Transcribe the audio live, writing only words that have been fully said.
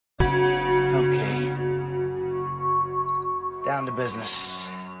down to business.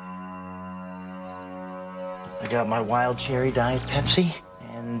 I got my wild cherry Diet Pepsi,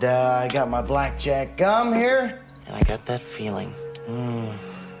 and I got my blackjack gum here, and I got that feeling.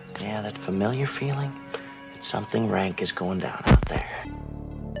 Yeah, that familiar feeling that something rank is going down out there.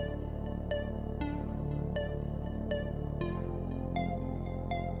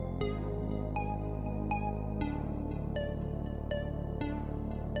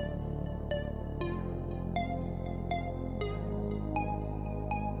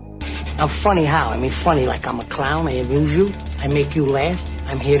 I'm funny how? I mean, funny like I'm a clown. I amuse you. I make you laugh.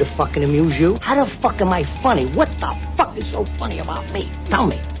 I'm here to fucking amuse you. How the fuck am I funny? What the fuck is so funny about me? Tell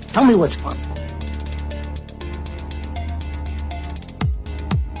me. Tell me what's funny.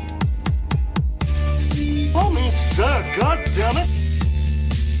 Oh, me, sir. God damn it.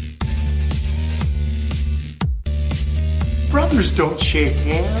 Brothers don't shake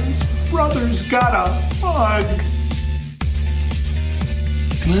hands. Brothers gotta hug.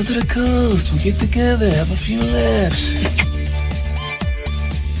 Come out to the coast, we'll get together, have a few laughs.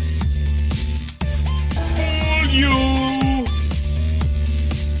 Oh, you!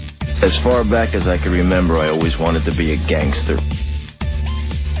 As far back as I can remember, I always wanted to be a gangster.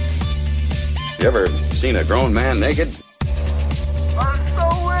 You ever seen a grown man naked? I'm so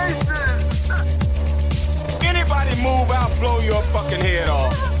racist! Anybody move, I'll blow your fucking head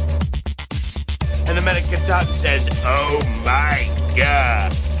off. And the medic gets out and says, oh my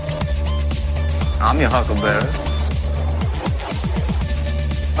God. I'm your huckleberry.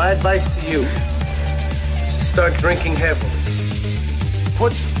 My advice to you is to start drinking heavily.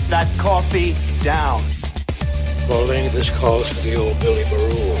 Put that coffee down. Pauline, this calls for the old Billy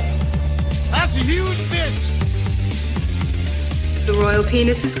Barul. That's a huge bitch. The royal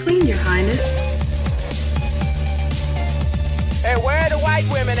penis is clean, Your Highness. Hey, where are the white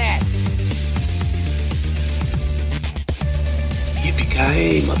women at?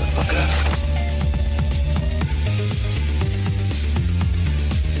 Yippee-ki-yay, motherfucker.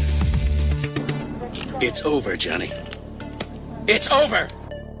 It's over, Johnny. It's over!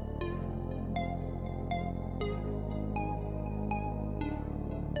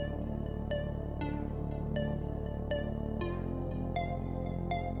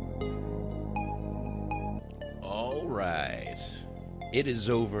 All right. It is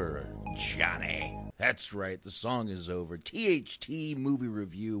over, Johnny. That's right, the song is over. THT Movie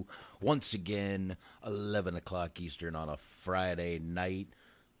Review, once again, 11 o'clock Eastern on a Friday night.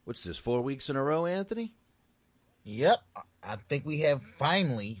 What's this, 4 weeks in a row, Anthony? Yep. I think we have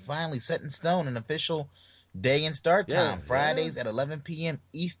finally set in stone an official day and start time. Fridays at 11 p.m.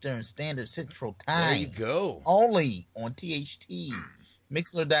 Eastern Standard Central Time. There you go. Only on THT.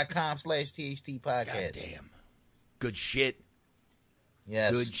 Mixler.com/THT podcast. Goddamn. Good shit.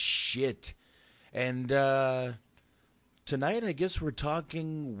 Yes. Good shit. And tonight, I guess we're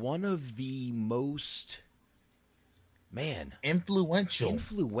talking one of the most,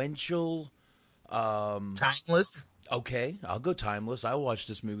 influential. Timeless. Okay, I'll go timeless. I watched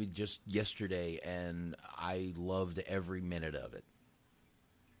this movie just yesterday, and I loved every minute of it.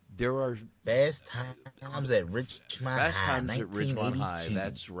 There are Fast Times at Ridgemont High, 1982.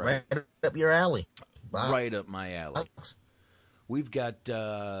 That's right. Right up your alley. Bob. Right up my alley. We've got,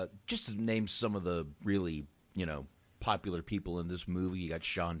 just to name some of the really, popular people in this movie, you got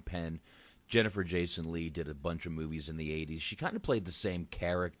Sean Penn. Jennifer Jason Leigh did a bunch of movies in the 80s. She kind of played the same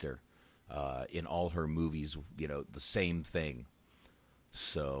character in all her movies, the same thing.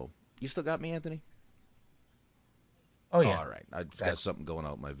 So, you still got me, Anthony? Oh, yeah. All right. I've got something going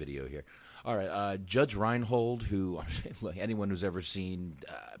on with my video here. All right. Judge Reinhold, who, anyone who's ever seen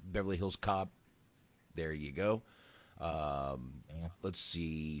Beverly Hills Cop, there you go. Let's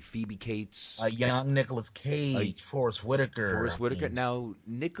see, Phoebe Cates, young Nicolas Cage, Forrest Whitaker. Now,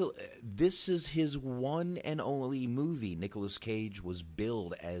 this is his one and only movie. Nicolas Cage was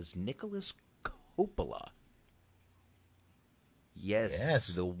billed as Nicholas Coppola.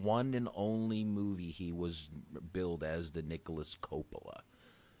 Yes, the one and only movie he was billed as the Nicholas Coppola.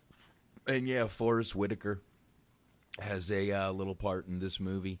 And yeah, Forrest Whitaker has a little part in this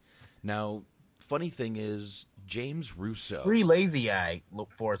movie. Now, funny thing is, James Russo. Free lazy eye,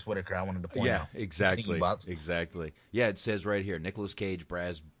 Forrest Whitaker, I wanted to point out. Yeah, exactly. Yeah, it says right here, Nicolas Cage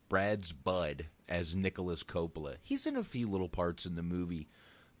Brad's bud as Nicholas Coppola. He's in a few little parts in the movie.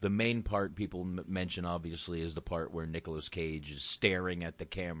 The main part people mention, obviously, is the part where Nicolas Cage is staring at the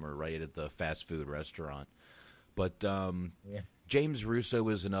camera right at the fast food restaurant. But James Russo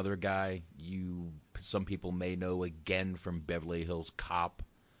is another guy some people may know again from Beverly Hills Cop.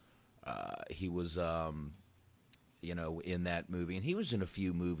 He was, in that movie. And he was in a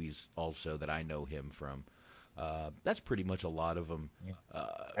few movies also that I know him from. That's pretty much a lot of them.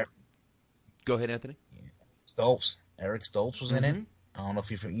 Go ahead, Anthony. Yeah. Stoltz. Eric Stoltz was in it. I don't know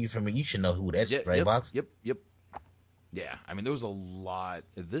if you should know who that is, right, Box? Yep. Yeah, I mean, there was a lot.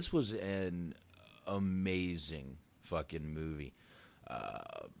 This was an amazing fucking movie.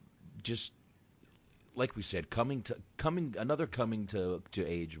 Just like we said, coming to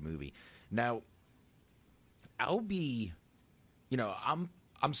age movie. Now, I'm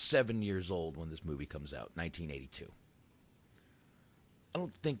 7 years old when this movie comes out, 1982. I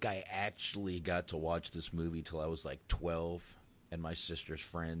don't think I actually got to watch this movie till I was like 12, and my sister's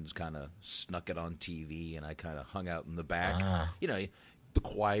friends kind of snuck it on TV, and I kind of hung out in the back. The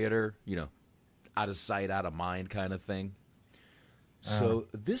quieter, out of sight, out of mind kind of thing. So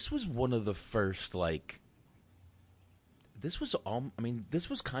this was one of the first, this was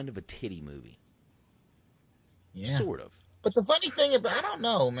kind of a titty movie. Yeah. Sort of. But the funny thing about, I don't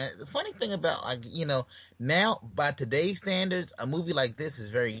know, man. The funny thing about, now by today's standards, a movie like this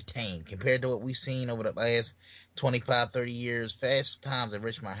is very tame compared to what we've seen over the last 25, 30 years. Fast Times at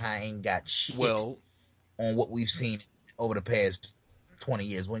Ridgemont High ain't got shit on what we've seen over the past 20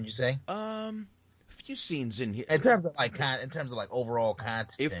 years. Wouldn't you say? A few scenes in here. In terms of overall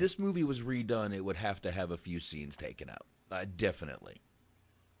content. If this movie was redone, it would have to have a few scenes taken out. Definitely.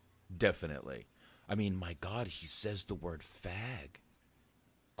 I mean, my God, he says the word fag.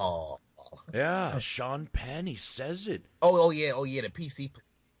 Oh. Yeah, Sean Penn, he says it. Oh yeah, the PC.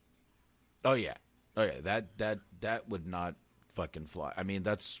 Oh yeah. That would not fucking fly. I mean,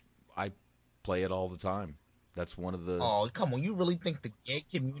 I play it all the time. That's one of the... Oh, come on. You really think the gay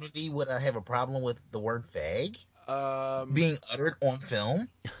community would have a problem with the word fag being uttered on film?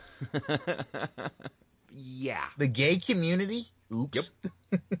 Yeah. The gay community? Oops.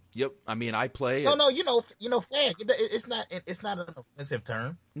 Yep. I mean, I play. No, fag. It's not an offensive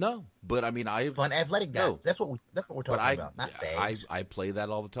term. No, but I mean, fun athletic guys. No. That's what we're talking about. Not fags. I play that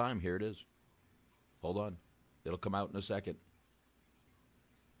all the time. Here it is. Hold on, it'll come out in a second.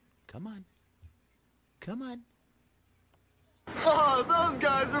 Come on. Oh, those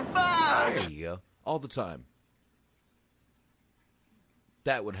guys are fags. There you go. All the time.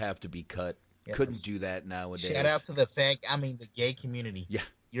 That would have to be cut. Yeah, couldn't do that nowadays. Shout out to the gay community. Yeah.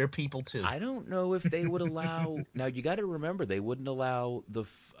 Your people too. I don't know if they would allow... Now, you got to remember, they wouldn't allow the...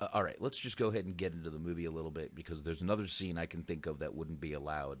 all right, let's just go ahead and get into the movie a little bit, because there's another scene I can think of that wouldn't be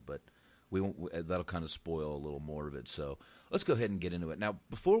allowed, but we won't. That'll kind of spoil a little more of it. So let's go ahead and get into it. Now,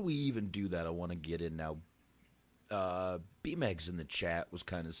 before we even do that, I want to get in now. B-Megs in the chat was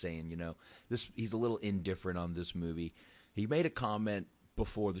kind of saying, he's a little indifferent on this movie. He made a comment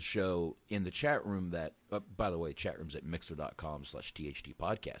before the show in the chat room that, by the way, chat room's at mixer.com/THT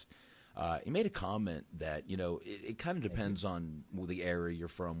podcast. He made a comment that, it kind of depends on the area you're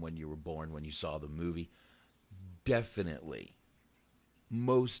from, when you were born, when you saw the movie. Definitely.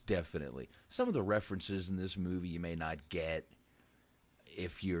 Most definitely. Some of the references in this movie you may not get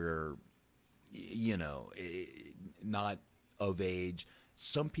if you're, not of age.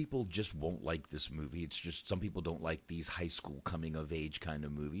 Some people just won't like this movie. It's just some people don't like these high school coming of age kind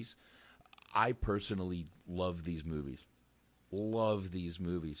of movies. I personally love these movies.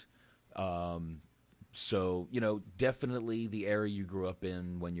 So, definitely the area you grew up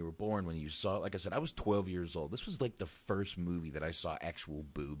in when you were born, when you saw it. Like I said, I was 12 years old. This was like the first movie that I saw actual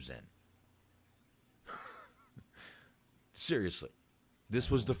boobs in. Seriously. This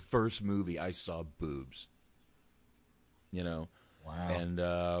was the first movie I saw boobs. Wow. And,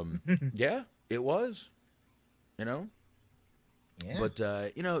 yeah, it was. Yeah. But,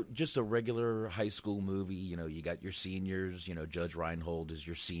 just a regular high school movie. You got your seniors. Judge Reinhold is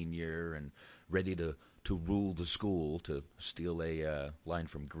your senior and ready to rule the school, to steal a line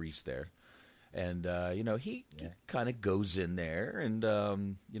from Grease there. And, he kind of goes in there and,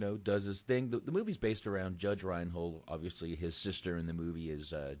 does his thing. The movie's based around Judge Reinhold. Obviously, his sister in the movie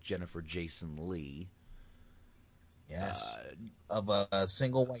is Jennifer Jason Leigh. Yes. Of a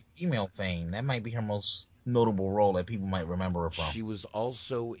single white female fame. That might be her most notable role that people might remember her from. She was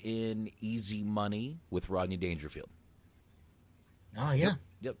also in Easy Money with Rodney Dangerfield. Oh, yeah.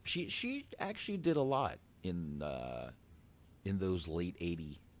 Yep. She actually did a lot in those late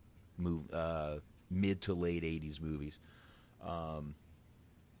 80s mid to late 80s movies.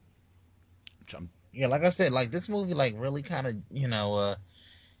 Yeah, like I said, this movie really kind of,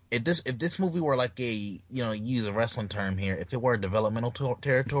 if this movie were use a wrestling term here, if it were a developmental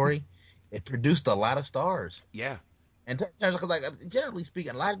territory, it produced a lot of stars. Yeah. And generally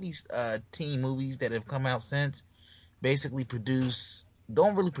speaking, a lot of these teen movies that have come out since basically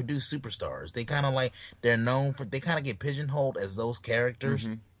don't really produce superstars. They kind of they're known for, they kind of get pigeonholed as those characters.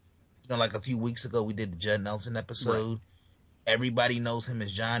 like a few weeks ago, we did the Judd Nelson episode. Right. Everybody knows him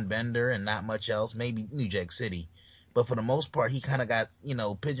as John Bender and not much else. Maybe New Jack City. But for the most part, he kind of got,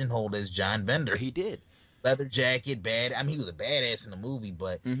 pigeonholed as John Bender. He did. Leather jacket, bad. I mean, he was a badass in the movie,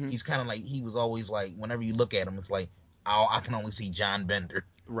 but he's kind of like, he was always like, whenever you look at him, it's like, oh, I can only see John Bender.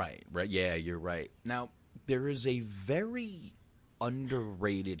 Right. Yeah, you're right. Now, there is a very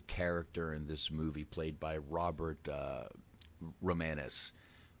underrated character in this movie played by Robert Romanus.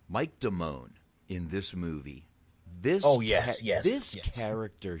 Mike Damone in this movie. This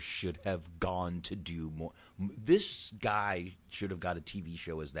character should have gone to do more. This guy should have got a TV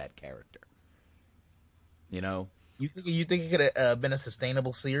show as that character. You know? You think it could have been a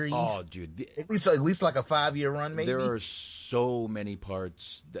sustainable series? Oh, dude. At least like a 5-year run, maybe? There are so many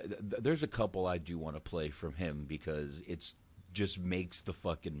parts. There's a couple I do want to play from him because it's just makes the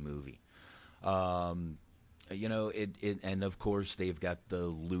fucking movie. And of course they've got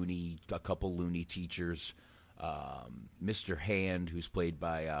a couple loony teachers. Mr. Hand, who's played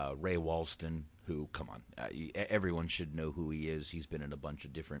by Ray Walston, who, come on, everyone should know who he is. He's been in a bunch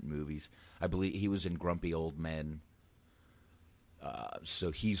of different movies. I believe he was in Grumpy Old Men.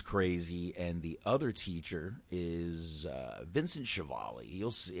 So he's crazy. And the other teacher is Vincent Schiavelli. You'll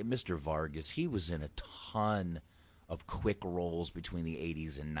see Mr. Vargas. He was in a ton of quick roles between the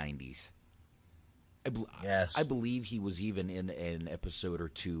 80s and 90s. Yes. I believe he was even in an episode or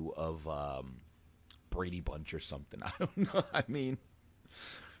two of Brady Bunch or something. I don't know. I mean,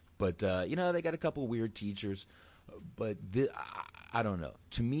 but they got a couple weird teachers. But I don't know.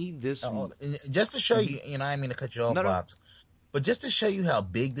 To me, this just to show you, I mean to cut you off, Box, but just to show you how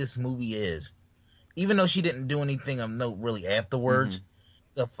big this movie is. Even though she didn't do anything of note really afterwards,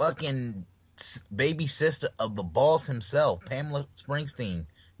 the fucking baby sister of the boss himself, Pamela Springsteen,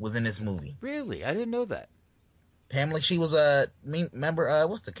 was in this movie. Really? I didn't know that. Pamela, she was remember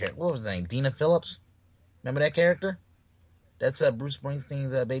what's the character? What was her name? Dina Phillips. Remember that character? That's Bruce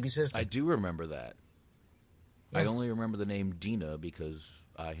Springsteen's baby sister. I do remember that. Yeah. I only remember the name Dina because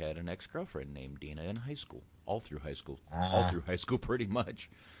I had an ex-girlfriend named Dina in high school. All through high school, pretty much.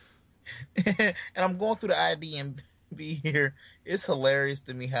 And I'm going through the IMDb here. It's hilarious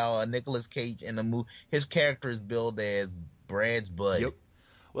to me how Nicolas Cage in the movie, his character is billed as Brad's bud. Yep.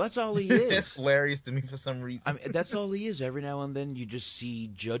 Well, that's all he is. That's hilarious to me for some reason. I mean, that's all he is. Every now and then you just see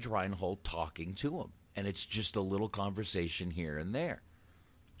Judge Reinhold talking to him. And it's just a little conversation here and there.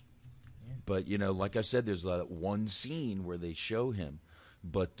 Yeah. But, like I said, there's that one scene where they show him.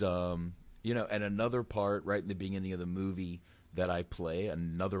 But, and another part right in the beginning of the movie that I play,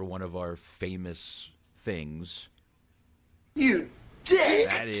 another one of our famous things. You dick!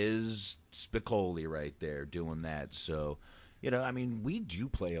 That is Spicoli right there doing that. So, we do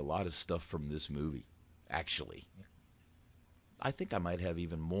play a lot of stuff from this movie, actually. I think I might have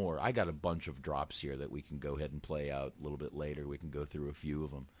even more. I got a bunch of drops here that we can go ahead and play out a little bit later. We can go through a few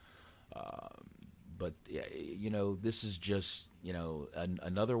of them. But, this is just,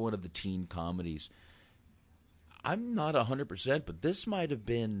 another one of the teen comedies. I'm not 100%, but this might have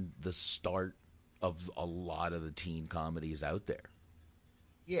been the start of a lot of the teen comedies out there.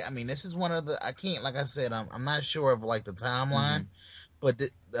 Yeah, I mean, this is one of the, like I said, I'm not sure of, like, the timeline. But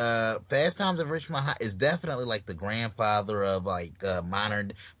Fast Times at Ridgemont High is definitely like the grandfather of like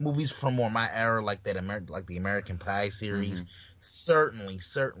modern movies from more my era, like the American Pie series. Certainly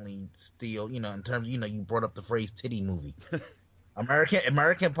still, in terms, you brought up the phrase titty movie.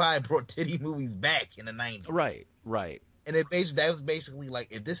 American Pie brought titty movies back in the 90s. Right. And that was basically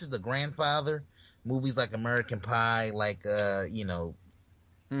like, if this is the grandfather, movies like American Pie, like Can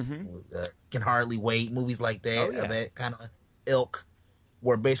Hardly Wait, movies like that, that kind of ilk,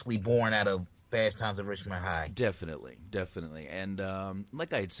 were basically born out of Fast Times at Ridgemont High. Definitely. And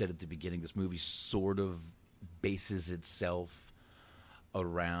like I had said at the beginning, this movie sort of bases itself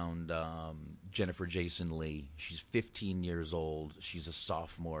around Jennifer Jason Leigh. She's 15 years old. She's a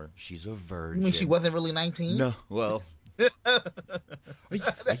sophomore. She's a virgin. You mean she wasn't really 19? No. Well, are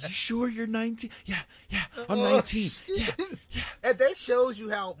you sure you're 19? Yeah, I'm 19. Yeah. And that shows you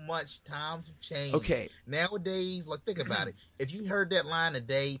how much times have changed. Okay. Nowadays, like, think about it. If you heard that line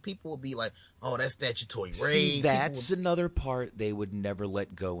today, people would be like, oh, that's statutory rape. See, that's another part they would never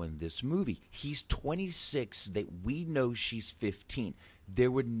let go in this movie. He's 26. That we know she's 15. They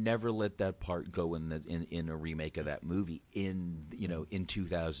would never let that part go in a remake of that movie in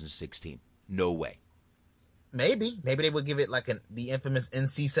 2016. No way. Maybe they would give it like the infamous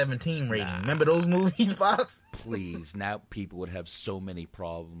NC-17 rating. Nah. Remember those movies, Fox? Please, now people would have so many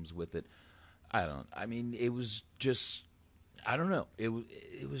problems with it. It was just, I don't know. It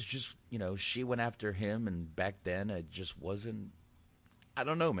was just, she went after him, and back then it just wasn't. I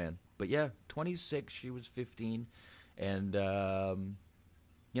don't know, man. But yeah, 26, she was 15. And,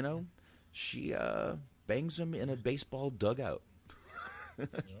 you know, she bangs him in a baseball dugout.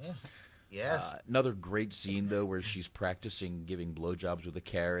 Yeah. Yes. Another great scene, though, where she's practicing giving blowjobs with a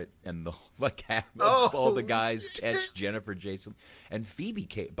carrot, and all the guys catch Jennifer Jason. And Phoebe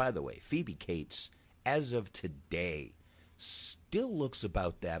Cates, by the way, Phoebe Cates, as of today, still looks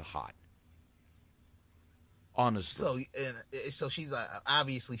about that hot. Honestly. So she's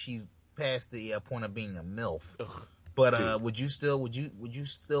obviously she's past the point of being a MILF. Ugh, but would you still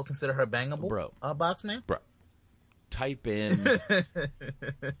consider her bangable, bro? Boxman, bro. Type in.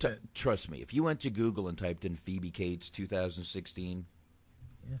 Trust me, if you went to Google and typed in Phoebe Cates 2016,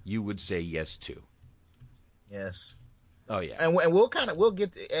 you would say yes too. Yes. Oh yeah. And we'll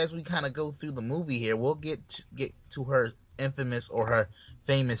get to, as we kind of go through the movie here. We'll get to her infamous or her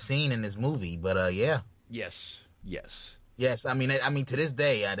famous scene in this movie. But yeah. Yes. I mean, to this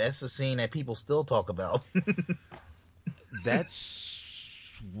day, that's a scene that people still talk about.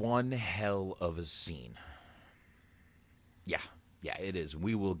 That's one hell of a scene. Yeah, it is.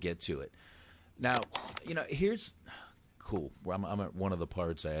 We will get to it. Now, you know, here's cool. I'm at one of the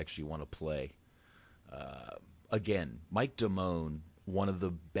parts I actually want to play. Again, Mike Damone, one of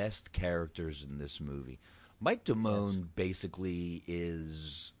the best characters in this movie. Mike Damone basically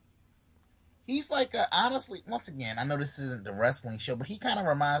is... He's like, honestly, once again, I know this isn't the wrestling show, but he kind of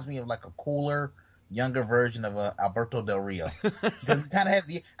reminds me of like a cooler, younger version of Alberto Del Rio. Because he kind of has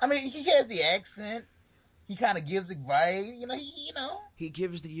he has the accent. He kind of gives advice, He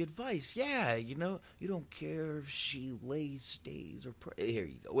gives the advice. Yeah, you don't care if she lays, stays, or Here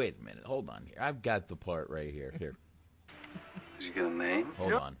you go. Wait a minute. Hold on here. I've got the part right here. Here. Did you get a name?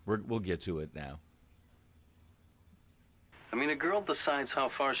 Hold on. We'll get to it now. I mean, a girl decides how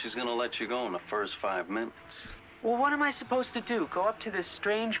far she's going to let you go in the first 5 minutes. Well, what am I supposed to do? Go up to this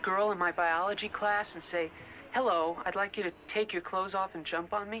strange girl in my biology class and say, "Hello, I'd like you to take your clothes off and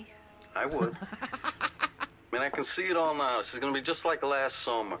jump on me"? I would. I mean, I can see it all now. This is going to be just like last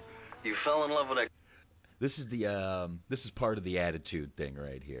summer. You fell in love with that. This is part of the attitude thing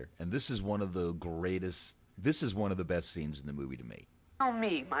right here. And this is one of the best scenes in the movie to me. Tell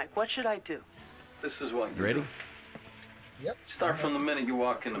me, Mike, what should I do? This is what you ready? Do. Yep. Start from the minute you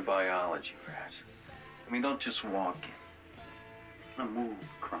walk into biology class. I mean, don't just walk in. You move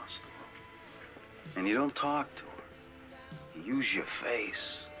across the room. And you don't talk to her. You use your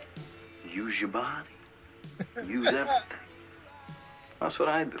face. You use your body. Use everything. That's what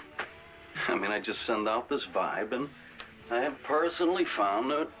I do. I mean, I just send out this vibe, and I have personally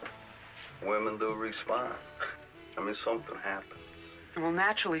found that women do respond. I mean, something happens. Well,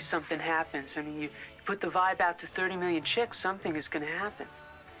 naturally something happens. I mean, you put the vibe out to 30 million chicks, something is going to happen.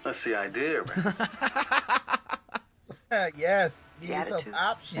 That's the idea, man. Yes, the use of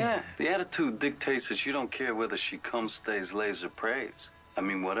options. Yeah, the attitude dictates that you don't care whether she comes, stays, lays, or prays. I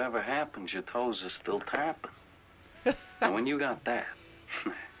mean, whatever happens, your toes are still tapping. And when you got that,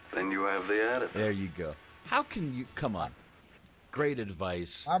 then you have the attitude. There you go. How can you... Come on. Great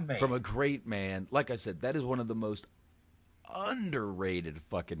advice from a great man. Like I said, that is one of the most underrated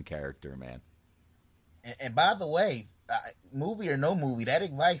fucking character, man. And by the way, movie or no movie, that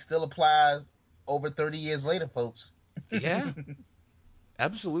advice still applies over 30 years later, folks. Yeah.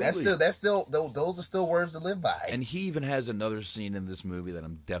 Absolutely. Those are still words to live by. And he even has another scene in this movie that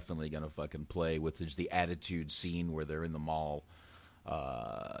I'm definitely going to fucking play, which is the attitude scene where they're in the mall.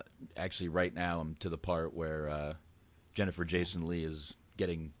 Actually, right now, I'm to the part where Jennifer Jason Leigh is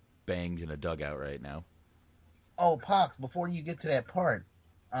getting banged in a dugout right now. Oh, Pox, before you get to that part,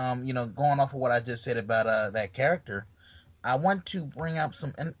 going off of what I just said about that character, I want to bring up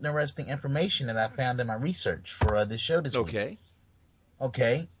some interesting information that I found in my research for this show this week.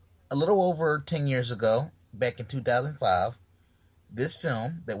 Okay. A little over 10 years ago, back in 2005, this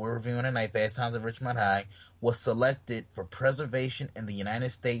film that we're reviewing tonight, Fast Times at Ridgemont High, was selected for preservation in the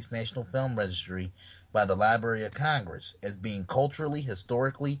United States National Film Registry by the Library of Congress as being culturally,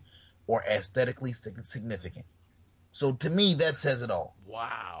 historically, or aesthetically significant. So to me, that says it all.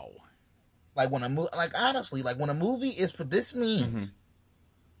 Wow. When a movie is, this means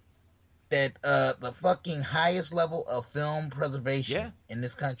that the fucking highest level of film preservation in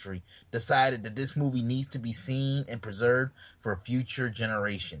this country decided that this movie needs to be seen and preserved for future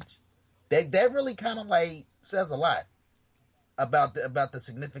generations. That really kind of says a lot about the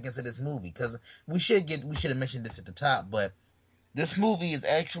significance of this movie, because we should have mentioned this at the top, but this movie is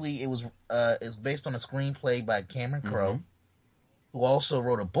actually is based on a screenplay by Cameron Crowe, who also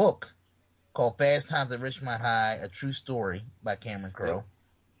wrote a book called Fast Times at Ridgemont High: A True Story by Cameron Crowe.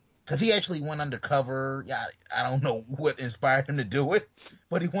 Because he actually went undercover. Yeah, I don't know what inspired him to do it,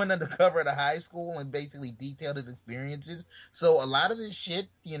 but he went undercover at a high school and basically detailed his experiences. So a lot of this shit,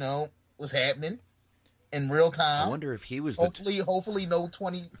 you know, was happening in real time. I wonder if he was hopefully no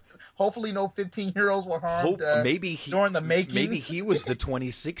 15-year-olds were harmed. During the making. Maybe he was the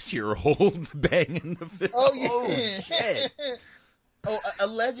 26-year-old banging the film. Oh yeah. Oh, shit.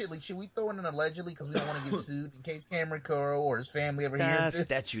 Allegedly. Should we throw in an allegedly because we don't want to get sued in case Cameron Crowe or his family ever hears this?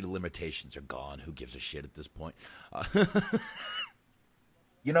 Statute of limitations are gone. Who gives a shit at this point?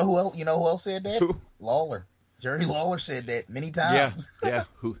 You know who else said that? Who? Lawler. Jerry Lawler said that many times. Yeah.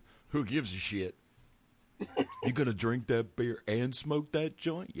 Who gives a shit? You gonna drink that beer and smoke that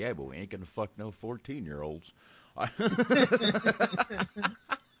joint? Yeah, but we ain't gonna fuck no 14-year-olds.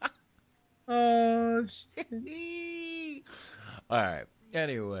 Oh shit. All right.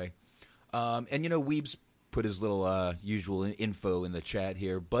 Anyway, and you know, Weebs put his little usual info in the chat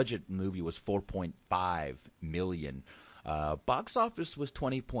here. Budget movie was $4.5 million. Box office was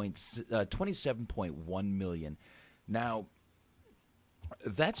 $27.1 million. Now,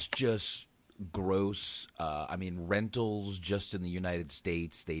 that's just gross. I mean, rentals just in the United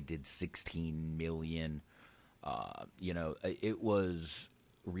States, they did $16 million. You know, it was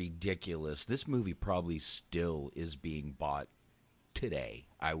ridiculous. This movie probably still is being bought today.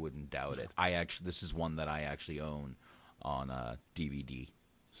 I wouldn't doubt it. This is one that I actually own on DVD.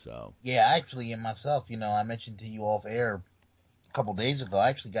 So yeah, actually, and myself, you know, I mentioned to you off air a couple days ago. I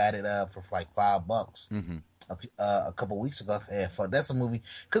actually got it for like $5 mm-hmm. a couple weeks ago. That's a movie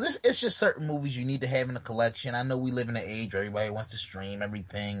because it's just certain movies you need to have in a collection. I know we live in an age where everybody wants to stream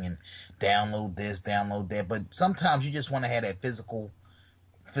everything and download this, download that, but sometimes you just want to have that physical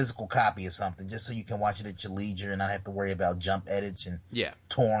copy of something just so you can watch it at your leisure and not have to worry about jump edits and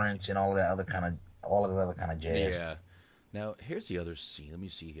torrents and all of that other kind of jazz. Yeah. Now here's the other scene. Let me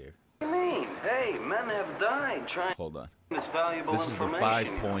see here. What do you mean? Hey, men have died trying. Hold on. This valuable This is the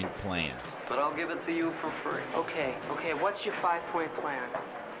information. 5-point plan. But I'll give it to you for free. Okay, what's your 5-point plan?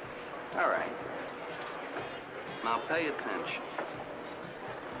 All right. Now pay attention.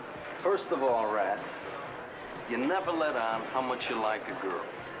 First of all, Rat, you never let on how much you like a girl.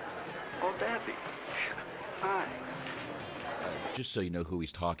 Oh, Debbie. Hi. Just so you know who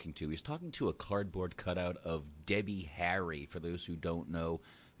he's talking to a cardboard cutout of Debbie Harry, for those who don't know,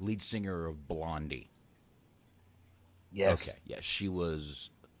 lead singer of Blondie. Yes. Okay, yeah, she was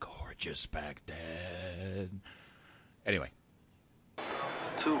gorgeous back then. Anyway.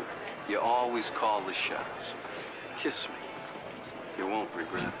 2, you always call the shots. Kiss me. You won't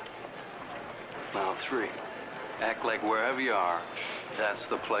regret it. Now 3, act like wherever you are, that's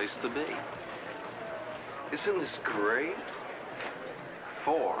the place to be. Isn't this great?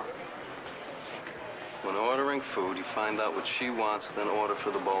 4, when ordering food, you find out what she wants, then order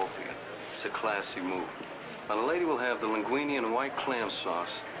for the both of you. It's a classy move. Now, the lady will have the linguine and white clam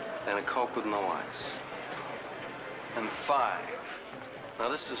sauce and a Coke with no ice. And 5, now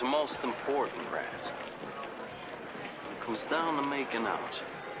this is most important, Raz. When it comes down to making out,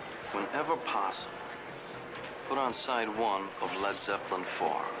 whenever possible, put on side 1 of Led Zeppelin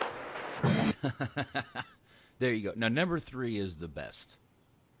 4. There you go. Now, number 3 is the best.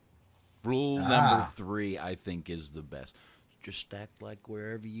 Rule number 3, I think, is the best. Just act like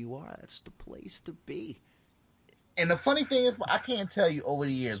wherever you are, that's the place to be. And the funny thing is, I can't tell you over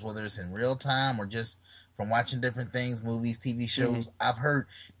the years, whether it's in real time or just from watching different things, movies, TV shows, I've heard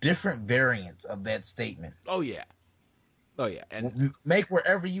different variants of that statement. Oh, yeah. And make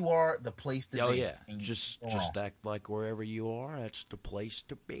wherever you are the place to be. Oh, yeah. And just act like wherever you are, that's the place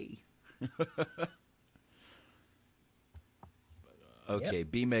to be. Okay, yep.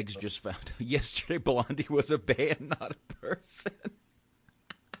 B-Megs just found out yesterday Blondie was a band, not a person.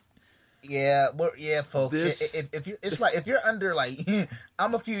 Yeah, folks. If you're under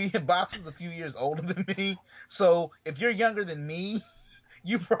I'm a few years older than me, so if you're younger than me,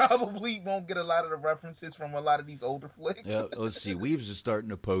 you probably won't get a lot of the references from a lot of these older flicks. Yeah, let's see. Weaves is starting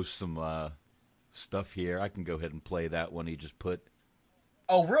to post some stuff here. I can go ahead and play that one he just put.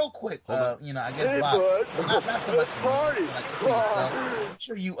 Oh, real quick, I guess Box. Well, not so much for me, but I guess for yourself. Make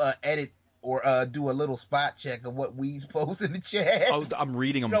sure you edit or do a little spot check of what Weez posts in the chat. Oh, I'm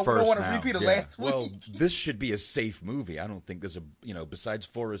reading them first. We don't want to now. repeat it last week. Well, this should be a safe movie. I don't think there's besides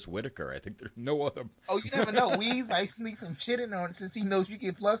Forrest Whitaker, I think there's no other. Oh, you never know. Weez might sneak some shit in on it since he knows you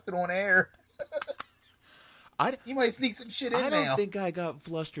get flustered on air. You might sneak some shit in now. I don't think I got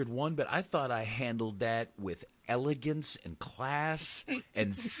flustered one, but I thought I handled that with elegance and class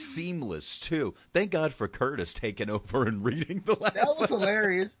and seamless too. Thank God for Curtis taking over and reading the last. That was one.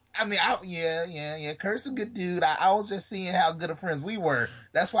 hilarious. I mean, yeah. Curtis is a good dude. I was just seeing how good of friends we were.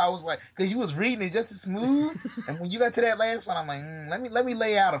 That's why I was like, because you was reading it just as smooth, and when you got to that last one, I'm like, let me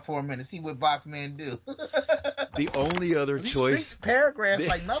lay out it for a minute, see what Boxman do. The only other choice, paragraphs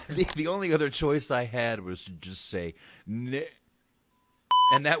like nothing. The only other choice I had was to just say, and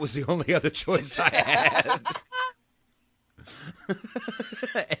that was the only other choice I had.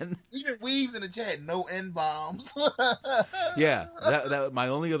 And even Weaves in the chat, no N-bombs. Yeah, that my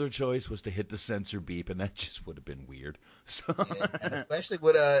only other choice was to hit the censor beep, and that just would have been weird. So. Yeah, and especially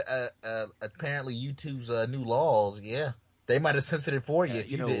with apparently YouTube's new laws, yeah. They might have censored it for you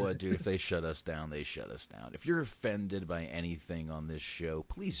if you know didn't. What, dude? If they shut us down, they shut us down. If you're offended by anything on this show,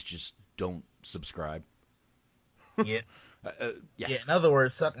 please just don't subscribe. Yeah. Yeah. In other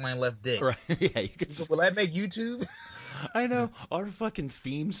words, suck my left dick. Right. Yeah. You can... Will that make YouTube? I know. Our fucking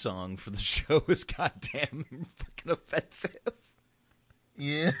theme song for the show is goddamn fucking offensive.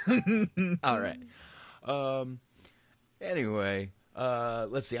 Yeah. All right. Anyway,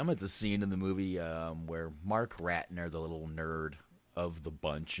 let's see. I'm at the scene in the movie where Mark Ratner, the little nerd of the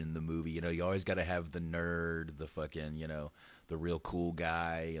bunch in the movie, you know, you always got to have the nerd, the fucking, you know, the real cool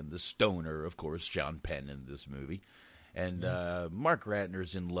guy, and the stoner, of course, Sean Penn in this movie. And Mark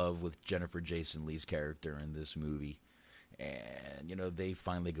Ratner's in love with Jennifer Jason Leigh's character in this movie. And, you know, they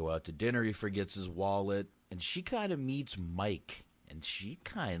finally go out to dinner. He forgets his wallet. And she kind of meets Mike. And she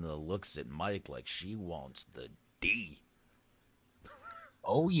kind of looks at Mike like she wants the D.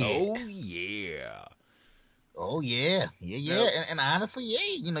 Oh, yeah. Oh, yeah. Oh, yeah. Yeah. Yep. And honestly,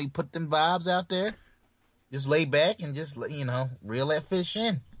 yeah, you know, you put them vibes out there. Just lay back and just, you know, reel that fish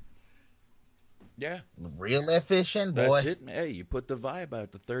in. Yeah. Reel that fish in, boy. That's it. Hey, you put the vibe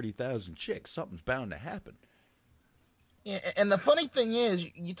out to 30,000 chicks. Something's bound to happen. Yeah, and the funny thing is,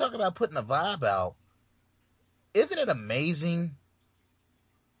 you talk about putting a vibe out. Isn't it amazing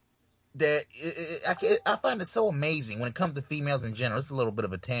that I find it so amazing when it comes to females in general. It's a little bit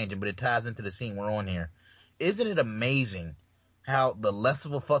of a tangent, but it ties into the scene we're on here. Isn't it amazing how the less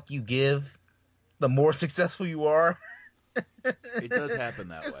of a fuck you give, the more successful you are? It does happen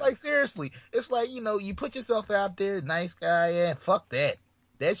that way. It's like, seriously, it's like, you know, you put yourself out there, nice guy, yeah, fuck that.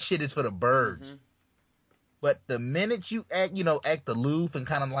 That shit is for the birds. Mm-hmm. But the minute you act aloof and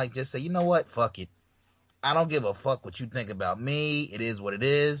kind of like just say, you know what, fuck it. I don't give a fuck what you think about me. It is what it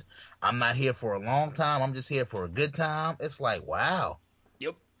is. I'm not here for a long time. I'm just here for a good time. It's like, wow.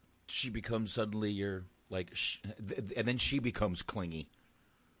 Yep. She becomes suddenly your, like, and then she becomes clingy.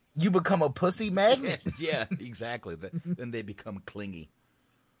 You become a pussy magnet. Yeah, exactly. Then they become clingy,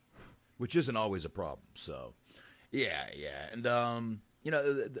 which isn't always a problem. So, yeah. And, you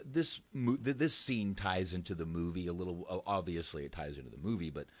know, this scene ties into the movie a little. Obviously, it ties into the movie,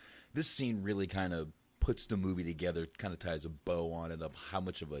 but this scene really kind of puts the movie together, kind of ties a bow on it of how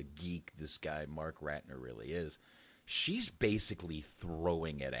much of a geek this guy Mark Ratner really is. She's basically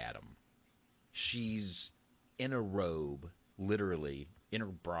throwing it at him. She's in a robe, literally, in her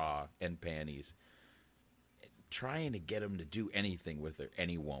bra and panties, trying to get him to do anything with her,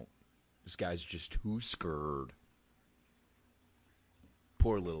 and he won't. This guy's just too scared.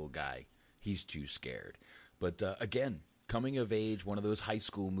 Poor little guy. He's too scared. But, again, coming of age, one of those high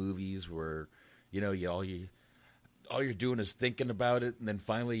school movies where, you know, all you're doing is thinking about it, and then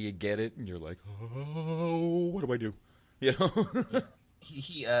finally you get it, and you're like, oh, what do I do? You know?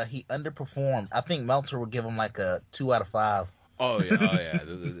 He underperformed. I think Meltzer would give him like a 2 out of 5. Oh yeah.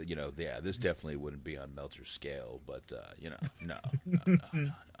 You know, this definitely wouldn't be on Meltzer's scale, but you know, no.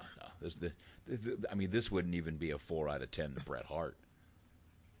 I mean, this wouldn't even be a 4 out of 10 to Bret Hart.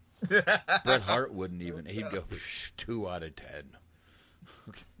 Bret Hart wouldn't even. He'd go 2 out of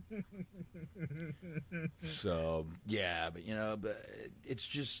 10. So yeah, but you know, it's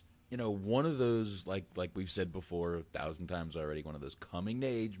just, you know, one of those, like we've said before 1,000 times already, one of those coming to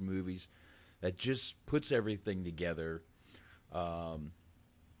age movies that just puts everything together.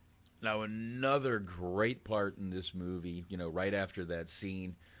 Now another great part in this movie, you know, right after that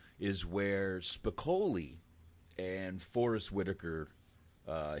scene, is where Spicoli and Forrest Whitaker,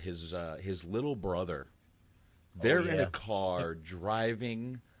 his little brother, they're in a car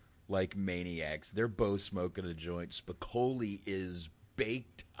driving like maniacs. They're both smoking a joint. Spicoli is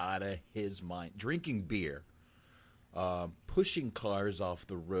baked out of his mind, drinking beer, pushing cars off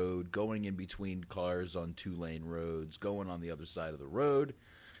the road, going in between cars on 2-lane roads, going on the other side of the road,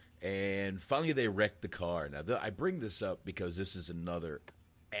 and finally they wreck the car. Now, I bring this up because this is another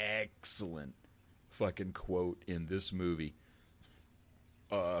excellent fucking quote in this movie.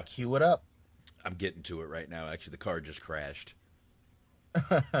 Cue it up. I'm getting to it right now. Actually, the car just crashed.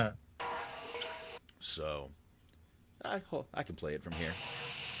 So, I can play it from here.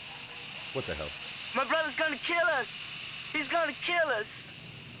 What the hell? My brother's gonna kill us. He's gonna kill us.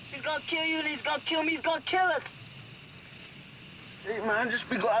 He's gonna kill you and he's gonna kill me. He's gonna kill us. Hey, man, just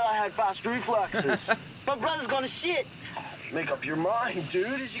be glad I had fast reflexes. My brother's gonna shit. Make up your mind,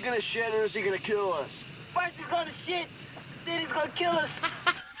 dude. Is he gonna shit or is he gonna kill us? First he's gonna shit, then he's gonna kill us.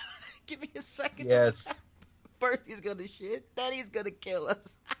 Give me a second. Yes. First he's gonna shit, then he's gonna kill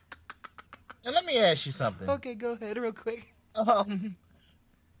us. And let me ask you something. Okay, go ahead real quick.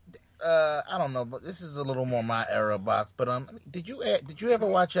 I don't know, but this is a little more my era box. But did you ever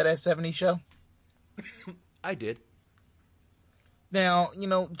watch that 70s show? I did. Now,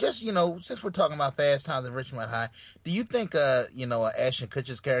 since we're talking about Fast Times at Ridgemont High, do you think, Ashton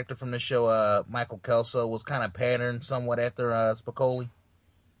Kutcher's character from the show, Michael Kelso, was kind of patterned somewhat after Spicoli?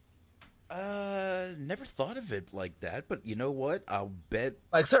 Never thought of it like that, but you know what? I'll bet.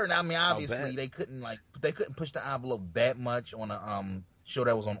 Obviously they couldn't push the envelope that much on a show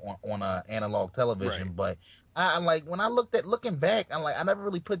that was on analog television, Right. But I like when looking back, I never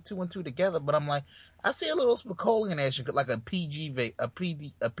really put two and two together, but I'm like, I see a little Spicoli in Ashton, like a PG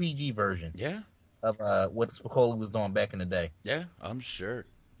version. Yeah. Of what Spicoli was doing back in the day. Yeah, I'm sure,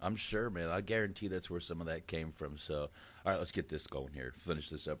 man. I guarantee that's where some of that came from. So, all right, let's get this going here. Finish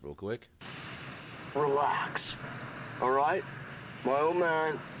this up real quick. Relax. All right? My old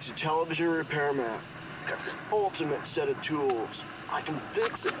man is a television repairman. Got this ultimate set of tools. I can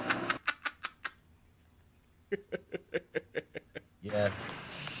fix it. Yes.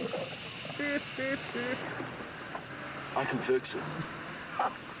 I can fix it.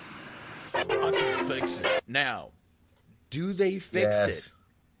 I can fix it. Now, do they fix it?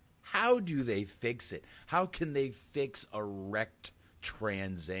 How do they fix it? How can they fix a wrecked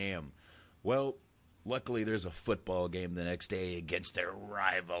Trans Am? Well, luckily there's a football game the next day against their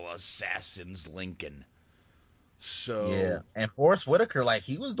rival Assassins Lincoln. So yeah, and Forrest Whitaker,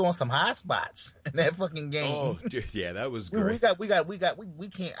 he was doing some high spots in that fucking game. Oh, dude, yeah, that was great. We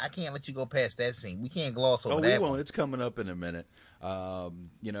can't. I can't let you go past that scene. We can't gloss over that. Oh, we won't. One. It's coming up in a minute.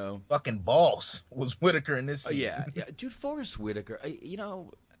 Fucking boss was Whitaker in this scene. Yeah, dude, Forrest Whitaker.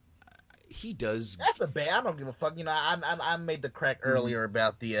 He does. That's a bad. I don't give a fuck. I made the crack earlier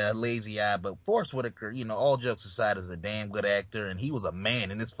about the lazy eye, but Forrest Whitaker, all jokes aside, is a damn good actor, and he was a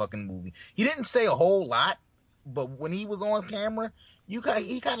man in this fucking movie. He didn't say a whole lot, but when he was on camera, you got a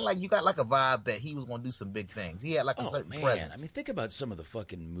vibe that he was going to do some big things. He had a certain presence. I mean, think about some of the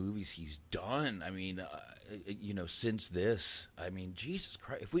fucking movies he's done. I mean, since this. I mean, Jesus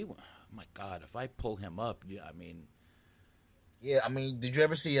Christ. Oh my God, if I pull him up, I mean. Yeah, I mean, did you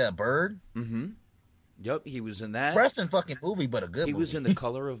ever see Bird? Mm-hmm. Yep, he was in that. Pressing fucking movie, but a good movie. He was in The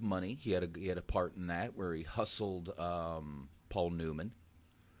Color of Money. He had a part in that where he hustled Paul Newman.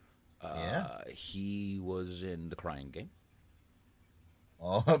 He was in The Crying Game.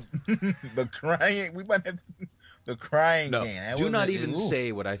 Oh, The Crying. We might have The Crying Game. That do not even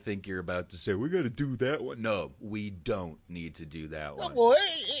say what I think you're about to say. We got to do that one. No, we don't need to do that one.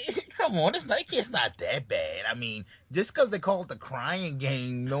 Come on, it's not that bad. I mean, just because they call it The Crying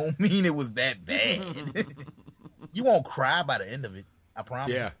Game, don't mean it was that bad. You won't cry by the end of it. I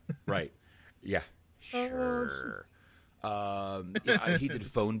promise. Yeah, right. Yeah, sure. He did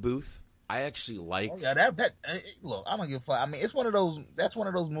Phone Booth. I actually liked. Oh, yeah, look, I don't give a fuck. I mean, it's one of those. That's one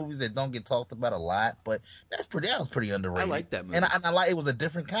of those movies that don't get talked about a lot, but that was pretty underrated. I like that movie, and I like it was a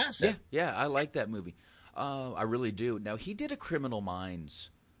different concept. Yeah, I like that movie. I really do. Now he did a Criminal Minds.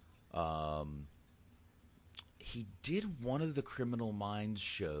 He did one of the Criminal Minds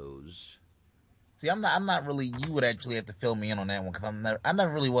shows. See, I'm not really. You would actually have to fill me in on that one because I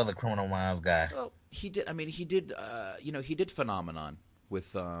never really was a Criminal Minds guy. Well, he did. I mean, he did. He did Phenomenon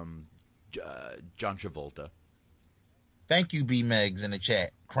with John Travolta. Thank you, B Megs in the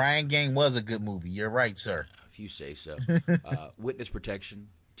chat. Crying Game was a good movie. You're right, sir. If you say so. Witness Protection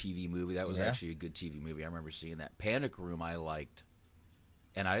TV movie. That was actually a good TV movie. I remember seeing that. Panic Room I liked.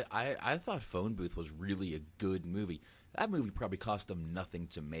 And I thought Phone Booth was really a good movie. That movie probably cost them nothing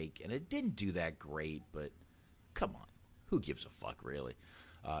to make, and it didn't do that great, but come on. Who gives a fuck, really?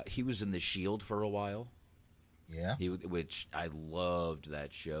 He was in The Shield for a while. Yeah. Which I loved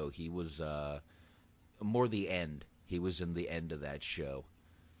that show. He was more the end. He was in the end of that show.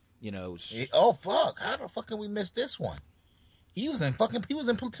 Oh, fuck. How the fuck can we miss this one? He was in Platoon.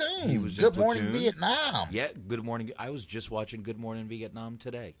 He was Good in Morning Platoon. Vietnam. Yeah, Good Morning. I was just watching Good Morning Vietnam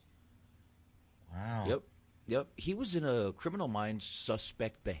today. Wow. Yep. He was in a Criminal Minds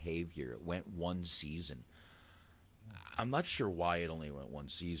Suspect Behavior. It went one season. I'm not sure why it only went one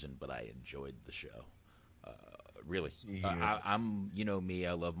season, but I enjoyed the show. Really. I'm, you know me,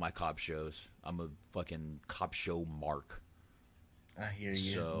 I love my cop shows. I'm a fucking cop show mark. I hear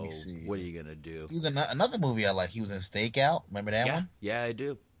you. So, what are you going to do? He was in another movie I like. He was in Stakeout. Remember that one? Yeah, I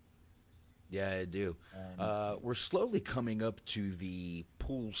do. We're slowly coming up to the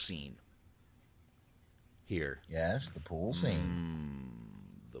pool scene here. Yes, the pool scene.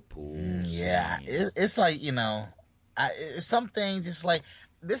 The pool scene. Yeah, it's like, you know, some things, it's like,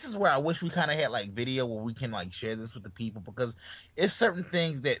 this is where I wish we kind of had like video where we can like share this with the people, because it's certain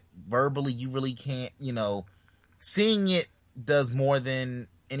things that verbally you really can't, you know, seeing it does more than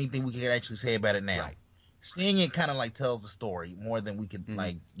anything we could actually say about it now. Right. Seeing it kind of like tells the story more than we could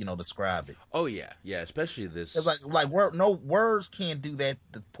like, you know, describe it. Oh yeah, especially this. It's like no words can't do that.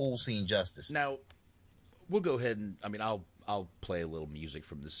 The pool scene justice. Now, we'll go ahead and I'll play a little music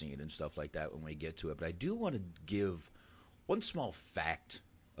from the scene and stuff like that when we get to it. But I do want to give one small fact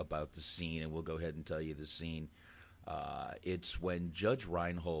about the scene, and we'll go ahead and tell you the scene. It's when Judge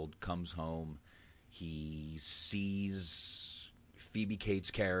Reinhold comes home. He sees Phoebe Cates'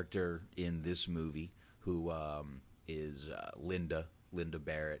 character in this movie, who is Linda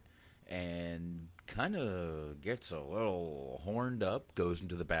Barrett, and kind of gets a little horned up, goes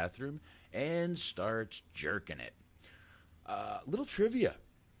into the bathroom, and starts jerking it. Little trivia.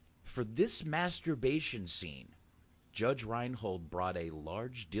 For this masturbation scene, Judge Reinhold brought a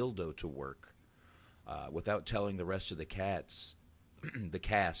large dildo to work without telling the rest of the cast.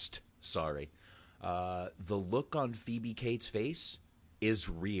 The look on Phoebe Cates' face is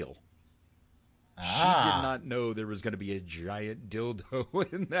real. She did not know there was going to be a giant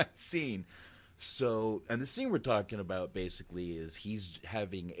dildo in that scene. So, and the scene we're talking about basically is he's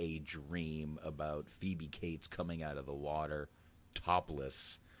having a dream about Phoebe Cates coming out of the water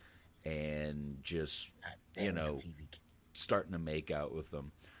topless and just, you know, starting to make out with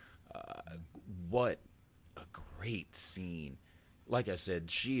them. What a great scene. Like I said,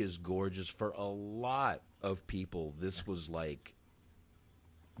 she is gorgeous. For a lot of people, this was like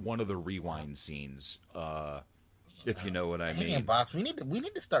one of the rewind scenes, if you know what I mean. Box, we need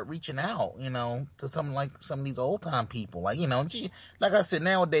to start reaching out, you know, to some of these old time people. Like, you know, like I said,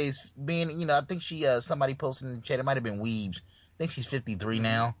 nowadays, being, you know, I think somebody posted in the chat, it might have been Weebs. I think she's 53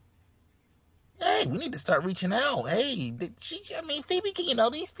 now. Hey, we need to start reaching out. Hey, Phoebe, you know,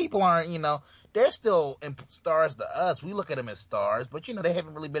 these people aren't, you know, they're still stars to us. We look at them as stars, but, you know, they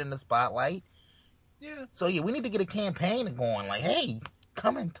haven't really been in the spotlight. Yeah. So, yeah, we need to get a campaign going. Like, hey,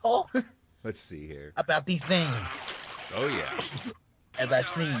 come and talk. Let's see here. About these things. Oh, yeah. As I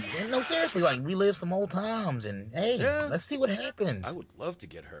sneeze. And no, seriously, like, relive some old times. And, hey, let's see what happens. I would love to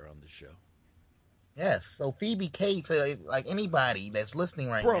get her on the show. Yes. So, Phoebe Cates, like anybody that's listening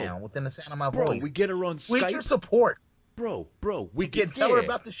right now within the sound of my voice. We get her on Skype. With your support. Bro. We can tell her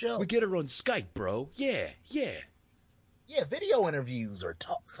about the show. We get her on Skype, bro. Yeah. Yeah, video interviews or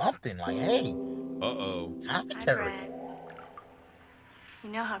something like, hey. Uh-oh. Commentary.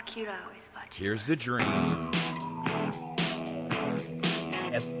 You know how cute I always thought you Here's the dream.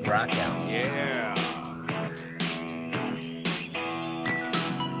 That's rock out. Yeah.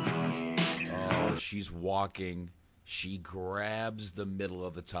 Oh, she's walking. She grabs the middle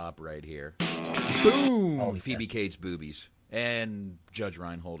of the top right here. Boom! Oh, Phoebe Cates' boobies. And Judge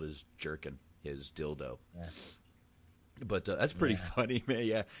Reinhold is jerking his dildo. Yeah. But that's pretty funny, man.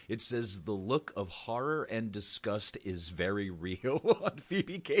 Yeah, it says the look of horror and disgust is very real on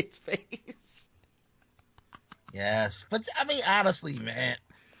Phoebe Cates' face. Yes, but I mean, honestly, man,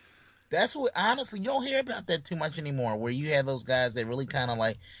 honestly, you don't hear about that too much anymore. Where you have those guys that really kind of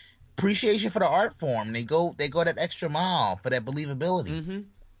like appreciation for the art form. They go that extra mile for that believability. Mm-hmm.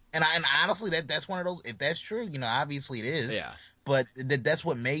 And honestly, that's one of those. If that's true, you know, obviously it is. Yeah. But that's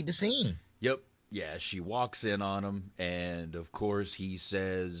what made the scene. Yep. Yeah, she walks in on him, and of course he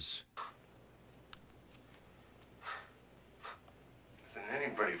says, "Doesn't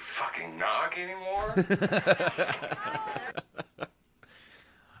anybody fucking knock anymore?"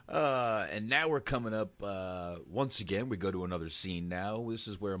 And now we're coming up, once again, we go to another scene now. This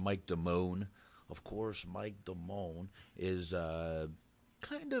is where Mike Damone, of course, Mike Damone is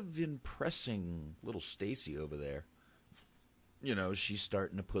kind of impressing little Stacy over there. You know, she's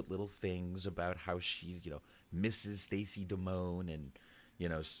starting to put little things about how she, you know, misses Stacy Damone and, you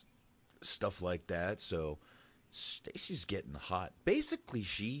know, stuff like that. So Stacy's getting hot. Basically,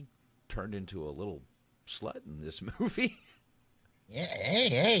 she turned into a little slut in this movie. Yeah,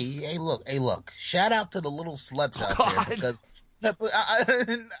 hey, look. Shout out to the little sluts out there.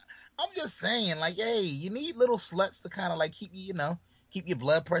 Because I'm just saying, like, hey, you need little sluts to kind of like keep your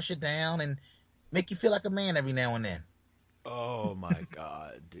blood pressure down and Make you feel like a man every now and then. Oh my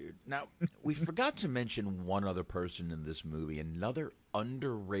God, dude. Now, we forgot to mention one other person in this movie, another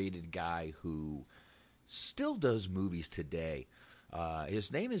underrated guy who still does movies today.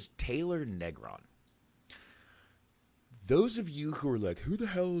 His name is Taylor Negron. Those of you who are like, who the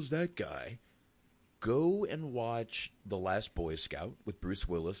hell is that guy? Go and watch The Last Boy Scout with Bruce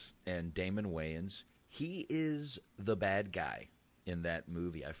Willis and Damon Wayans. He is the bad guy in that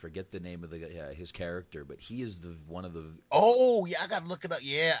movie. I forget the name of his character, but he is one of the... Oh, yeah, I got to look it up.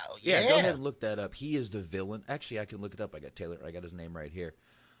 Yeah. Go ahead and look that up. He is the villain. Actually, I can look it up. I got his name right here.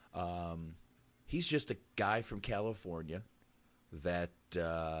 He's just a guy from California that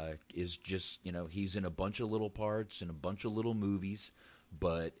is just, he's in a bunch of little parts in a bunch of little movies,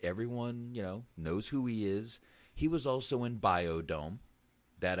 but everyone, knows who he is. He was also in Biodome,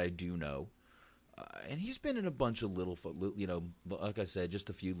 that I do know. And he's been in a bunch of little, like I said, just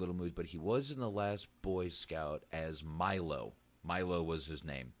a few little movies, but he was in The Last Boy Scout as Milo. Milo was his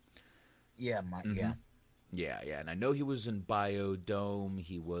name. Yeah, yeah. Yeah, and I know he was in Biodome.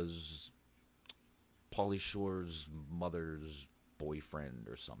 He was Pauly Shore's mother's boyfriend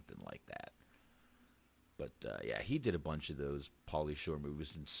or something like that. But, yeah, he did a bunch of those Pauly Shore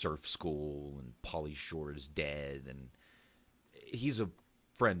movies in Surf School, and Pauly Shore is Dead, and he's a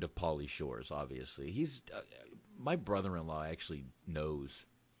friend of Pauly Shore's, obviously. He's my brother-in-law actually knows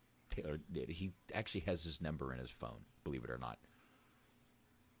Taylor. He actually has his number in his phone, believe it or not.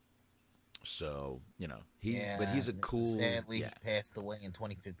 So, but he's a cool... Sadly, he passed away in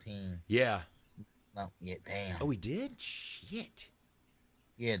 2015. Yeah. No, yeah, damn. Oh, he did? Shit.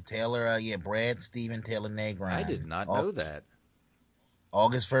 Yeah, Taylor, Brad Stephen Taylor Negron. I did not know that.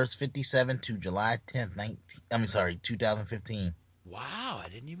 August 1st, 57 to July 10th, 2015. Wow, I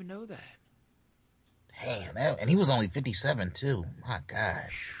didn't even know that. Damn, and he was only 57 too. My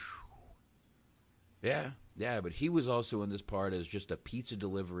gosh. Yeah, but he was also in this part as just a pizza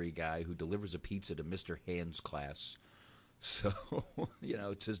delivery guy who delivers a pizza to Mr. Hand's class. So,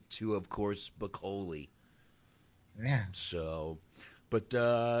 to of course, Bacoli. Yeah. So, but,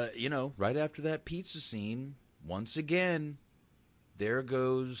 right after that pizza scene, once again, there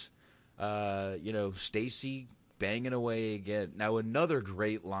goes, Stacy banging away again. Now, another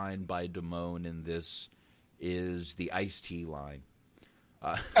great line by Damone in this is the iced tea line.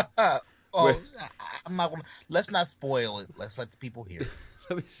 I'm not gonna, let's not spoil it. Let's let the people hear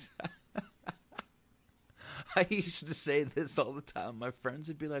it. I used to say this all the time. My friends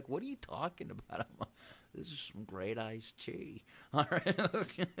would be like, what are you talking about? I'm like, this is some great iced tea. All right.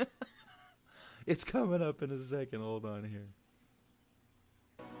 Okay. It's coming up in a second. Hold on here.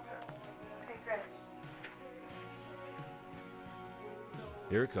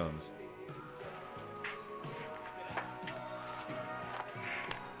 Here it comes.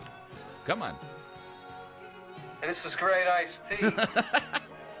 Come on. This is great iced tea.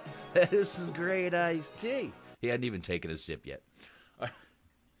 This is great iced tea. He hadn't even taken a sip yet.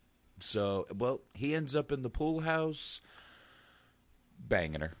 So, he ends up in the pool house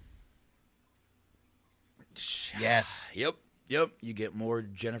banging her. Yes. Yep. You get more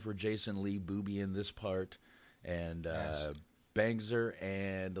Jennifer Jason Leigh booby in this part. And, bangs her,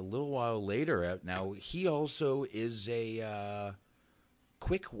 and a little while later, now he also is a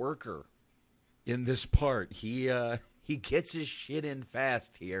quick worker in this part. He gets his shit in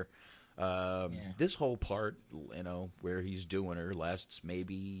fast here. This whole part, where he's doing her lasts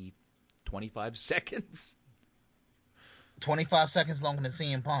maybe 25 seconds. 25 seconds longer than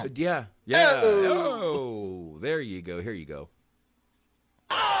CM Punk. Yeah. Oh, there you go. Here you go.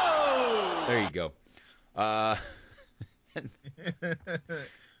 Oh! There you go.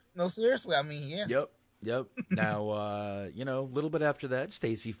 No, seriously, I mean, yeah. Yep. Now, a little bit after that,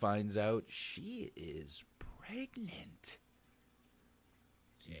 Stacy finds out she is pregnant.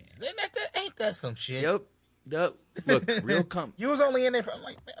 Yeah. Ain't that some shit? Yep. Look, real You was only in there for,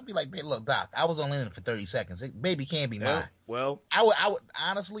 I'd be like, look, Doc, I was only in it for 30 seconds. Baby can't be mine. Well, I would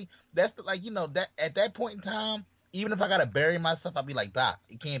honestly, that's that at that point in time, even if I gotta bury myself, I'd be like, Doc,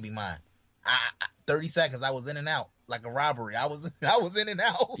 it can't be mine. 30 seconds, I was in and out. Like a robbery. I was in and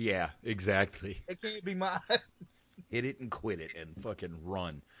out. Yeah, exactly. It can't be mine. Hit it and quit it and fucking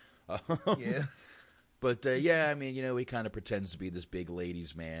run. Yeah. But, he kind of pretends to be this big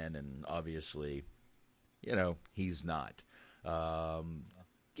ladies' man, and obviously, he's not.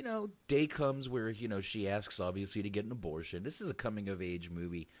 Day comes where, she asks, obviously, to get an abortion. This is a coming-of-age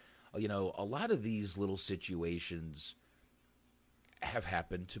movie. A lot of these little situations have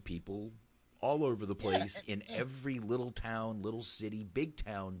happened to people all over the place, in every little town, little city, big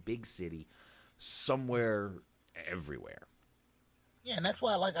city, somewhere, everywhere. Yeah, and that's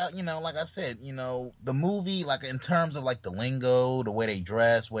why, like I said, the movie, like in terms of like the lingo, the way they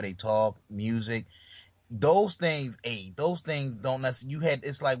dress, way they talk, music, those things, those things don't necessarily.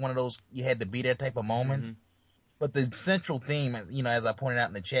 It's like one of those you had to be there type of moments. But the central theme, as I pointed out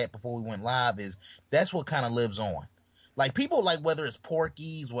in the chat before we went live, is that's what kind of lives on. Like people, like whether it's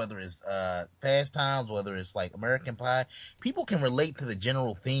Porky's, whether it's Fast Times, whether it's like American Pie, people can relate to the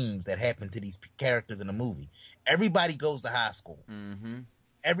general themes that happen to these characters in the movie. Everybody goes to high school. Mm-hmm.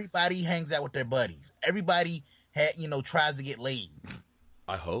 Everybody hangs out with their buddies. Everybody tries to get laid.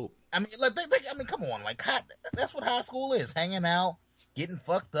 I hope. I mean, come on, that's what high school is: hanging out, getting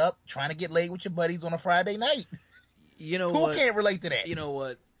fucked up, trying to get laid with your buddies on a Friday night. Who can't relate to that? You know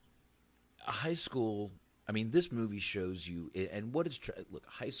what? High school. I mean, this movie shows you, and what is look.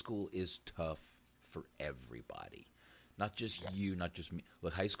 High school is tough for everybody. Not just you, not just me.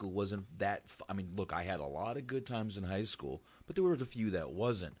 Look, high school wasn't that... I mean, look, I had a lot of good times in high school, but there were a few that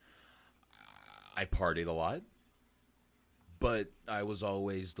wasn't. I partied a lot, but I was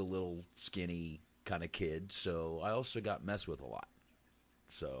always the little skinny kind of kid, so I also got messed with a lot.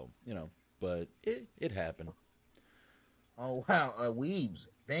 So, but it happened. Oh, wow. Weebs,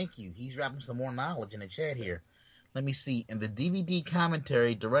 thank you. He's dropping some more knowledge in the chat here. Let me see. In the DVD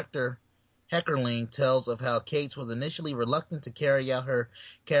commentary, director Heckerling tells of how Cates was initially reluctant to carry out her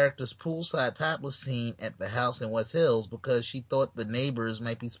character's poolside topless scene at the house in West Hills because she thought the neighbors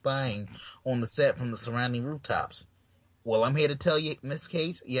might be spying on the set from the surrounding rooftops. Well, I'm here to tell you, Miss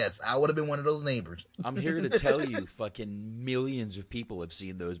Cates, yes, I would have been one of those neighbors. I'm here to tell you, fucking millions of people have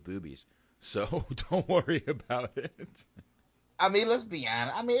seen those boobies, so don't worry about it. I mean, let's be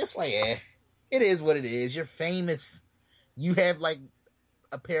honest. I mean, it's like, it is what it is. You're famous. You have, like,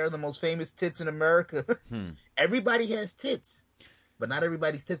 a pair of the most famous tits in America. Everybody has tits, but not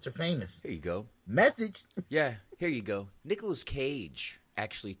everybody's tits are famous. Here you go. Message. Yeah, here you go. Nicolas Cage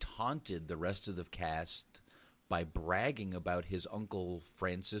actually taunted the rest of the cast by bragging about his uncle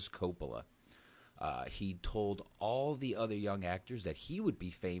Francis Coppola. He told all the other young actors that he would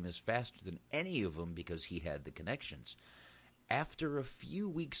be famous faster than any of them because he had the connections. After a few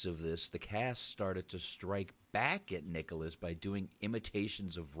weeks of this, the cast started to strike back at Nicholas by doing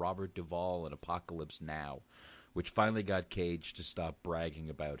imitations of Robert Duvall in Apocalypse Now, which finally got Cage to stop bragging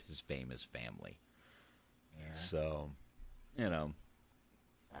about his famous family. Yeah. So,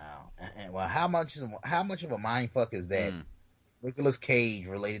 Wow. Well, how much of a mindfuck is that? Nicolas Cage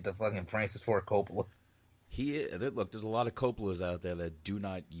related to fucking Francis Ford Coppola. Look, there's a lot of Coppolas out there that do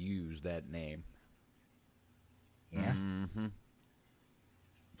not use that name. Yeah. Mm-hmm.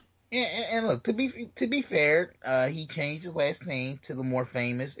 And look, to be fair, he changed his last name to the more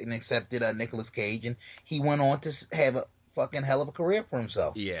famous and accepted Nicolas Cage, and he went on to have a fucking hell of a career for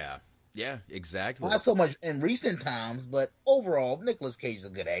himself. Yeah, exactly. Not so much in recent times, but overall, Nicolas Cage is a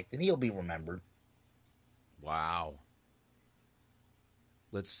good actor, and he'll be remembered. Wow.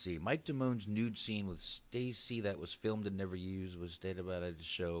 Let's see. Mike Damone's nude scene with Stacy that was filmed and never used was stated about it to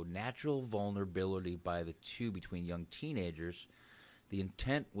show natural vulnerability by the two between young teenagers. The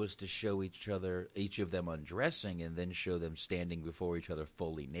intent was to show each of them undressing, and then show them standing before each other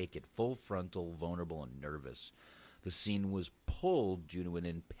fully naked, full frontal, vulnerable, and nervous. The scene was pulled due to an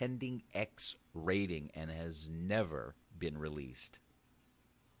impending X rating and has never been released.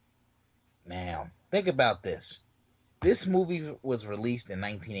 Now, think about this. This movie was released in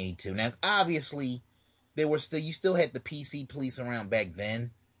 1982. Now, obviously, you still had the PC police around back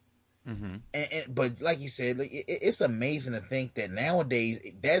then. Mm-hmm. But like you said, it's amazing to think that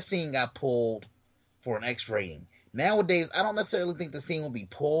nowadays that scene got pulled for an X rating. Nowadays, I don't necessarily think the scene would be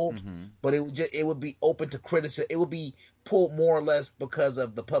pulled, but it would be open to criticism. It would be pulled more or less because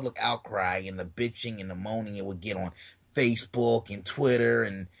of the public outcry and the bitching and the moaning it would get on Facebook and Twitter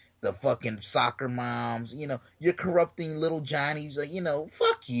and the fucking soccer moms. You're corrupting little Johnnies.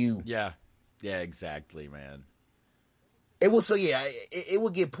 Fuck you. Yeah, exactly, man. It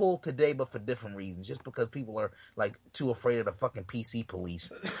would get pulled today, but for different reasons. Just because people are like too afraid of the fucking PC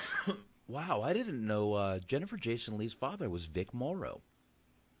police. Wow, I didn't know Jennifer Jason Leigh's father was Vic Morrow.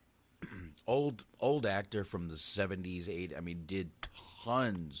 old actor from the 70s, 80s. I mean, did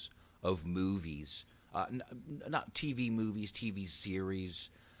tons of movies. Not TV movies, TV series.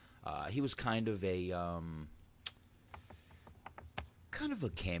 He was kind of a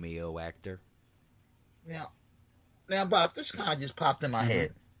cameo actor. Now, Bob, this kind of just popped in my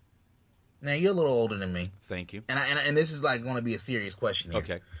head. Now, you're a little older than me. Thank you. And this is like going to be a serious question here.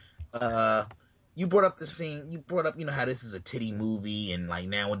 Okay. You brought up the scene. You brought up, how this is a titty movie, and like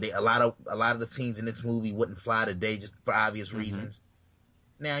nowadays, a lot of the scenes in this movie wouldn't fly today just for obvious reasons.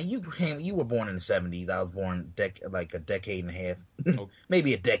 Now you were born in the 70s. I was born like a decade and a half,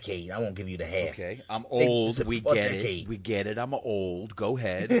 maybe a decade. I won't give you the half. Okay, I'm old. We get it. We get it. I'm old. Go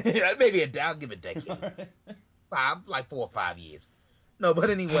ahead. Maybe I'll give a decade. Like 4 or 5 years. No, but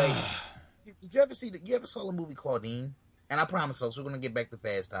anyway, did you ever saw the movie Claudine? And I promise, folks, we're gonna get back to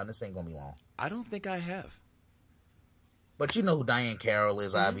Fast Time. This ain't gonna be long. I don't think I have. But you know who Diane Carroll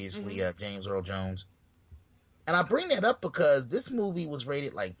is, obviously, James Earl Jones. And I bring that up because this movie was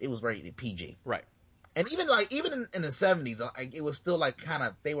rated PG. Right. And even in the 70s, it was still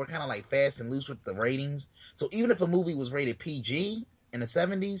they were kind of like fast and loose with the ratings. So even if a movie was rated PG in the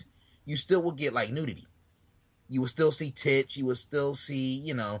 70s, you still would get like nudity. You would still see tits. You would still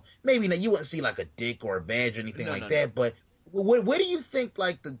see, maybe you wouldn't see like a dick or a vag or anything that. No. But where do you think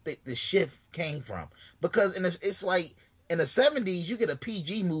like the shift came from? Because it's like in the 70s, you get a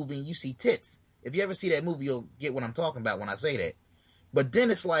PG movie and you see tits. If you ever see that movie, you'll get what I'm talking about when I say that. But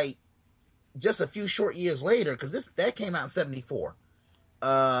then it's like just a few short years later, because that came out in 74.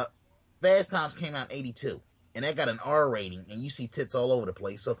 Fast Times came out in 82. And that got an R rating, and you see tits all over the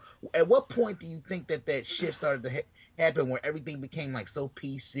place. So at what point do you think that shift started to happen where everything became like so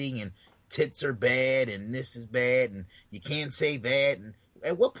PC and tits are bad and this is bad and you can't say that? And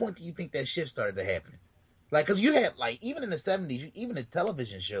at what point do you think that shift started to happen? Like, because you had, like, even in the 70s, even the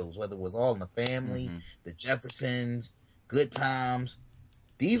television shows, whether it was All in the Family, The Jeffersons, Good Times,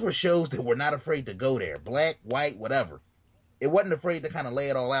 these were shows that were not afraid to go there. Black, white, whatever. It wasn't afraid to kind of lay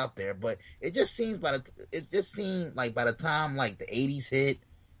it all out there, but it just seemed like by the time, like, the 80s hit,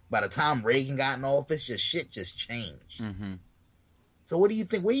 by the time Reagan got in office, shit just changed. Mm-hmm. So what do you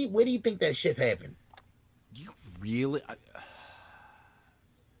think? Where do you think that shift happened? You really...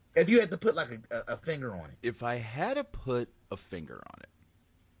 If you had to put like a finger on it. If I had to put a finger on it,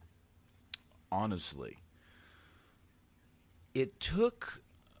 honestly, it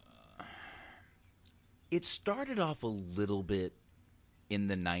started off a little bit in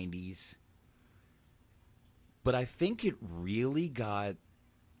the 90s, but I think it really got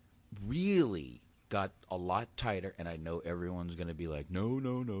a lot tighter, and I know everyone's going to be like, no,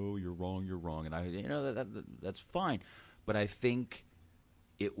 you're wrong, and that's fine, but I think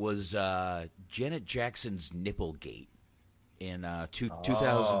it was Janet Jackson's Nipplegate in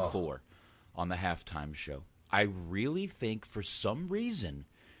 2004 on the halftime show. I really think for some reason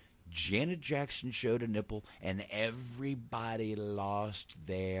Janet Jackson showed a nipple and everybody lost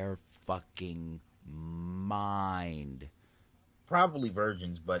their fucking mind. Probably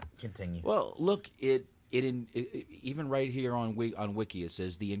virgins, but continue. Well, look, it even right here on Wiki, it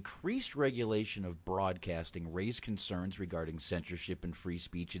says the increased regulation of broadcasting raised concerns regarding censorship and free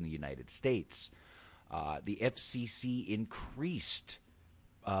speech in the United States. The FCC increased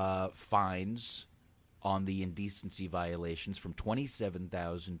fines on the indecency violations from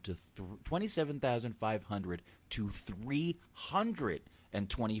 $27,500 to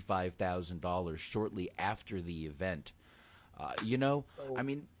 $325,000 shortly after the event.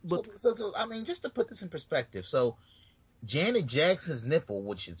 Just to put this in perspective, so Janet Jackson's nipple,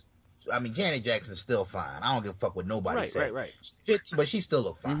 Janet Jackson's still fine. I don't give a fuck what nobody said. Right. But she still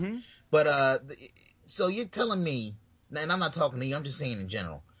look fine. Mm-hmm. But, so you're telling me, and I'm not talking to you, I'm just saying in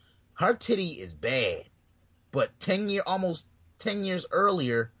general, her titty is bad, but almost 10 years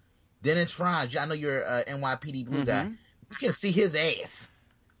earlier, Dennis Franz, I know you're a NYPD Blue guy, you can see his ass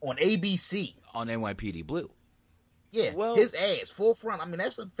on ABC. On NYPD Blue. Yeah, well, his ass, full front. I mean,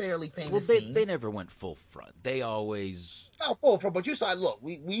 that's a fairly famous scene. They never went full front. They always... No, full front, but you saw, look,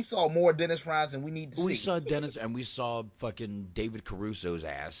 we saw more Dennis Franz than we need to see. We saw Dennis, and we saw fucking David Caruso's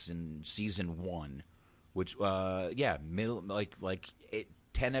ass in season 1, which, 10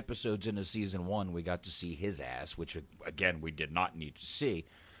 episodes into season 1, we got to see his ass, which, again, we did not need to see.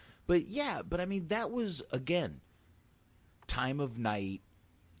 But, I mean, that was, again, time of night.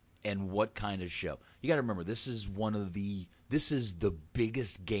 And what kind of show? You got to remember, this is the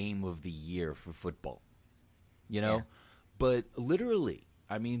biggest game of the year for football. Yeah. But literally,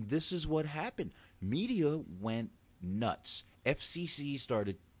 I mean, this is what happened. Media went nuts. FCC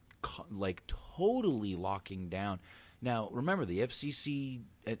started totally locking down. Now, remember, the FCC,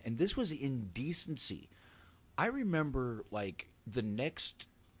 and this was indecency. I remember, the next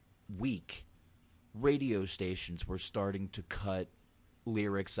week, radio stations were starting to cut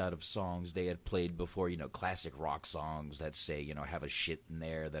lyrics out of songs they had played before, classic rock songs that say, have a shit in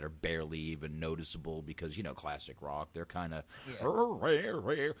there that are barely even noticeable because, classic rock, they're kind of...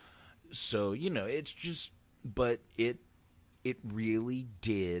 Yeah. So, it's just... But it really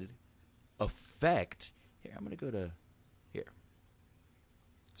did affect... Here, I'm going to go to... Here.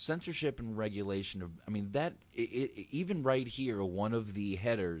 censorship and regulation of, I mean, that even right here, one of the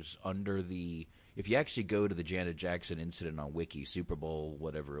headers under the, if you actually go to the Janet Jackson incident on Wiki, Super Bowl,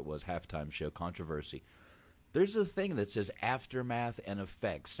 whatever it was, halftime show controversy, there's a thing that says aftermath and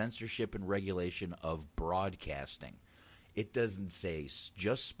effects, censorship and regulation of broadcasting. It doesn't say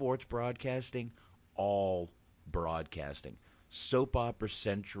just sports broadcasting, all broadcasting. Soap Opera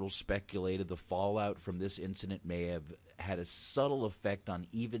Central speculated the fallout from this incident may have had a subtle effect on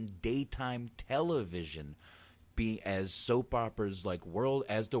even daytime television, being as soap operas like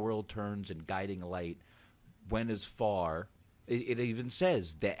As the World Turns and Guiding Light went as far. It even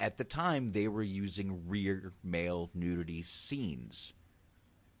says that at the time they were using rear male nudity scenes.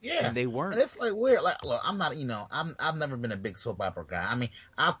 Yeah, and they weren't. And it's like weird. Like, look, I'm not, I've never been a big soap opera guy. I mean,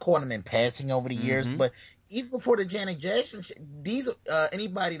 I've caught them in passing over the years, but even before the Janet Jackson, these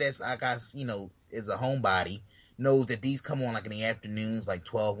anybody that's is a homebody knows that these come on like in the afternoons, like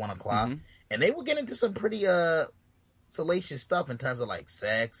 12, 1 o'clock, and they will get into some pretty salacious stuff in terms of like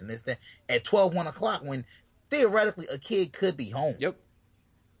sex and this that at 12, 1 o'clock when theoretically a kid could be home. Yep.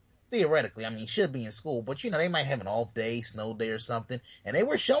 Theoretically, I mean, should be in school, but they might have an off day, snow day or something, and they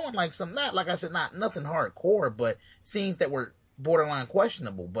were showing like some, not like I said, not nothing hardcore, but scenes that were borderline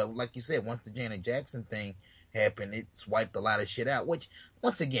questionable. But like you said, once the Janet Jackson thing happened, it swiped a lot of shit out. Which,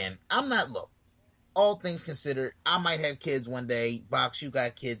 once again, look, all things considered, I might have kids one day. Box, you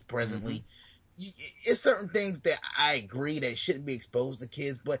got kids presently. It's certain things that I agree that shouldn't be exposed to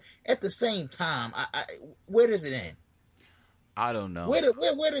kids, but at the same time, where does it end? I don't know.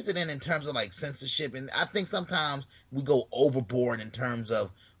 Where does it end in terms of like censorship? And I think sometimes we go overboard in terms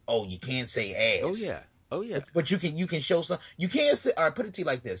of, you can't say ass. Oh yeah. But you can show some. You can't say. All right, put it to you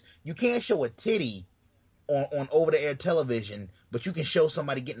like this: you can't show a titty on over the air television, but you can show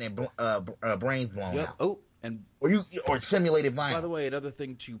somebody getting their brains blown out. Oh, or simulated violence. By the way, another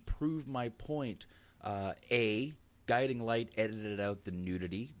thing to prove my point: Guiding Light edited out the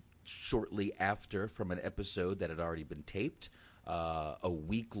nudity shortly after from an episode that had already been taped. A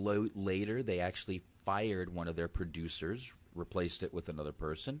week later, they actually fired one of their producers, replaced it with another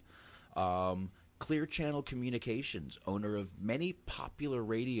person. Clear Channel Communications, owner of many popular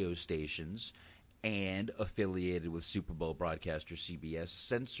radio stations and affiliated with Super Bowl broadcaster CBS,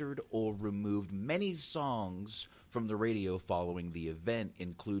 censored or removed many songs from the radio following the event,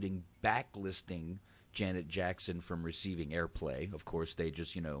 including backlisting Janet Jackson from receiving airplay. Of course, they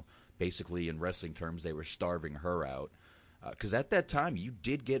just, basically in wrestling terms, they were starving her out. Because at that time, you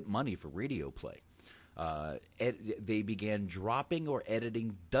did get money for radio play. They began dropping or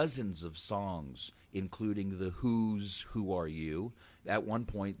editing dozens of songs, including the Who's Who Are You. At one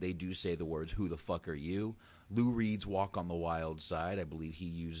point, they do say the words, who the fuck are you? Lou Reed's Walk on the Wild Side. I believe he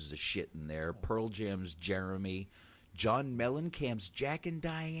uses a shit in there. Pearl Jam's Jeremy. John Mellencamp's Jack and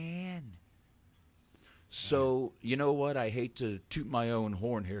Diane. So, you know what? I hate to toot my own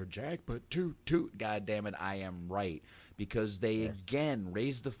horn here, Jack, but toot, God damn it, I am right. Because they, again,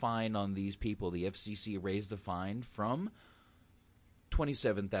 raised the fine on these people. The FCC raised the fine from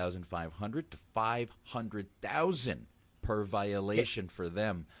 $27,500 to $500,000 per violation for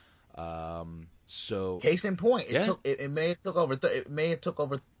them. So, case in point, it may have took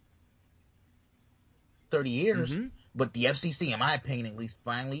over 30 years, but the FCC, in my opinion, at least,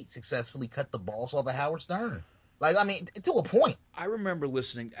 finally successfully cut the balls off of Howard Stern. Like, I mean, to a point. I remember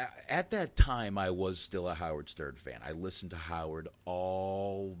listening. At that time, I was still a Howard Stern fan. I listened to Howard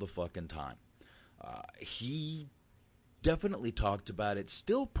all the fucking time. He definitely talked about it,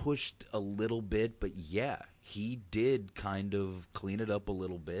 still pushed a little bit, but yeah, he did kind of clean it up a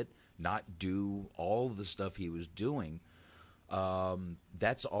little bit, not do all the stuff he was doing.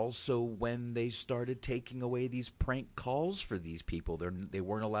 That's also when they started taking away these prank calls for these people. They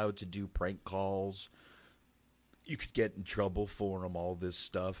weren't allowed to do prank calls. You could get in trouble for them, all this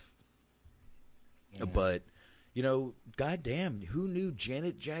stuff. Yeah. But, goddamn, who knew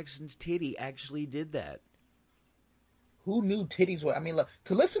Janet Jackson's titty actually did that? Who knew titties were? I mean, look,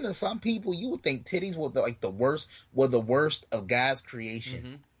 to listen to some people, you would think titties were the worst of God's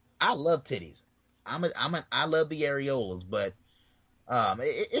creation. I love titties. I love the areolas, but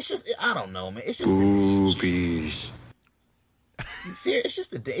it's just, I don't know, man. It's just boobies. See, it's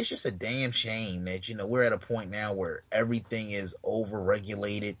just a damn shame that we're at a point now where everything is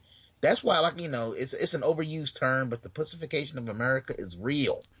over-regulated. That's why, it's an overused term, but the pussification of America is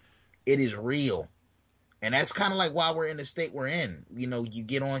real. It is real, and that's kind of like why we're in the state we're in. You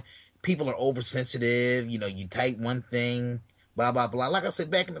get on, people are oversensitive. You type one thing, blah blah blah. Like I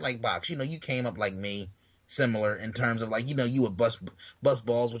said back in the box, you came up like me. Similar in terms of you would bust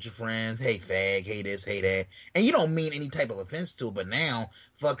balls with your friends. Hey, fag. Hey, this. Hey, that. And you don't mean any type of offense to it. But now,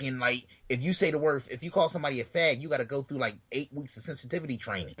 fucking like if you say the word, if you call somebody a fag, you got to go through like 8 weeks of sensitivity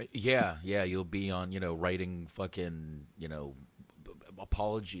training. Yeah, you'll be on, writing fucking,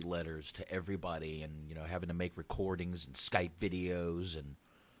 apology letters to everybody, and having to make recordings and Skype videos, and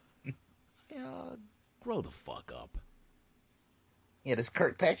grow the fuck up. Yeah, this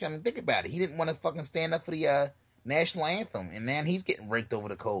Kirkpatrick, I mean, think about it. He didn't want to fucking stand up for the national anthem, and man, he's getting raked over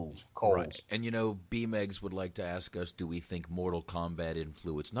the coals. Right. And B-Megs would like to ask us, do we think Mortal Kombat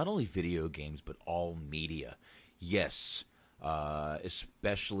influenced not only video games but all media? Yes,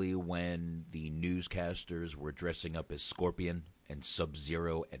 especially when the newscasters were dressing up as Scorpion and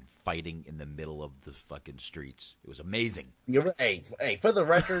Sub-Zero and fighting in the middle of the fucking streets. It was amazing. You're right. Hey, for the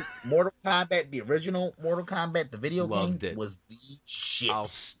record, Mortal Kombat, the original Mortal Kombat, the video game, was the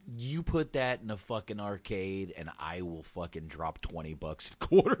shit. You put that in a fucking arcade, and I will fucking drop $20 in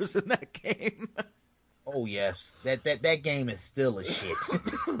quarters in that game. Oh yes, that game is still a shit.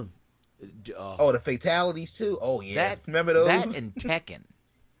 The fatalities too. Oh yeah, remember those? That and Tekken.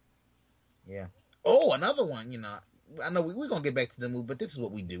 Yeah. Oh, another one. I know we're gonna get back to the movie, but this is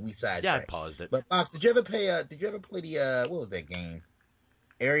what we do. We sidetrack. Yeah, I paused it. But Box, did you ever play the what was that game?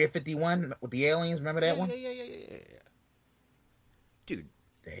 Area 51 with the aliens. Remember that one? Yeah. Dude,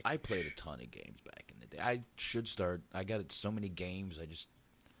 I played a ton of games back in the day. I should start. I got so many games.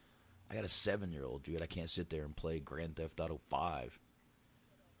 I got a 7-year-old, dude. I can't sit there and play Grand Theft Auto 5.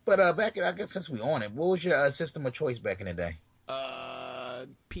 But I guess since we on it, what was your system of choice back in the day?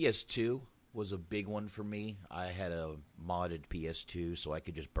 PS2 was a big one for me. I had a modded PS2, so I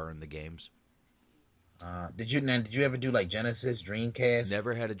could just burn the games. Did you ever do like Genesis, Dreamcast?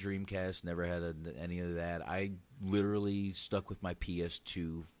 Never had a Dreamcast. Never had any of that. I literally stuck with my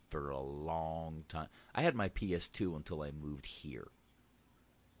PS2 for a long time. I had my PS2 until I moved here.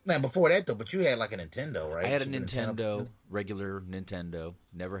 Man, before that though, but you had like a Nintendo, right? I had a Nintendo, regular Nintendo.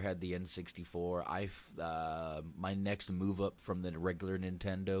 Never had the N64. My next move up from the regular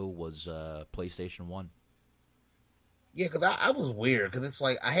Nintendo was PlayStation 1. Yeah, because I was weird, because it's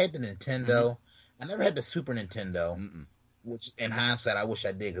like I had the Nintendo. Mm-hmm. I never had the Super Nintendo, which in hindsight I wish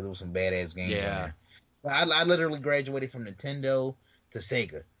I did, because there was some badass games in there. But I literally graduated from Nintendo to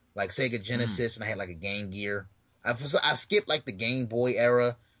Sega, like Sega Genesis, and I had like a Game Gear. I skipped like the Game Boy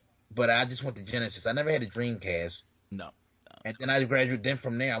era, but I just went to Genesis. I never had a Dreamcast. No. And then I graduated. Then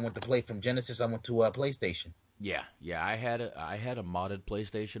from there, I went to play from Genesis. I went to PlayStation. Yeah. I had a modded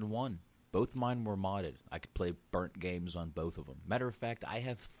PlayStation 1. Both mine were modded. I could play burnt games on both of them. Matter of fact, I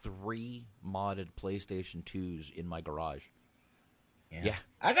have 3 modded PlayStation 2s in my garage. Yeah.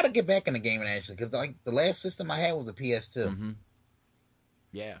 I gotta get back in the gaming actually, because like the last system I had was a PS2. Mm-hmm.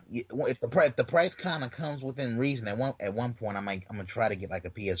 Yeah. If the price kind of comes within reason, at one point I'm gonna try to get like a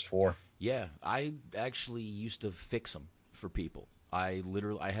PS4. Yeah, I actually used to fix them for people. I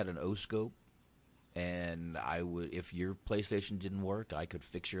had an O-scope, and if your PlayStation didn't work, I could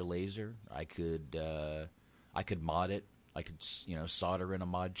fix your laser. I could mod it. I could solder in a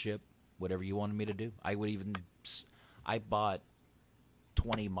mod chip, whatever you wanted me to do. I bought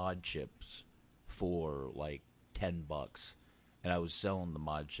 20 mod chips for like $10. And I was selling the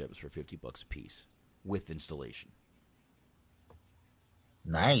mod chips for $50 a piece with installation.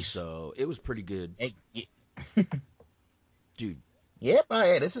 Nice. So it was pretty good. Dude. Yep,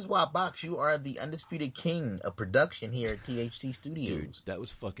 yeah, this is why, Box, you are the undisputed king of production here at THC Studios. Dude, that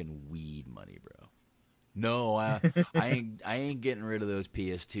was fucking weed money, bro. No, I ain't getting rid of those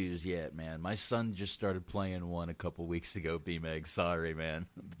PS2s yet, man. My son just started playing one a couple weeks ago, B-Meg. Sorry, man.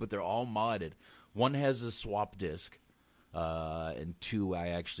 But they're all modded. One has a swap disc. And 2, I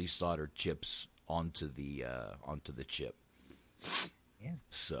actually soldered chips onto the chip. Yeah.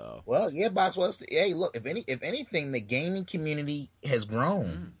 So. Well, yeah, Box. Well, hey, look. If anything, the gaming community has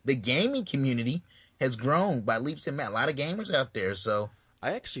grown. The gaming community has grown by leaps and bounds. A lot of gamers out there. So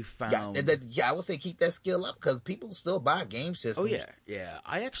I actually found. I would say keep that skill up, because people still buy game systems. Oh yeah.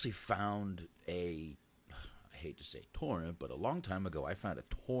 I actually found I hate to say torrent, but a long time ago I found a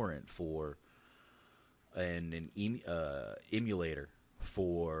torrent for an emulator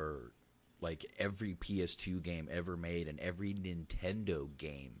for like every PS2 game ever made and every Nintendo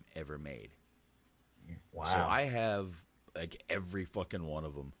game ever made. Wow. So I have like every fucking one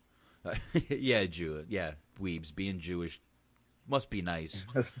of them. Yeah, Weebs, being Jewish must be nice.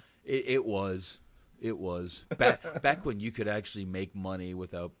 It was back when you could actually make money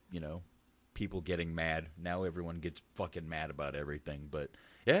without people getting mad. Now everyone gets fucking mad about everything. But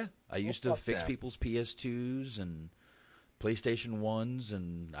yeah, I used to fix people's PS2s and PlayStation 1s,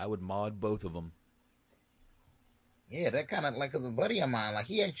 and I would mod both of them. Yeah, that kind of like, cause a buddy of mine, like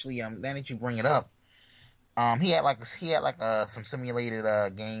he actually, now that you bring it up, He had some simulated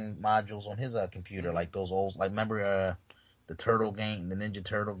game modules on his computer, like those old, like remember the Turtle game, the Ninja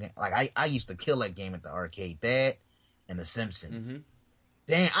Turtle game. Like I used to kill that game at the arcade. That and the Simpsons. Mm-hmm.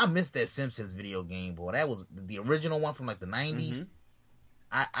 Damn, I missed that Simpsons video game, boy. That was the original one from like the 90s.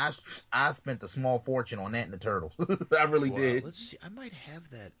 Mm-hmm. I spent a small fortune on that and the Turtles. I really did. Let's see. I might have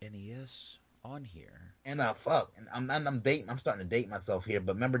that NES on here. And fuck, and I'm starting to date myself here.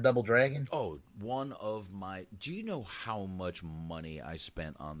 But remember Double Dragon? Oh, one of my. Do you know how much money I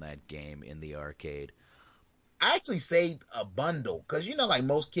spent on that game in the arcade? I actually saved a bundle because like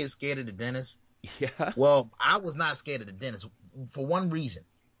most kids scared of the dentist. Yeah. Well, I was not scared of the dentist for one reason.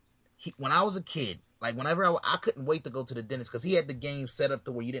 When I was a kid, like whenever I couldn't wait to go to the dentist because he had the game set up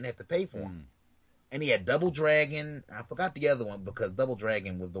to where you didn't have to pay for him. And he had Double Dragon. I forgot the other one because Double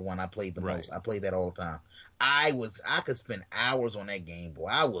Dragon was the one I played the most. I played that all the time. I could spend hours on that game, boy.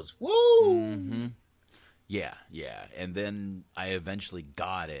 I was woo. Mm-hmm. Yeah. And then I eventually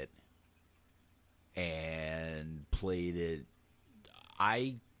got it and played it.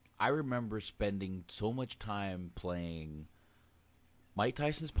 I remember spending so much time playing Mike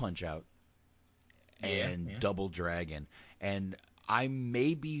Tyson's Punch-Out and Double Dragon, and I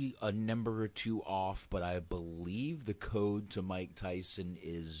may be a number or two off, but I believe the code to Mike Tyson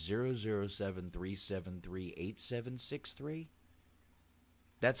is 007-373-8763.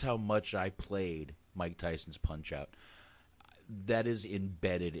 That's how much I played Mike Tyson's Punch-Out. That is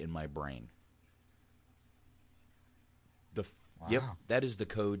embedded in my brain. Wow. Yep, that is the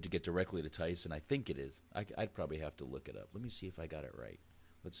code to get directly to Tyson. I think it is. I'd probably have to look it up. Let me see if I got it right.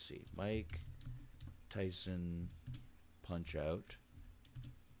 Let's see. Mike Tyson Punch-Out.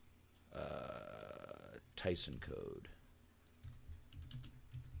 Tyson code.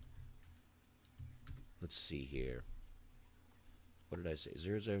 Let's see here. What did I say?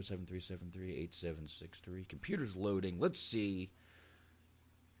 007-373-8763. Computer's loading. Let's see.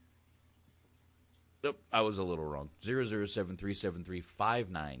 Nope, I was a little wrong.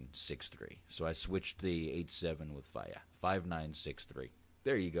 007-373-5963. So I switched the 87 with 5963.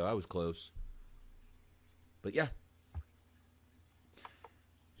 There you go. I was close. But yeah.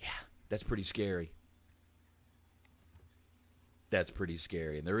 Yeah, that's pretty scary. That's pretty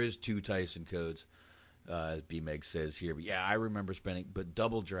scary. And there is 2 Tyson codes, as B-Meg says here. But yeah, I remember but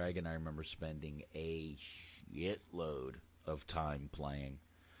Double Dragon, I remember spending a shitload of time playing.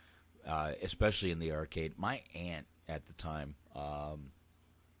 Especially in the arcade. My aunt at the time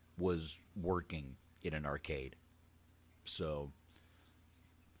was working in an arcade. So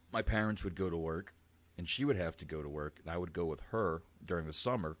my parents would go to work, and she would have to go to work, and I would go with her during the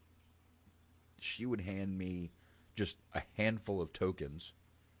summer. She would hand me just a handful of tokens,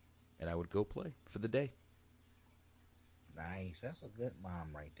 and I would go play for the day. Nice. That's a good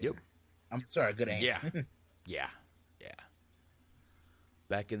mom right there. Yep. I'm sorry, good aunt. Yeah. Yeah.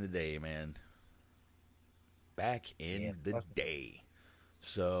 Back in the day, man. Back in the day.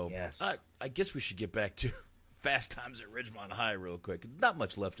 So, yes. I guess we should get back to Fast Times at Ridgemont High real quick. Not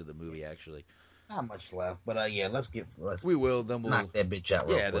much left of the movie, actually. Not much left, but let's we will. Then we'll knock that bitch out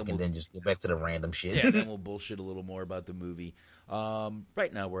real quick, and then just get back to the random shit. Yeah, then we'll bullshit a little more about the movie.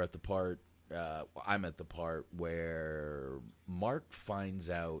 Right now, we're at the part. I'm at the part where Mark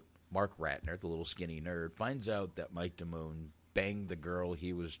Ratner, the little skinny nerd, finds out that Mike Damone banged the girl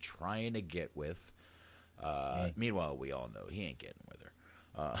he was trying to get with. Meanwhile, we all know he ain't getting with her.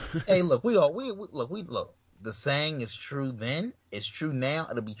 Hey, look, we look. The saying is true then, it's true now,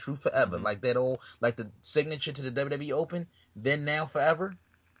 it'll be true forever. Mm-hmm. Like that like the signature to the WWE Open, then, now, forever.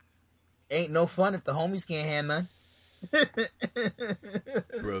 Ain't no fun if the homies can't have none.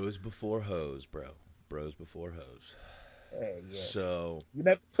 Bros before hoes, bro. Bros before hoes. Yeah. So you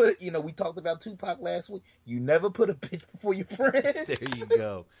never put it. We talked about Tupac last week. You never put a bitch before your friend. There you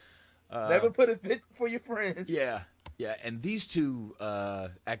go. Never put a bitch before your friends. Yeah. And these two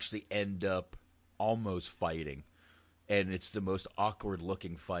actually end up almost fighting, and it's the most awkward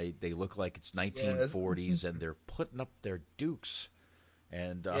looking fight. They look like it's 1940s, and they're putting up their dukes.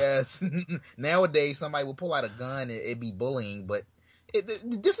 And yes, nowadays somebody will pull out a gun and it'd be bullying, but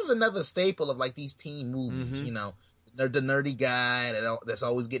this is another staple of like these teen movies. Mm-hmm. The nerdy guy that's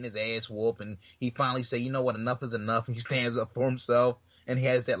always getting his ass whooped, and he finally say, you know what, enough is enough. And he stands up for himself, and he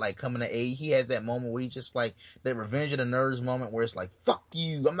has that like coming to age. He has that moment where he just like that Revenge of the Nerds moment where it's like, fuck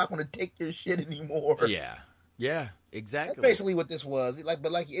you, I'm not going to take your shit anymore. Yeah, exactly. That's basically what this was.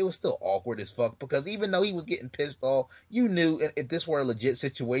 But it was still awkward as fuck because even though he was getting pissed off, you knew if this were a legit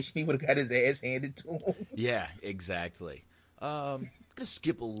situation, he would have got his ass handed to him. Yeah, exactly. gonna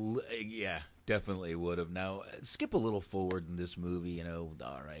skip yeah, definitely would have. Now skip a little forward in this movie. You know,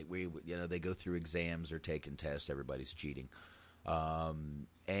 all right, they go through exams, they're taking tests, everybody's cheating,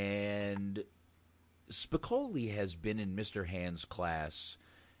 and Spicoli has been in Mr. Hand's class,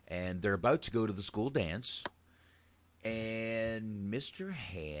 and they're about to go to the school dance, and Mr.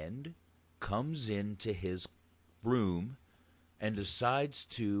 Hand comes into his room and decides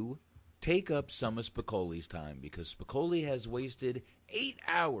to take up some of Spicoli's time because Spicoli has wasted 8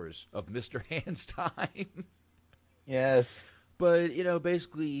 hours of Mr. Hand's time. Yes. But,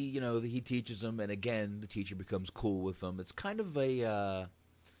 basically, he teaches him, and again, the teacher becomes cool with him. It's kind of a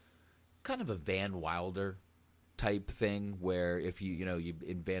Van Wilder type thing where if you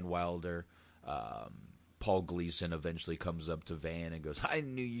in Van Wilder, Paul Gleason eventually comes up to Van and goes, I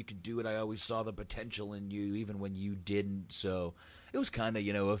knew you could do it. I always saw the potential in you, even when you didn't. So it was kind of,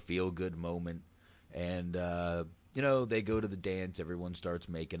 a feel-good moment. And, they go to the dance. Everyone starts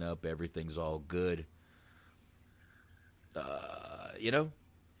making up. Everything's all good.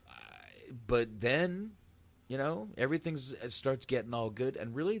 But then, everything starts getting all good.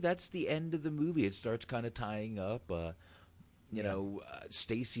 And really, that's the end of the movie. It starts kind of tying up.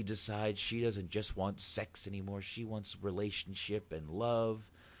 Stacy decides she doesn't just want sex anymore. She wants relationship and love.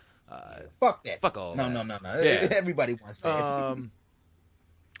 Fuck that. Fuck all no, that. No. Yeah. Everybody wants that.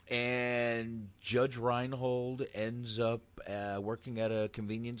 And Judge Reinhold ends up working at a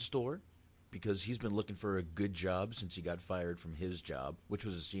convenience store because he's been looking for a good job since he got fired from his job, which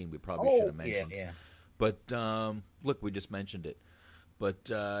was a scene we probably should have mentioned. Yeah. But look, we just mentioned it. But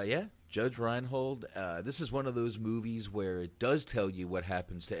Judge Reinhold, this is one of those movies where it does tell you what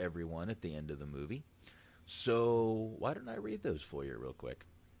happens to everyone at the end of the movie. So why don't I read those for you real quick?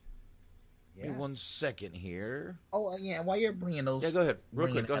 Yes. Give me 1 second here. Oh, yeah, while you're bringing those... Yeah, go ahead.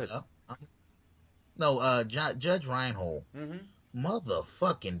 Real quick, go ahead. Judge Reinhold,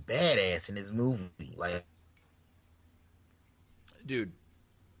 motherfucking badass in this movie. Like, dude.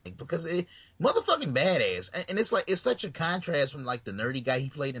 Because motherfucking badass. And it's like, it's such a contrast from like the nerdy guy he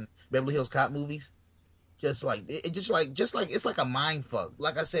played in Beverly Hills Cop movies. It's like it's like a mind fuck.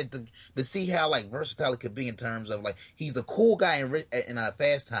 Like I said, to see how like versatile it could be in terms of like he's a cool guy in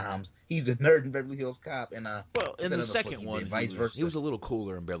Fast Times, he's a nerd in Beverly Hills Cop, and in the second one, vice versa. He was a little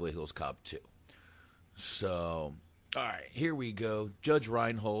cooler in Beverly Hills Cop too. So, all right, here we go. Judge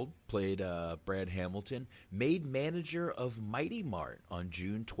Reinhold played Brad Hamilton, made manager of Mighty Mart on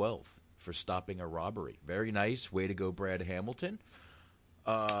June 12th for stopping a robbery. Very nice, way to go, Brad Hamilton.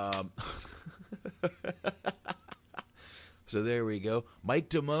 So there we go. Mike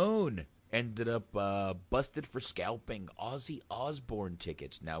Damone ended up busted for scalping Ozzy Osbourne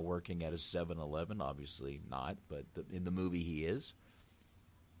tickets. Now working at a 7-Eleven. Obviously not, but in the movie he is.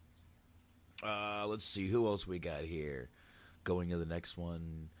 Let's see who else we got here. Going to the next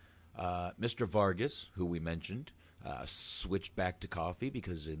one. Mr. Vargas, who we mentioned, switched back to coffee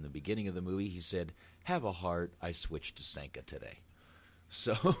because in the beginning of the movie he said, "Have a heart, I switched to Sanka today."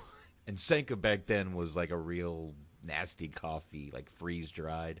 So, and Sanka back then was like a real nasty coffee, like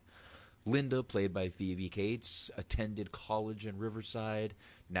freeze-dried. Linda, played by Phoebe Cates, attended college in Riverside,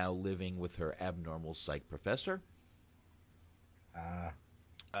 now living with her abnormal psych professor.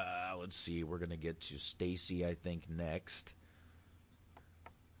 Let's see, we're going to get to Stacy, I think, next.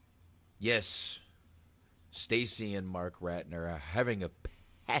 Yes, Stacy and Mark Ratner are having a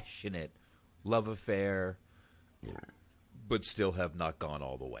passionate love affair, but still have not gone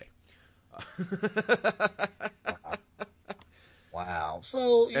all the way. Wow.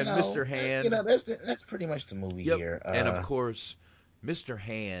 So, you know, Mr. Hand, that's pretty much the movie here. And of course, Mr.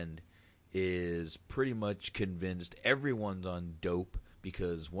 Hand is pretty much convinced everyone's on dope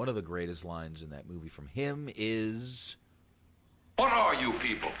because one of the greatest lines in that movie from him is, "What are you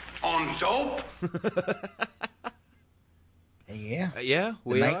people, on dope?" Yeah. Yeah,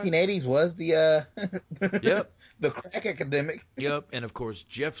 the 1980s was the yep, the crack epidemic. Yep, and of course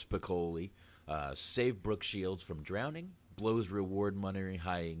Jeff Spicoli saved Brooke Shields from drowning, blows reward money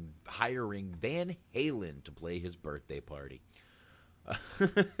hiring Van Halen to play his birthday party.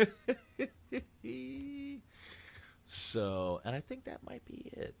 So, and I think that might be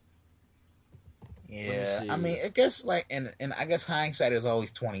it. Yeah, I mean, I guess like, and I guess hindsight is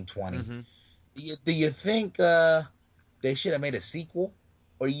always 2020. Mm-hmm. Do you think they should have made a sequel,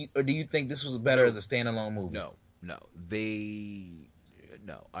 or do you think this was better as a standalone movie? No,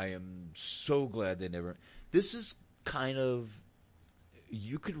 I am so glad they never. This is kind of,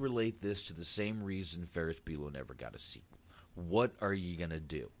 you could relate this to the same reason Ferris Bueller never got a sequel. What are you gonna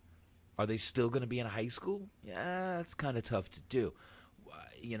do? Are they still going to be in high school? Yeah, it's kind of tough to do.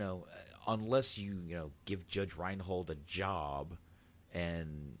 Unless you give Judge Reinhold a job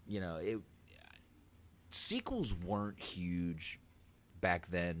And, sequels weren't huge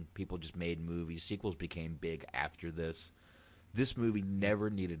back then. People just made movies. Sequels became big after this. This movie never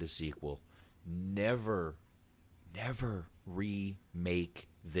needed a sequel. Never remake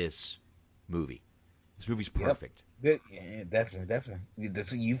this movie. This movie's perfect. Yep. Yeah, definitely.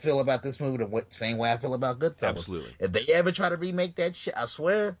 You feel about this movie the same way I feel about Goodfellas. Absolutely. If they ever try to remake that shit, I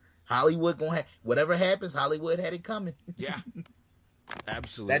swear, Hollywood gonna have whatever happens. Hollywood had it coming. Yeah,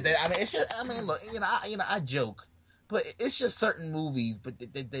 absolutely. Look, I joke, but it's just certain movies, but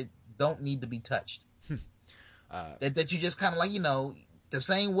they don't need to be touched. That you just kind of like, the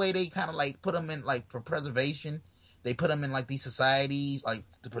same way they kind of like put them in like for preservation. They put them in like these societies, like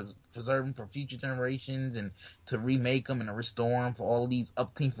to preserve them for future generations and to remake them and to restore them for all of these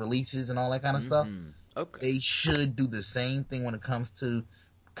upcoming releases and all that kind of stuff. Okay. They should do the same thing when it comes to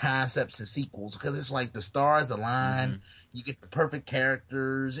concepts and sequels, because it's like the stars align. You get the perfect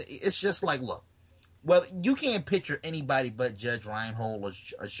characters. It's just like, look, well, you can't picture anybody but Judge Reinhold or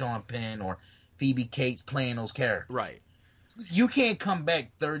Sean Penn or Phoebe Cates playing those characters. Right. You can't come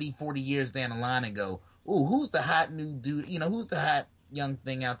back 30, 40 years down the line and go, ooh, who's the hot new dude? Who's the hot young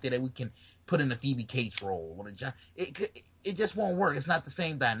thing out there that we can put in the Phoebe Cates role? Or it just won't work. It's not the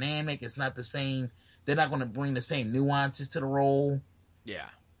same dynamic. It's not the same. They're not going to bring the same nuances to the role. Yeah.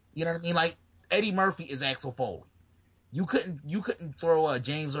 You know what I mean? Like, Eddie Murphy is Axel Foley. You couldn't throw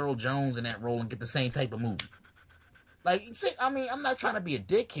James Earl Jones in that role and get the same type of movie. Like, see, I'm not trying to be a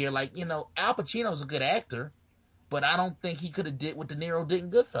dick here. Like, Al Pacino's a good actor, but I don't think he could have did what De Niro did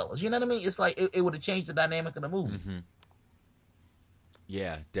in Goodfellas. You know what I mean? It's like it would have changed the dynamic of the movie. Mm-hmm.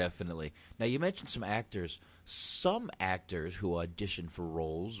 Yeah, definitely. Now, you mentioned some actors. Some actors who auditioned for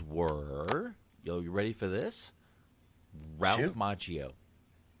roles were, you ready for this? Ralph Macchio,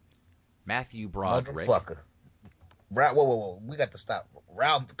 Matthew Broderick. Motherfucker. Whoa. We got to stop.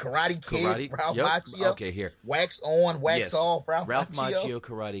 Ralph Karate Kid. Ralph Macchio. Okay, here. Wax on, wax off. Ralph Macchio,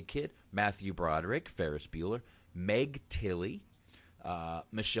 Karate Kid. Matthew Broderick, Ferris Bueller. Meg Tilly,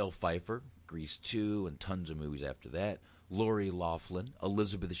 Michelle Pfeiffer, Grease 2, and tons of movies after that. Lori Loughlin,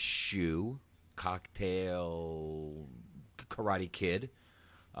 Elizabeth Shue, Cocktail, Karate Kid.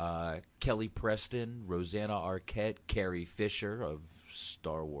 Kelly Preston, Rosanna Arquette, Carrie Fisher of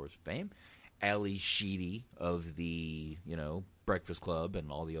Star Wars fame, Ali Sheedy of the, Breakfast Club and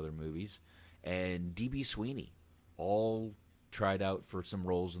all the other movies, and D.B. Sweeney. All tried out for some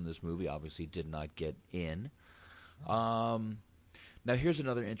roles in this movie, obviously did not get in. Now, here's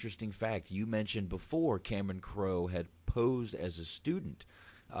another interesting fact. You mentioned before Cameron Crowe had posed as a student.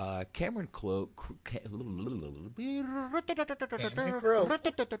 Cameron Crowe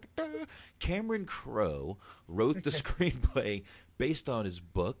wrote the screenplay based on his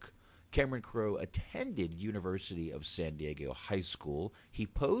book. Cameron Crowe attended University of San Diego High School. He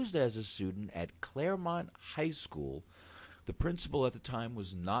posed as a student at Claremont High School. The principal at the time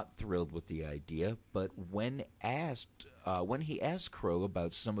was not thrilled with the idea, but when he asked Crowe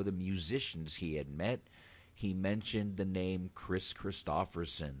about some of the musicians he had met, he mentioned the name Chris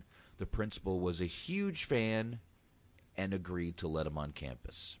Christopherson. The principal was a huge fan and agreed to let him on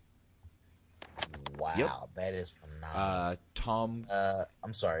campus. Wow, that is phenomenal. Tom...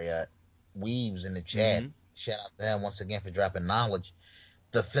 I'm sorry, Weaves in the chat. Shout out to him once again for dropping knowledge.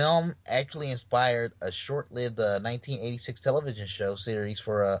 The film actually inspired a short-lived 1986 television series,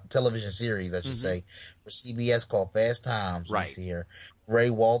 for CBS called Fast Times. Right. See here. Ray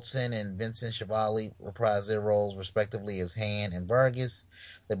Walton and Vincent Schiavelli reprised their roles respectively as Han and Vargas,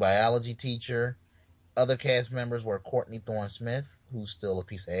 the biology teacher. Other cast members were Courtney Thorne-Smith, who's still a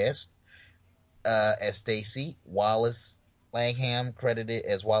piece of ass, as Stacy, Wallace Langham, credited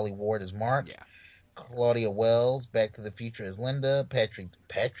as Wally Ward as Mark. Yeah. Claudia Wells, Back to the Future as Linda. Patrick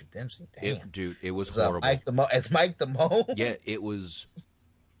Dempsey. Damn. It was horrible. Mike DeMone. Yeah, it was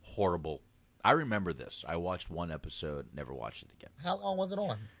horrible. I remember this. I watched one episode, never watched it again. How long was it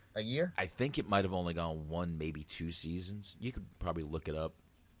on? A year? I think it might have only gone one, maybe 2 seasons. You could probably look it up.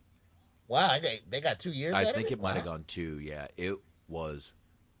 Wow, they got 2 years. I think it might have gone 2. Yeah, it was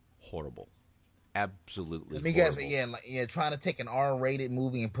horrible. Absolutely. Let me guess. Yeah, trying to take an R-rated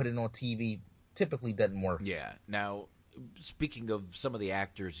movie and put it on TV typically doesn't work. Yeah. Now, speaking of some of the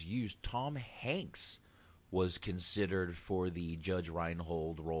actors used, Tom Hanks was considered for the Judge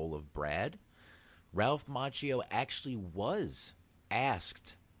Reinhold role of Brad. Ralph Macchio actually was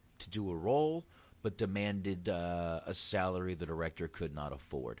asked to do a role, but demanded a salary the director could not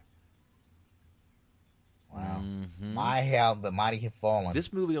afford. Wow. My, how the mighty have fallen.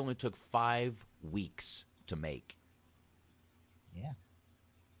 This movie only took 5 weeks to make. Yeah.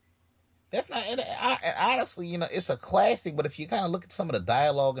 That's not, and honestly, you know, it's a classic. But if you kind of look at some of the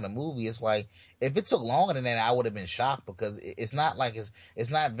dialogue in the movie, it's like if it took longer than that, I would have been shocked because it's not like it's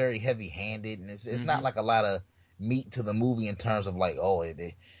not very heavy handed, and it's not like a lot of meat to the movie in terms of like, oh,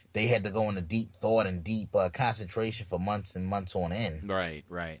 they had to go into deep thought and deep concentration for months and months on end.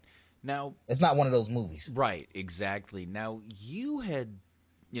 Right. Now it's not one of those movies. Right, exactly. Now you had,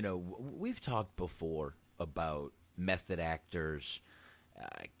 you know, we've talked before about method actors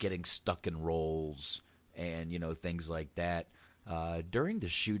getting stuck in roles and, you know, things like that. During the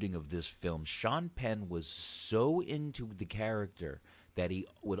shooting of this film, Sean Penn was so into the character that he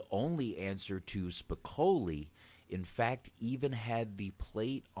would only answer to Spicoli. In fact, even had the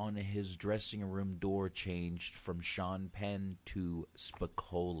plate on his dressing room door changed from Sean Penn to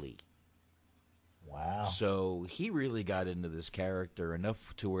Spicoli. Wow. So he really got into this character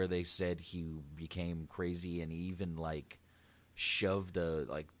enough to where they said he became crazy and he even, like,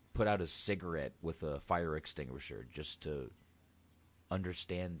 put out a cigarette with a fire extinguisher just to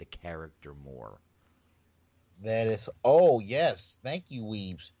understand the character more. That is, oh yes, thank you,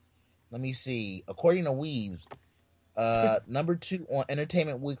 Weebs. Let me see. According to Weebs, number 2 on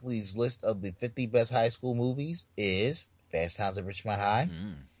Entertainment Weekly's list of the 50 best high school movies is Fast Times at Ridgemont High.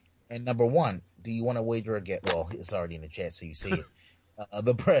 And number 1, do you want to wager a guess? Well, it's already in the chat, so you see it.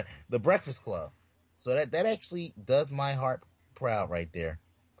 The Breakfast Club. So that actually does my heart proud right there,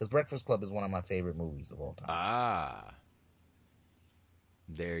 because Breakfast Club is one of my favorite movies of all time. Ah,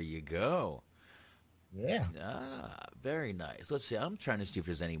 there you go. Yeah. Ah, very nice. Let's see. I'm trying to see if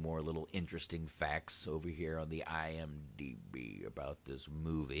there's any more little interesting facts over here on the IMDb about this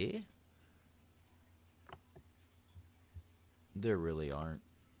movie. There really aren't.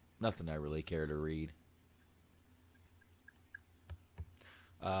 Nothing I really care to read.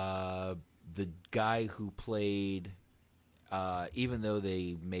 The guy who played, even though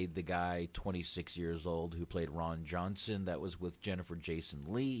they made the guy 26 years old who played Ron Johnson, that was with Jennifer Jason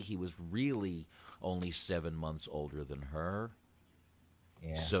Leigh. He was really only 7 months older than her.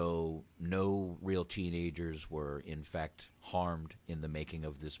 Yeah. So no real teenagers were, in fact, harmed in the making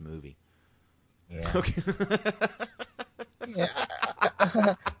of this movie. Yeah. Okay.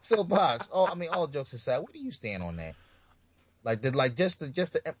 Yeah. So, Box, all jokes aside, where do you stand on that? Like, just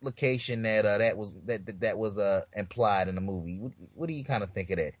the implication that that was implied in the movie. What do you kind of think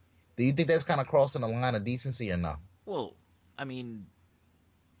of that? Do you think that's kind of crossing the line of decency or no? Well, I mean,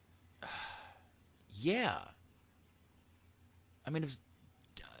 yeah. I mean,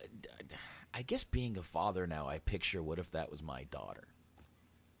 I guess being a father now, I picture what if that was my daughter.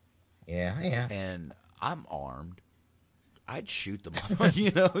 Yeah. And I'm armed. I'd shoot them off,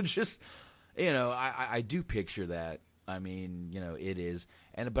 you know, just, you know, I do picture that. I mean, you know, it is.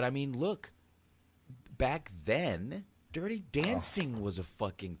 But I mean, look, back then, Dirty Dancing was a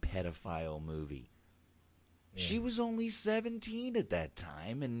fucking pedophile movie. Yeah. She was only 17 at that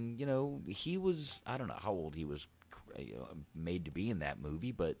time, and, you know, he was, I don't know how old he was made to be in that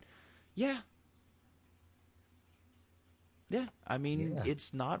movie, but yeah. Yeah, I mean,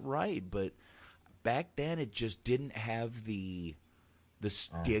 it's not right, but back then it just didn't have the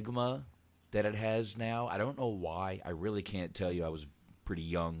stigma that it has now. I don't know why. I really can't tell you. I was pretty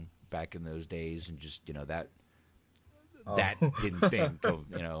young back in those days, and just, you know, that didn't think of,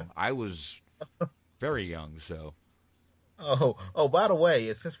 you know, I was very young, so. Oh, by the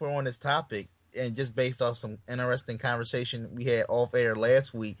way, since we're on this topic, and just based off some interesting conversation we had off air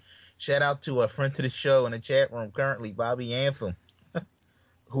last week, shout out to a friend to the show in the chat room currently, Bobby Anthem,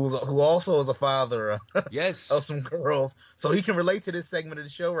 who also is a father yes. of some girls, so he can relate to this segment of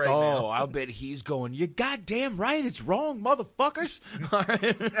the show right now. Oh, I'll bet he's going, "You goddamn right, it's wrong, motherfuckers."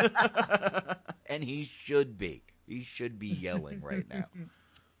 And he should be. He should be yelling right now.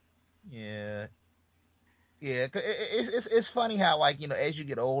 Yeah. It's funny how, like, you know, as you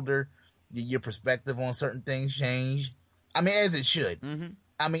get older, your perspective on certain things change. I mean, as it should. Mm-hmm.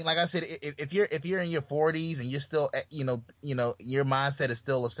 I mean, like I said, if you're in your 40s and you're still, you know, your mindset is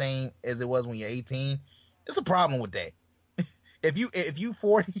still the same as it was when you're 18, there's a problem with that. If you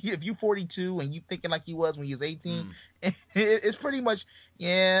 42 and you thinking like you was when you was 18, it's pretty much,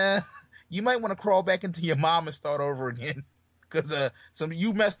 yeah, you might want to crawl back into your mom and start over again, because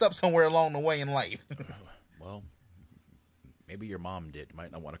you messed up somewhere along the way in life. Well, maybe your mom did. You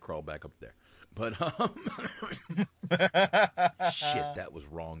might not want to crawl back up there. But, shit, that was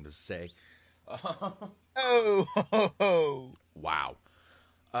wrong to say. Wow.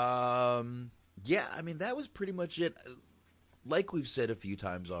 Yeah, I mean, that was pretty much it. Like we've said a few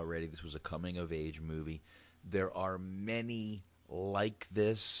times already, this was a coming-of-age movie. There are many like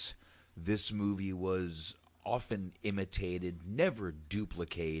this. This movie was often imitated, never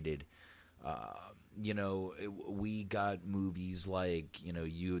duplicated. We got movies like,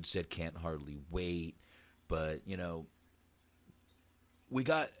 you had said Can't Hardly Wait, but, we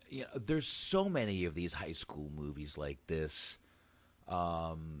got, there's so many of these high school movies like this.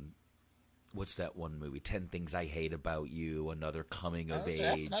 What's that one movie? 10 Things I Hate About You, another coming of age.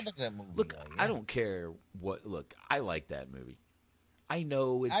 That's another good movie. Look, I don't care what. Look, I like that movie. I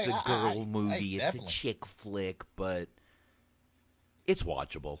know it's a girl movie, it's a chick flick, but it's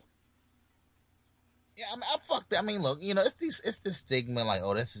watchable. Yeah, I fucked it. I mean, look, it's this stigma like,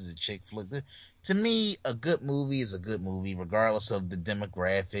 oh, this is a chick flick. To me, a good movie is a good movie, regardless of the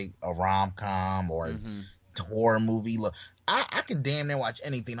demographic, a rom-com or a horror movie. Look, I can damn near watch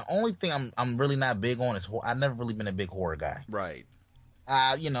anything. The only thing I'm really not big on is horror. I've never really been a big horror guy. Right.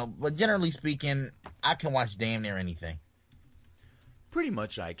 But generally speaking, I can watch damn near anything. Pretty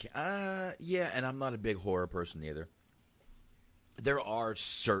much I can. Yeah, and I'm not a big horror person either. There are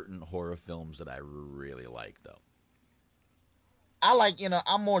certain horror films that I really like, though. I like,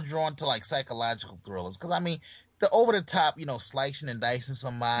 I'm more drawn to like psychological thrillers because the over the top, slicing and dicing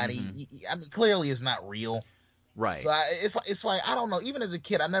somebody. Clearly it's not real, right? So it's like I don't know. Even as a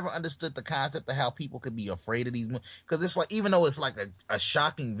kid, I never understood the concept of how people could be afraid of these movies because it's like even though it's like a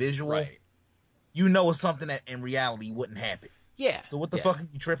shocking visual, right? It's something that in reality wouldn't happen. Yeah. So what the fuck are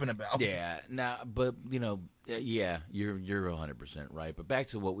you tripping about? Yeah. Now, but yeah, you're 100% right. But back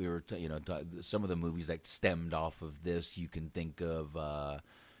to what we were, some of the movies that stemmed off of this, you can think of,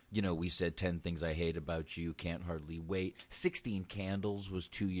 we said 10 Things I Hate About You, Can't Hardly Wait. 16 Candles was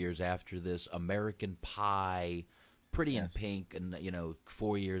 2 years after this. American Pie, Pretty in Pink, and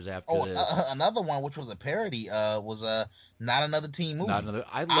 4 years after this. Another one which was a parody was Not Another Teen Movie.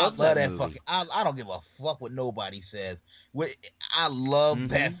 I love that movie. I don't give a fuck what nobody says. I love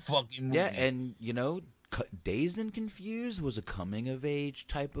that fucking movie. Yeah, and Dazed and Confused was a coming of age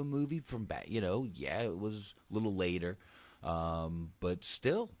type of movie from back. Yeah, it was a little later, but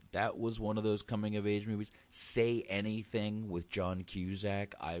still, that was one of those coming of age movies. Say Anything with John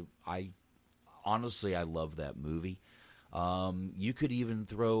Cusack. I honestly, I love that movie. You could even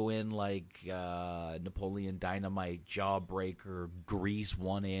throw in like Napoleon Dynamite, Jawbreaker, Grease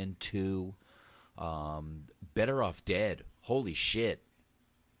 1 and 2, Better Off Dead. Holy shit.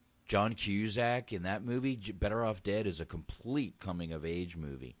 John Cusack in that movie, Better Off Dead, is a complete coming-of-age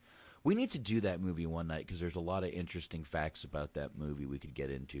movie. We need to do that movie one night because there's a lot of interesting facts about that movie we could get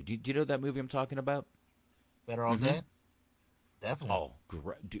into. Do you know that movie I'm talking about? Better Off Dead? Definitely. Oh,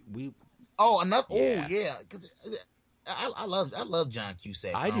 great. Another. Yeah. Oh, yeah. Because I love John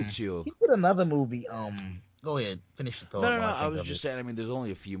Cusack. I do too. He did another movie. Go ahead, finish the thought. No. I was just saying. There's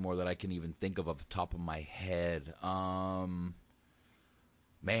only a few more that I can even think of off the top of my head.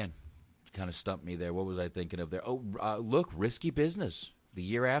 Man, you kind of stumped me there. What was I thinking of there? Oh, look, Risky Business. The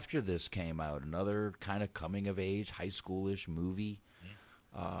year after this came out, another kind of coming of age, high schoolish movie.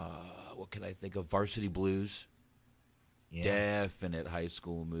 Yeah. What can I think of? Varsity Blues. Yeah. Definite high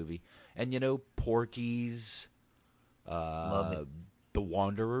school movie. And Porky's. Love it. The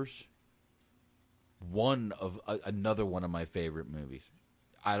Wanderers. Another one of my favorite movies.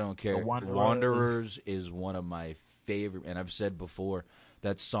 I don't care. The Wanderers is one of my favorite, and I've said before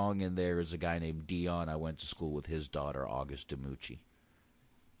that song in there is a guy named Dion. I went to school with his daughter, August DiMucci.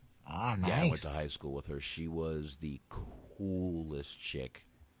 Ah, nice. Yeah, I went to high school with her. She was the coolest chick.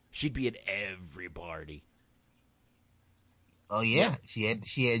 She'd be at every party. Oh yeah, she had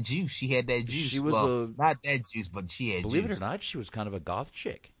juice. She had that juice. She was not that juice, but she had. Believe juice. it or not, she was kind of a goth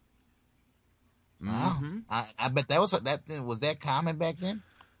chick. Wow. I bet that was that common back then.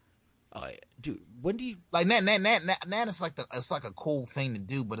 Dude, when do you like now? It's like a cool thing to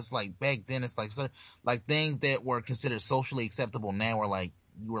do, but it's like back then. It's like things that were considered socially acceptable now are like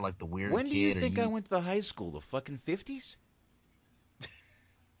you were like the weird kid. When do you think I went to the high school? The fucking 50s?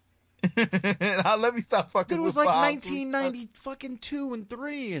 Let me stop fucking. It was like 1990 fucking 2 and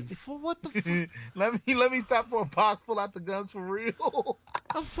 3 and what the fuck? let me stop for a box full out the guns for real.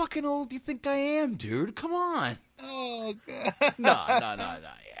 How fucking old do you think I am, dude? Come on. Oh god. No.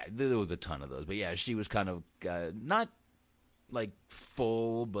 Yeah, there was a ton of those, but yeah, she was kind of not like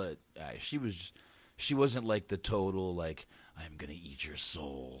full, but she wasn't like the total like I'm gonna eat your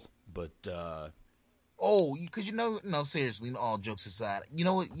soul, but. Oh, because no, seriously, all jokes aside,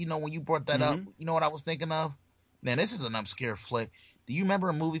 when you brought that up, you know what I was thinking of? Man, this is an obscure flick. Do you remember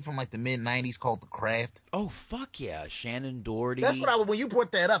a movie from like the mid-90s called The Craft? Oh, fuck yeah. Shannon Doherty. That's what when you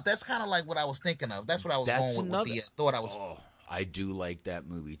brought that up, that's kind of like what I was thinking of. That's what I was going with thought I was. Oh, I do like that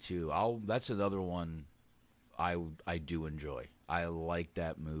movie too. That's another one I do enjoy. I like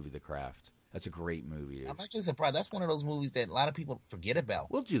that movie, The Craft. That's a great movie, dude. I'm actually surprised. That's one of those movies that a lot of people forget about.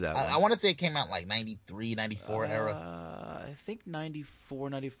 We'll do that. I want to say it came out like 93, 94 era. I think 94,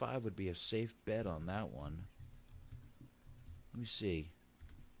 95 would be a safe bet on that one. Let me see.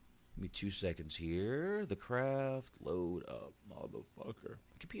 Give me 2 seconds here. The Craft, load up, motherfucker.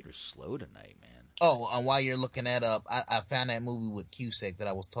 My computer's slow tonight, man. Oh, while you're looking that up, I found that movie with Cusack that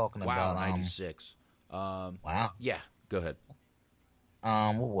I was talking about. Wow, 96. Wow. Yeah, go ahead.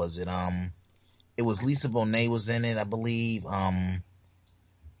 What was it? It was Lisa Bonet was in it, I believe.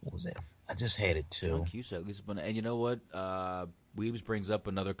 What was it? I just had it too. John Cusack, Lisa Bonet. And you know what? Weebs brings up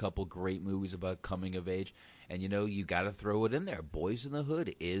another couple great movies about coming of age. And, you got to throw it in there. Boys in the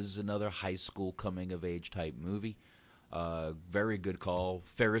Hood is another high school coming of age type movie. Very good call.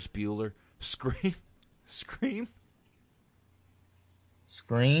 Ferris Bueller. Scream.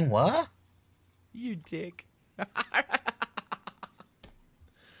 Scream, what? You dick.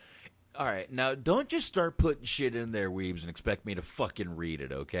 All right, now don't just start putting shit in there, Weebs, and expect me to fucking read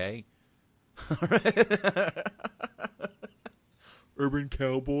it, okay? All right. Urban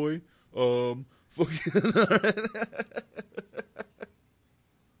Cowboy, fucking...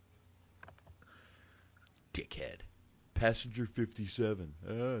 Dickhead. Passenger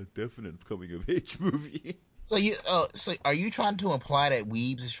 57. Definite coming-of-age movie. So are you trying to imply that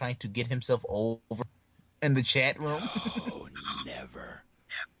Weebs is trying to get himself over in the chat room? Oh, never.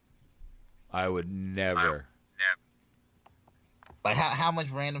 I would never. Like, how much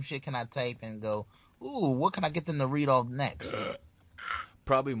random shit can I type and go, ooh, what can I get them to read off next?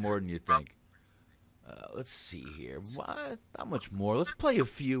 Probably more than you think. Let's see here. What? Not much more. Let's play a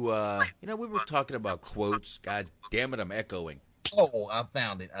few, we were talking about quotes. God damn it, I'm echoing. Oh, I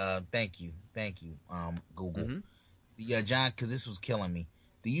found it. Thank you, Google. Mm-hmm. Yeah, John, because this was killing me.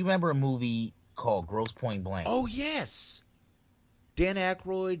 Do you remember a movie called Grosse Pointe Blank? Oh, yes. Dan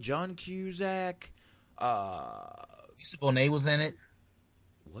Aykroyd, John Cusack. Lisa Bonet was in it.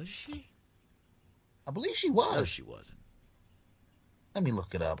 Was she? I believe she was. No, she wasn't. Let me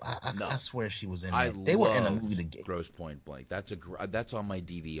look it up. I swear she was in it. They were in a movie together. Grosse Pointe Blank. That's on my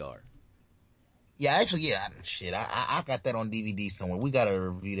DVR. Yeah, actually, yeah. Shit, I got that on DVD somewhere. We got to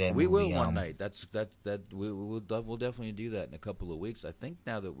review that movie. We will one night. We'll definitely do that in a couple of weeks. I think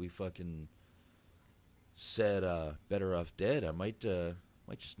now that we fucking said Better Off Dead, I might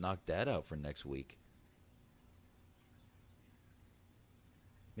just knock that out for next week.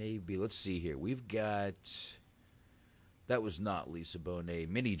 Maybe. Let's see here. We've got... That was not Lisa Bonet.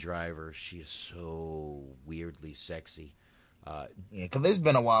 Minnie Driver. She is so weirdly sexy. Yeah, because it's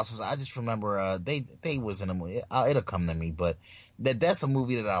been a while since I just remember they was in a movie. It'll come to me, but that's a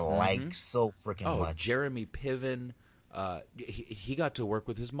movie that I like so freaking much. Jeremy Piven. He got to work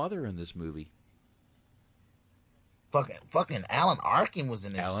with his mother in this movie. Fucking Alan Arkin was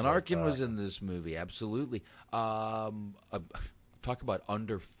in this. Alan Arkin was in this movie. Absolutely. Talk about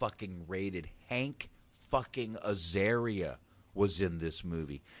under fucking rated. Hank fucking Azaria was in this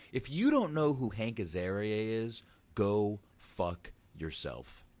movie. If you don't know who Hank Azaria is, go fuck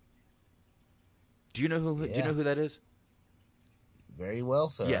yourself. Do you know who? Yeah. Do you know who that is? Very well,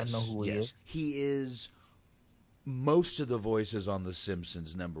 sir. Yes, I know who he is. He is most of the voices on The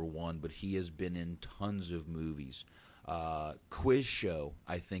Simpsons, #1, but he has been in tons of movies. Quiz Show,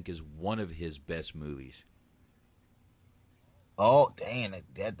 I think, is one of his best movies. Oh, dang!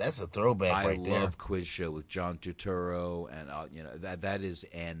 That's a throwback right there. I love Quiz Show with John Turturro, and that is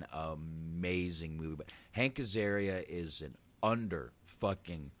an amazing movie. But Hank Azaria is an under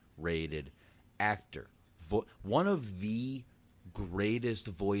fucking rated actor. One of the greatest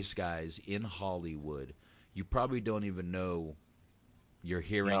voice guys in Hollywood. You probably don't even know you're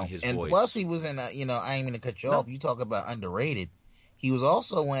hearing his voice. And plus, he was in I ain't gonna cut you off. You talk about underrated. He was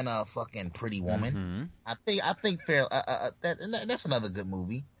also in a fucking Pretty Woman. Mm-hmm. I think fair. That's another good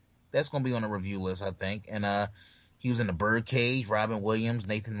movie. That's gonna be on the review list, I think. And he was in The Birdcage. Robin Williams,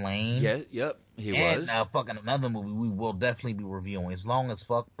 Nathan Lane. Yeah, yep, he was. And fucking another movie we will definitely be reviewing. It's long as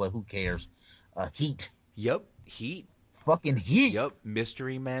fuck, but who cares? Heat. Yep, Heat. Fucking Heat. Yep,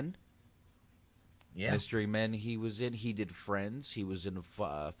 Mystery Men. Yeah, Mystery Men. He was in. He did Friends. He was in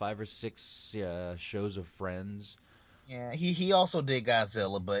 5 or 6 shows of Friends. Yeah, he also did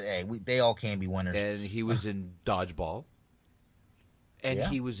Godzilla, but hey, they all can be winners. And he was in Dodgeball. And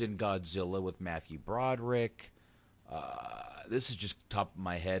he was in Godzilla with Matthew Broderick. This is just top of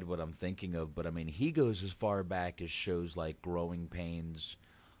my head what I'm thinking of, but I mean, he goes as far back as shows like Growing Pains,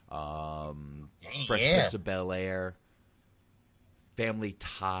 Fresh Prince of Bel-Air, Family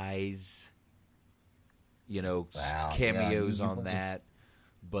Ties, cameos on that.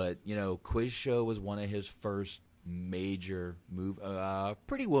 But, Quiz Show was one of his first major move.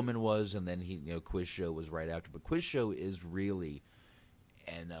 Pretty Woman was, and then Quiz Show was right after. But Quiz Show is really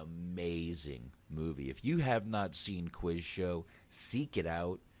an amazing movie. If you have not seen Quiz Show, seek it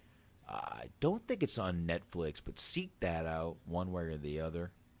out. I don't think it's on Netflix, but seek that out one way or the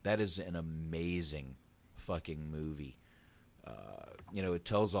other. That is an amazing fucking movie. It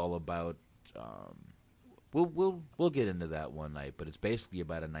tells all about. We'll get into that one night, but it's basically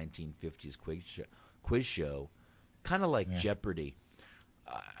about a 1950s quiz show, kind of like Jeopardy.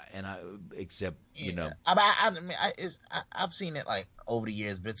 I've seen it like over the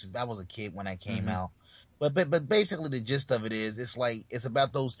years, but I was a kid when that came out. But basically the gist of it is it's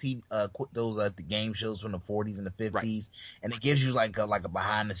about those the game shows from the 40s and the 50s, right. And it gives you like a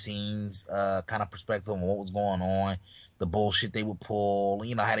behind the scenes kind of perspective on what was going on, the bullshit they would pull,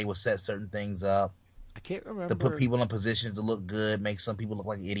 how they would set certain things up. I can't remember. To put people in positions to look good, make some people look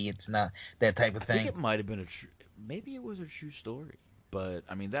like idiots, not that type of thing. I think it might have been maybe it was a true story, but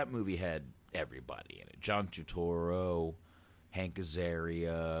I mean that movie had everybody in it: John Turturro, Hank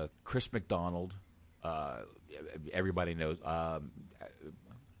Azaria, Chris McDonald. Everybody knows.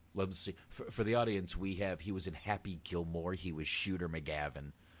 Let's see. For the audience, he was in Happy Gilmore. He was Shooter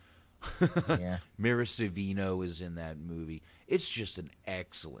McGavin. Yeah. Mira Sorvino is in that movie. It's just an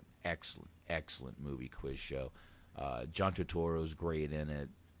excellent movie, Quiz Show. John Turturro's great in it,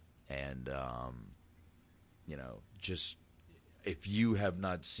 and just if you have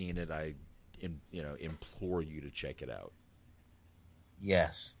not seen it, I implore you to check it out.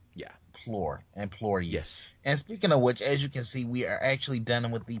 Yes. Yeah. Implore you. Yes. And speaking of which, as you can see, we are actually done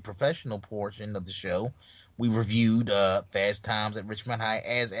with the professional portion of the show. We reviewed Fast Times at Richmond High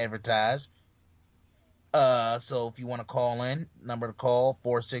as advertised. So if you want to call in, number to call,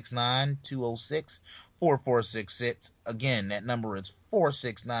 469-206-4466. Again, that number is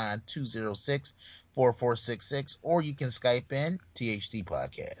 469-206-4466. Or you can Skype in THT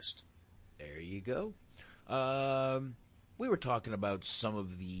Podcast. There you go. We were talking about some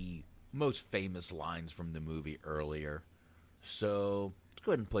of the most famous lines from the movie earlier. So let's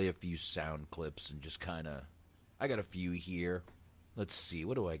go ahead and play a few sound clips and just kind of... I got a few here. Let's see.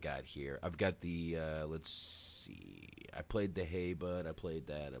 What do I got here? I've got the... let's see. I played the Hey Bud. I played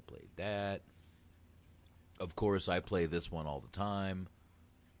that. I played that. Of course, I play this one all the time.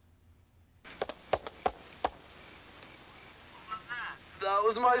 That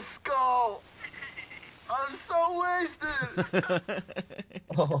was my skull. I'm so wasted.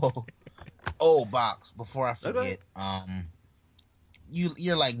 Box. Before I forget,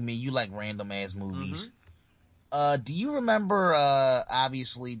 you're like me. You like random ass movies. Do you remember?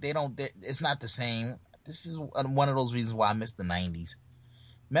 Obviously, it's not the same. This is one of those reasons why I miss the 90s.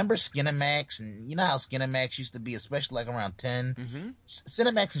 Remember Skinamax? And you know how Skinamax used to be, especially like around 10.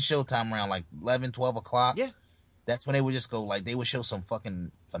 Cinemax and Showtime around like 11, 12 o'clock. Yeah. That's when they would just go, like, they would show some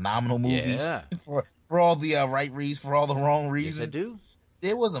fucking phenomenal movies for all the right reasons, for all the wrong reasons. Yes, I do.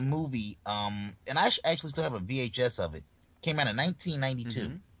 There was a movie, and I actually still have a VHS of it. Came out in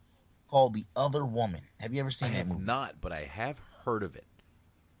 1992, called The Other Woman. Have you ever seen that movie? I have not, but I have heard of it.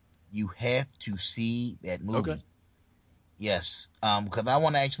 You have to see that movie. Okay. Yes, because I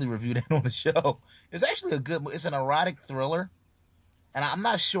want to actually review that on the show. It's actually it's an erotic thriller. And I'm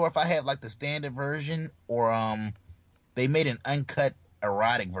not sure if I have like the standard version or they made an uncut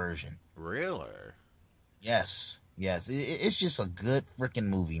erotic version. Really? Yes. It's just a good freaking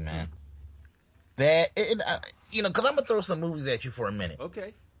movie, man. That because I'm gonna throw some movies at you for a minute.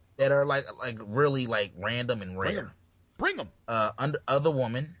 Okay. That are like really like random and rare. Bring them. Other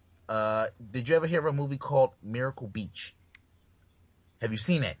Woman. Did you ever hear of a movie called Miracle Beach? Have you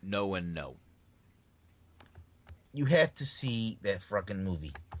seen it? No and no. You have to see that fucking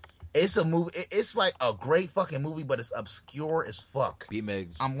movie. It's a movie. It's like a great fucking movie, but it's obscure as fuck.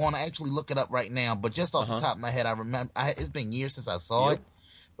 B-Megs. I'm going to actually look it up right now, but just off the top of my head, I remember. It's been years since I saw it.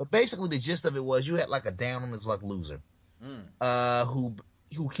 But basically, the gist of it was you had like a down on his luck loser, who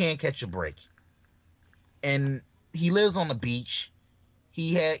can't catch a break, and he lives on the beach.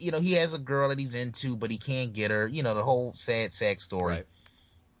 He has a girl that he's into, but he can't get her. The whole sad story. Right.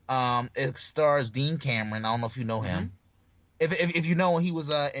 It stars Dean Cameron. I don't know if you know him. If you know him, he was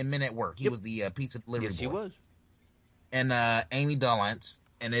in Men at Work. He was the pizza delivery boy. Yes, he was. And Amy Dollance,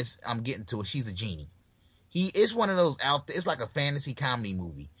 and I'm getting to it. She's a genie. It's one of those out there. It's like a fantasy comedy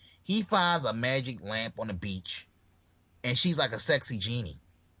movie. He finds a magic lamp on the beach, and she's like a sexy genie.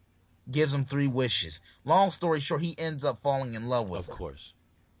 Gives him 3 wishes. Long story short, he ends up falling in love with her. Of course.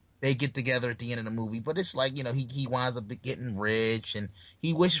 They get together at the end of the movie, but it's like, he winds up getting rich and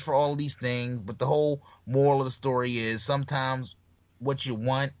he wishes for all of these things. But the whole moral of the story is sometimes what you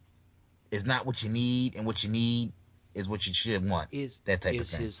want is not what you need, and what you need is what you should want. That type of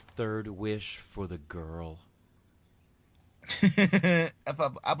thing. Is his third wish for the girl? I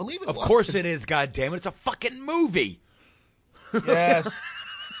believe it was. Of course it is, goddammit. It's a fucking movie. Yes.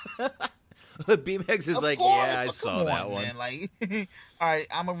 BMX is like, yeah, I saw that one. Man. Like, all right,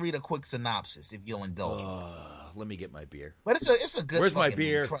 I'm going to read a quick synopsis if you'll indulge me. Let me get my beer. But it's a good Where's my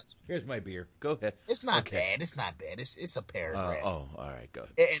beer? movie, Here's my beer. Go ahead. It's not bad. It's not bad. It's a paragraph. All right, go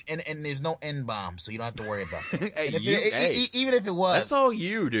ahead. And there's no N-bomb, so you don't have to worry about that. Hey, even if it was. That's all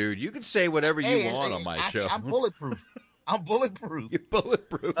you, dude. You can say whatever you want on my show. I'm bulletproof. I'm bulletproof. You're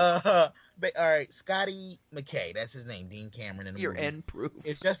bulletproof. But, all right, Scotty McKay. That's his name. Dean Cameron in the You're movie. N-proof.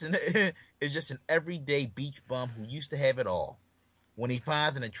 It's just an everyday beach bum who used to have it all. When he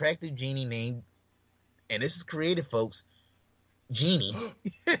finds an attractive genie named, and this is creative, folks, Jeannie.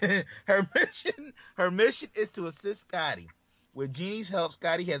 Her mission is to assist Scotty. With Jeannie's help,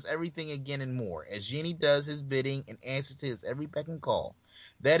 Scotty has everything again and more, as Jeannie does his bidding and answers to his every beck and call.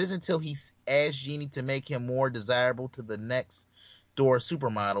 That is until he asks Jeannie to make him more desirable to the next door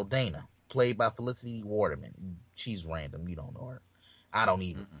supermodel, Dana, played by Felicity Waterman. She's random. You don't know her. I don't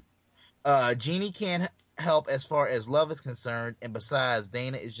either. Jeannie can't help as far as love is concerned, and besides,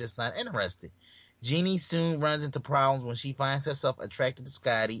 Dana is just not interested. Jeannie soon runs into problems when she finds herself attracted to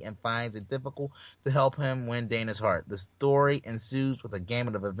Scotty and finds it difficult to help him win Dana's heart. The story ensues with a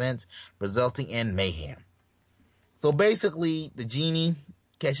gamut of events resulting in mayhem. So basically, the genie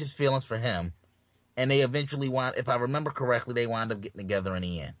catches feelings for him, and they eventually if I remember correctly, they wind up getting together in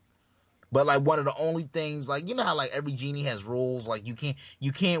the end. But like one of the only things, like, you know how like every genie has rules, like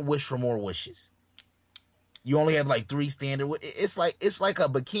you can't wish for more wishes. You only have like 3 standard. It's like a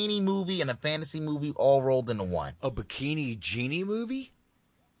bikini movie and a fantasy movie all rolled into one. A bikini genie movie?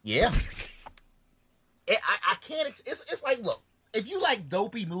 Yeah. I can't. It's like, look, if you like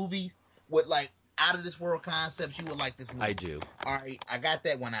dopey movies with like out of this world concepts, you would like this movie. I do. All right, I got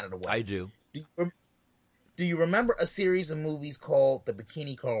that one out of the way. I do. Do you remember a series of movies called The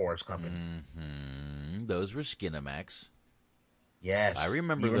Bikini Car Wash Company? Mm-hmm. Those were Skinamax. Yes, I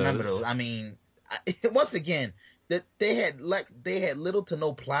remember those. Remember those? I mean, once again, that they had little to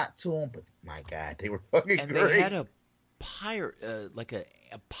no plot to them, but my God, they were fucking and great. They had a pirate, like a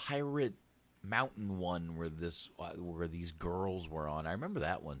pirate mountain one where these girls were on. I remember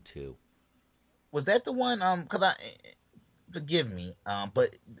that one too. Was that the one? Forgive me, but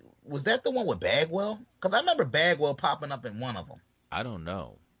was that the one with Bagwell? Because I remember Bagwell popping up in one of them. I don't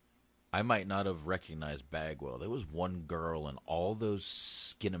know. I might not have recognized Bagwell. There was one girl in all those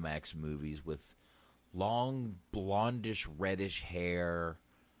Skinamax movies with long, blondish, reddish hair,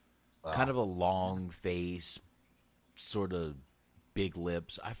 kind of a long face, sort of big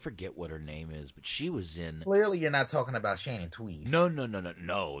lips. I forget what her name is, but she was in... Clearly you're not talking about Shannon Tweed.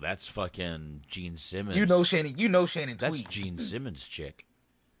 No. That's fucking Gene Simmons. You know Shannon Tweed. That's Gene Simmons' chick.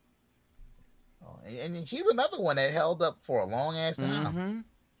 Oh, and she's another one that held up for a long ass time. Mm-hmm.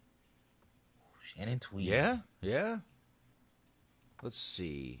 Shannon Tweed. Yeah. Let's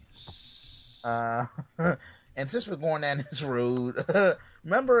see. And since we're going down this road,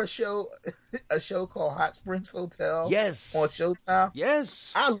 remember a show called Hot Springs Hotel? Yes. On Showtime?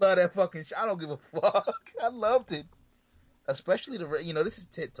 Yes. I love that fucking show. I don't give a fuck. I loved it. Especially this is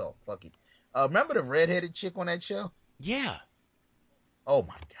Tit Talk. Fuck it. Remember the redheaded chick on that show? Yeah. Oh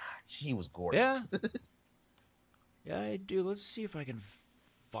my God. She was gorgeous. Yeah. Yeah, I do. Let's see if I can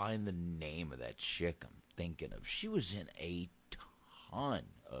find the name of that chick I'm thinking of. She was in a ton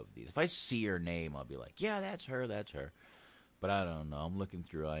of these. If I see her name, I'll be like, yeah, that's her. But I don't know. I'm looking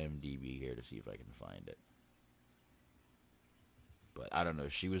through IMDb here to see if I can find it. But I don't know.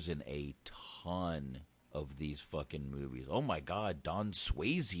 She was in a ton of these fucking movies. Oh my God, Don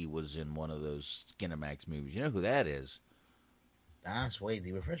Swayze was in one of those Skinamax movies. You know who that is? Don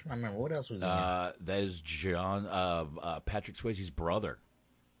Swayze. Refresh my memory. What else was he in? That is Patrick Swayze's brother.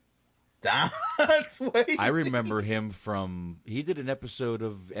 Don Swayze. I remember him from... He did an episode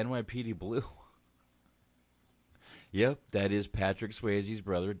of NYPD Blue. Yep, that is Patrick Swayze's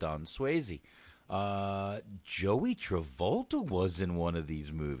brother, Don Swayze. Joey Travolta was in one of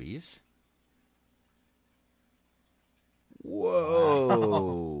these movies. Whoa.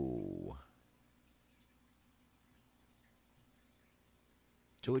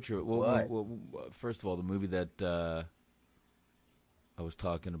 Joey Travolta. Well, first of all, the movie that I was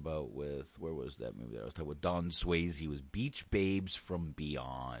talking about with... Where was that movie that I was talking with Don Swayze? Was Beach Babes from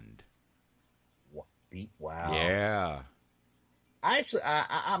Beyond. Wow. Yeah.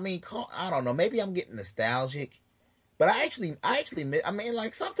 I mean, I don't know. Maybe I'm getting nostalgic, but I mean,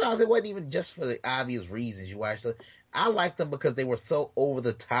 like sometimes it wasn't even just for the obvious reasons you watch. So I liked them because they were so over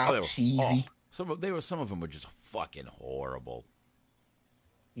the top, cheesy. Some of them were just fucking horrible.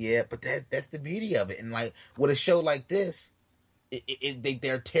 Yeah, but that's the beauty of it. And like with a show like this,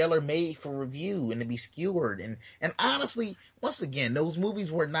 they're tailor made for review and to be skewered. And honestly, once again, those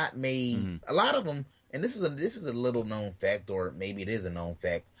movies were not made. Mm-hmm. A lot of them, and this is a little known fact, or maybe it is a known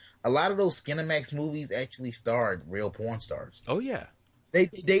fact. A lot of those Skinamax movies actually starred real porn stars. Oh yeah. They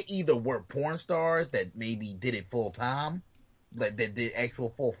either were porn stars that maybe did it full time, like that did actual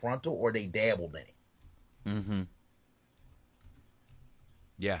full frontal, or they dabbled in it. Mm-hmm.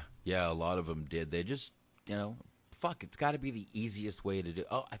 Yeah, a lot of them did. They just, fuck, it's got to be the easiest way to do.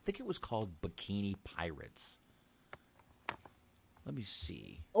 Oh, I think it was called Bikini Pirates. Let me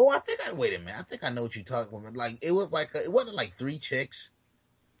see. Oh, wait a minute. I think I know what you're talking about. Like, it wasn't like 3 chicks.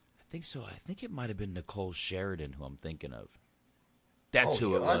 I think so. I think it might have been Nicole Sheridan who I'm thinking of. That's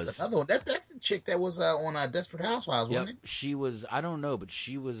who it was. That's another one. That's the chick that was on Desperate Housewives, wasn't it? She was, I don't know, but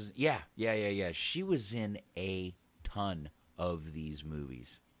she was, yeah. She was in a ton of these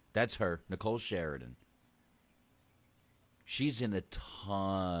movies. That's her, Nicole Sheridan. She's in a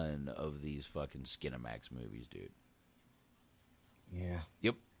ton of these fucking Skinamax movies, dude. Yeah.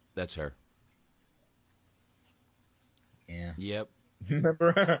 Yep, that's her. Yeah. Yep.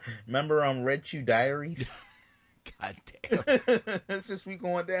 Remember Red Shoe Diaries? God damn. Since we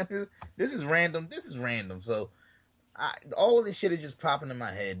going down here, this is random. So, all of this shit is just popping in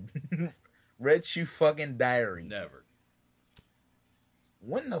my head. Red Shoe fucking Diaries. Never.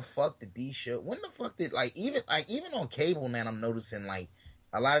 When the fuck did even on cable, man, I'm noticing like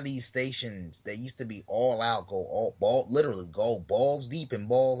a lot of these stations that used to be all out go balls deep and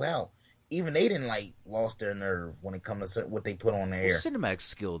balls out. Even they didn't lost their nerve when it comes to what they put on the air. Cinemax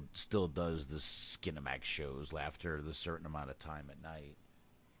still does the Skinamax shows after the certain amount of time at night.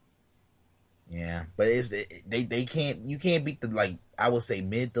 Yeah, but they can't. You can't beat the I would say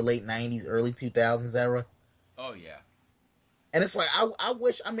mid to late '90s, early 2000s era. Oh yeah. And it's like I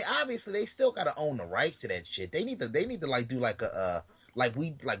wish. I mean, obviously they still gotta own the rights to that shit. They need to do like a like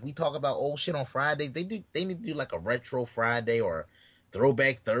we talk about old shit on Fridays. They need to do like a retro Friday or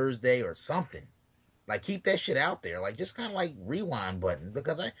Throwback Thursday or something. Like keep that shit out there. Like just kind of like rewind button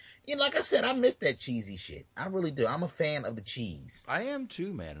because like I said, I miss that cheesy shit. I really do. I'm a fan of the cheese. I am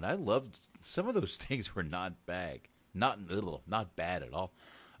too, man, and I loved some of those things. Were not bad, not bad at all.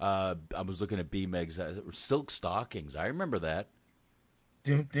 I was looking at B-Meg's Silk Stockings. I remember that.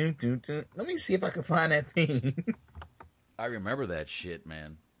 Doom. Let me see if I can find that thing. I remember that shit,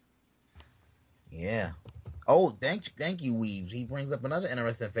 man. Yeah. Oh, thank you, Weaves. He brings up another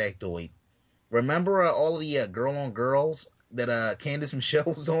interesting factoid. Remember all of the Girl on Girls that Candace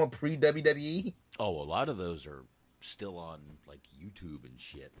Michelle was on pre-WWE? Oh, a lot of those are still on like YouTube and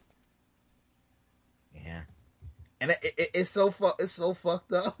shit. Yeah. And it's so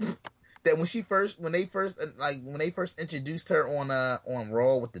fucked up that when they first introduced her on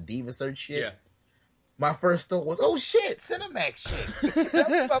Raw with the Diva Search shit, yeah. My first thought was, oh shit, Cinemax shit. That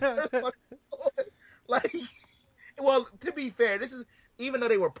was my first fucking thought. Well, to be fair, even though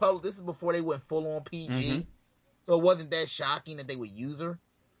they were public, this is before they went full on PG, mm-hmm. So it wasn't that shocking that they would use her.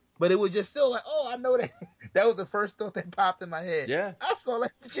 But it was just still like, oh, I know that. That was the first thought that popped in my head. Yeah. I saw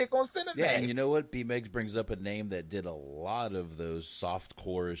that chick on Cinemax. Yeah, and you know what? B-Megs brings up a name that did a lot of those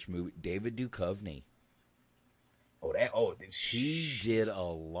soft-core-ish movies. David Duchovny. He did a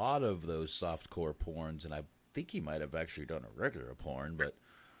lot of those soft-core porns, and I think he might have actually done a regular porn, but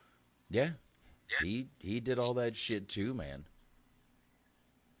yeah. He did all that shit too, man.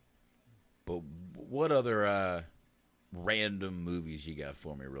 But what other random movies you got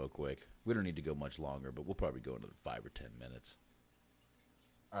for me real quick? We don't need to go much longer, but we'll probably go into 5 or 10 minutes.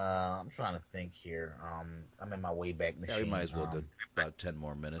 I'm trying to think here. I'm in my way back machine. Yeah, we might as well go about 10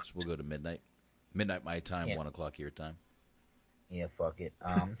 more minutes. We'll go to midnight. Midnight my time, 1 o'clock your time. Yeah, fuck it.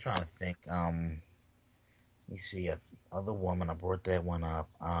 I'm trying to think. Let me see. Other woman, I brought that one up.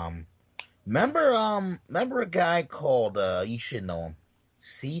 Remember a guy called, you should know him,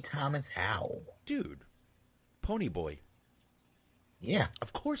 C. Thomas Howell. Dude. Pony Boy. Yeah.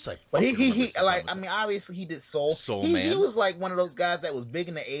 Of course I But he obviously he did Soul. Man. He was like one of those guys that was big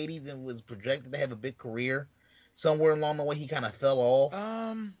in the 80s and was projected to have a big career. Somewhere along the way he kind of fell off.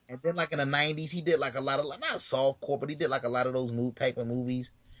 And then like in the 90s he did like a lot of, not softcore, but he did like a lot of those type of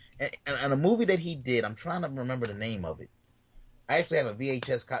movies. And a movie that he did, I'm trying to remember the name of it. I actually have a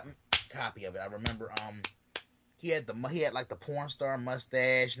VHS copy of it. I remember he had like the porn star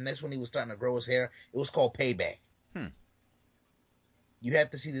mustache, and that's when he was starting to grow his hair. It was called Payback. You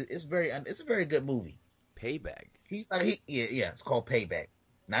have to see this. It's a very good movie. Payback. It's called Payback,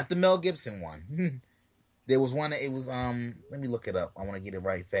 not the Mel Gibson one. There was one. It was Let me look it up. I want to get the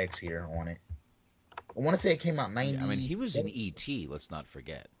right facts here on it. I want to say it came out 90. I mean, he was in E.T. Let's not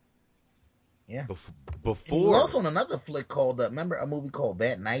forget. Yeah. Before. He was also in another flick called. Remember a movie called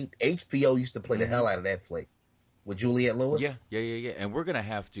That Night? HBO used to play the hell out of that flick with Juliette Lewis. Yeah. And we're gonna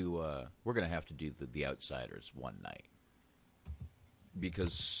have to do the Outsiders one night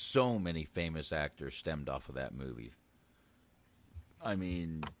because so many famous actors stemmed off of that movie. I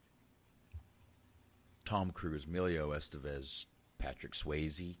mean, Tom Cruise, Emilio Estevez, Patrick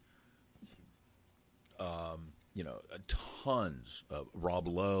Swayze. Tons of Rob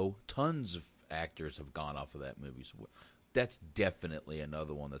Lowe, tons of actors have gone off of that movie. So that's definitely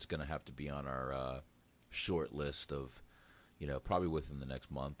another one that's going to have to be on our short list of, probably within the next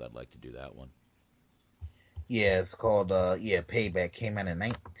month. I'd like to do that one. Yeah, it's called Payback. Came out in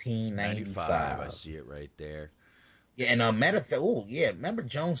 1995. I see it right there. Yeah, and remember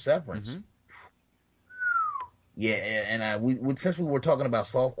Joan Severance? Mm-hmm. Yeah, and we since we were talking about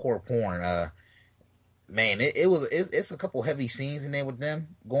softcore porn, man, it's a couple heavy scenes in there with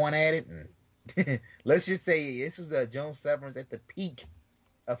them going at it, and let's just say this was Joan Severance at the peak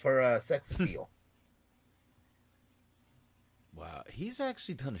of her sex appeal. Wow, he's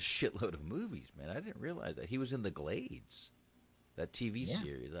actually done a shitload of movies, man. I didn't realize that he was in The Glades, that TV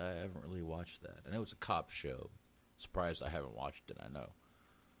series. I haven't really watched that. I know it's a cop show. Surprised I haven't watched it. I know.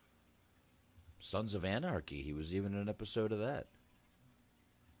 Sons of Anarchy. He was even in an episode of that.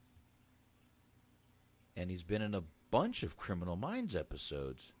 And he's been in a bunch of Criminal Minds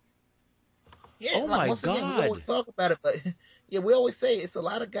episodes. Yeah, oh my God. Again, we always talk about it, but we always say it's a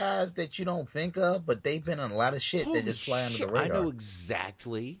lot of guys that you don't think of, but they've been on a lot of shit that just fly under the radar. I know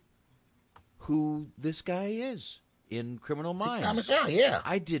exactly who this guy is in Criminal Minds. Yeah.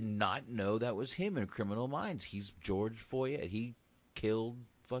 I did not know that was him in Criminal Minds. He's George Foyet. He killed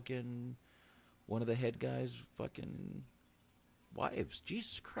fucking one of the head guy's fucking wives.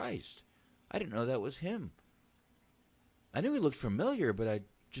 Jesus Christ. I didn't know that was him. I knew he looked familiar, but I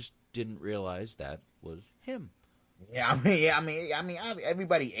just didn't realize that was him. Yeah, I mean,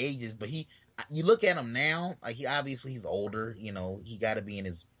 everybody ages, but you look at him now, like he's older. He got to be in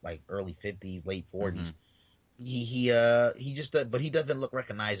his like early 50s, late 40s. Mm-hmm. He just, but he doesn't look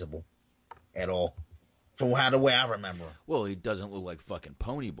recognizable at all from the way I remember. Well, he doesn't look like fucking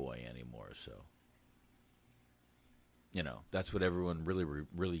Ponyboy anymore, so. That's what everyone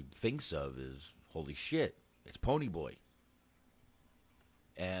really thinks of is, holy shit, it's Ponyboy.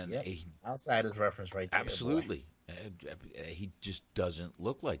 And Outsiders reference right there. Absolutely. He just doesn't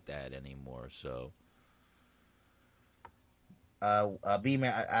look like that anymore, so.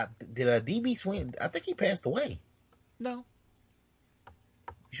 B-Man, did DB Sweeney, I think he passed away. No.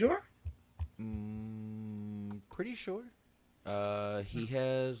 You sure? Pretty sure. He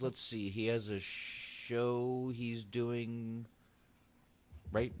has, let's see, he has a show he's doing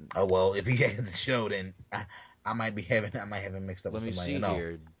right. Oh well, if he has a show, then I might have him mixed up with somebody. Let me see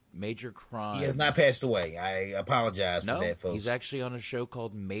here. Major Crimes. He has not passed away. I apologize for that, folks. He's actually on a show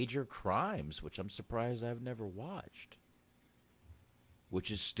called Major Crimes, which I'm surprised I've never watched.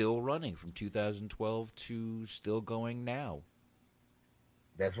 Which is still running from 2012 to still going now.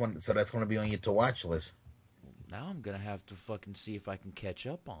 That's going to be on your to watch list. Now I'm gonna have to fucking see if I can catch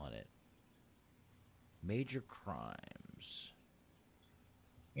up on it. Major Crimes.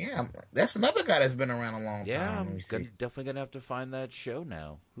 Yeah, that's another guy that's been around a long time. Yeah, I'm definitely going to have to find that show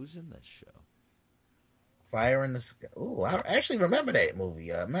now. Who's in that show? Fire in the Sky. Ooh, I actually remember that movie.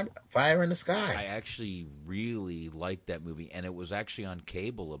 Remember Fire in the Sky? I actually really liked that movie, and it was actually on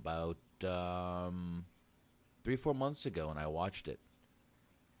cable about 3 or 4 months ago, and I watched it.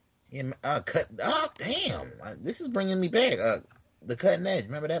 Yeah, damn. This is bringing me back. The Cutting Edge.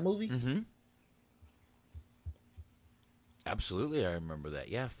 Remember that movie? Mm-hmm. Absolutely, I remember that.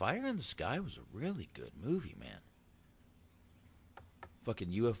 Yeah, Fire in the Sky was a really good movie, man. Fucking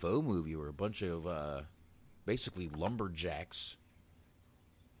UFO movie where a bunch of basically lumberjacks.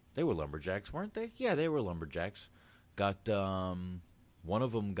 They were lumberjacks, weren't they? Yeah, they were lumberjacks. Got one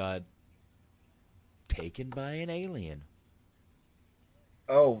of them got taken by an alien.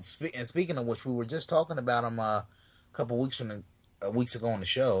 Oh, speaking of which, we were just talking about him a couple weeks ago on the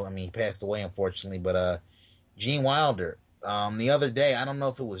show. I mean, he passed away unfortunately, but Gene Wilder. The other day, I don't know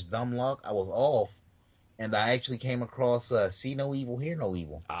if it was dumb luck, I was off, and I actually came across See No Evil, Hear No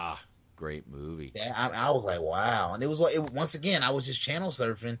Evil. Ah, great movie. Yeah, I was like, wow. And it was like, once again, I was just channel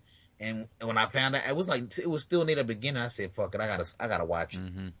surfing, and when I found out, it was still near the beginning. I said, fuck it, I gotta watch it.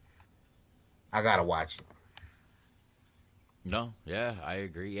 Mm-hmm. I gotta watch it. No, yeah, I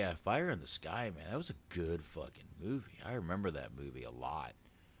agree. Yeah, Fire in the Sky, man, that was a good fucking movie. I remember that movie a lot.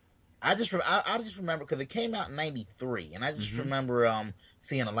 I just remember because it came out in '93, and I just remember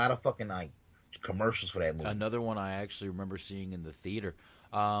seeing a lot of fucking like commercials for that movie. Another one I actually remember seeing in the theater.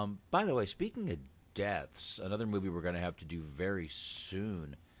 By the way, speaking of deaths, another movie we're going to have to do very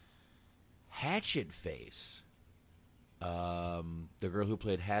soon. Hatchet Face. The girl who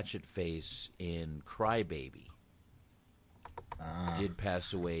played Hatchet Face in Cry Baby did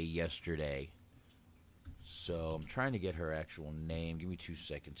pass away yesterday. So I'm trying to get her actual name. Give me 2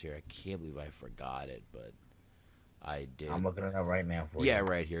 seconds here. I can't believe I forgot it, but I did. I'm looking it up right now for you. Yeah,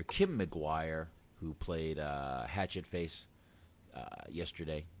 right here. Kim McGuire, who played Hatchet Face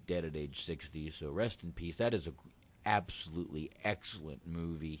yesterday, dead at age 60. So rest in peace. That is a absolutely excellent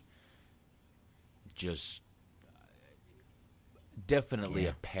movie. Just definitely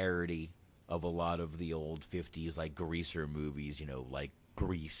a parody of a lot of the old 50s like greaser movies, you know, like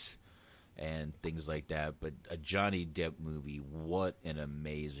Grease and things like that. But a Johnny Depp movie, what an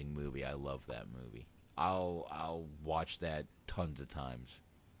amazing movie. I love that movie. I'll watch that tons of times.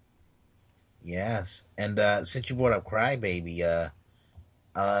 Yes. And since you brought up Cry Baby, you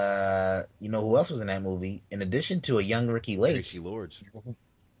know who else was in that movie? In addition to a young Ricky Lake. Tracy Lords.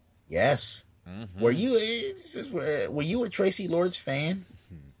 Yes. Mm-hmm. Were you a Tracy Lords fan?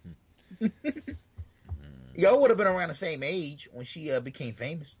 Y'all would have been around the same age when she became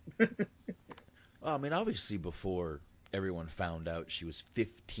famous. Well, I mean, obviously before everyone found out she was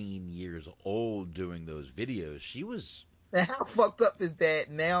 15 years old doing those videos, she was. Now, how fucked up is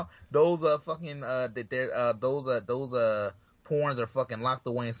that? Now those fucking those porns are fucking locked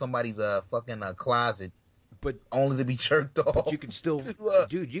away in somebody's fucking closet, but only to be jerked off. But you can still,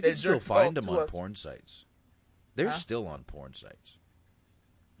 dude, you can still find them on porn sites. They're still on porn sites.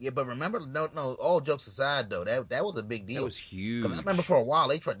 Yeah, but remember, no. All jokes aside, though, that was a big deal. That was huge. 'Cause I remember for a while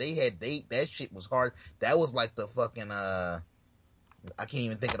that shit was hard. That was like the fucking I can't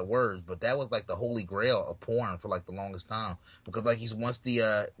even think of the words, but that was like the holy grail of porn for like the longest time. Because like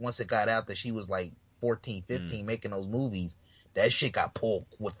once it got out that she was like 14, 15 making those movies, that shit got pulled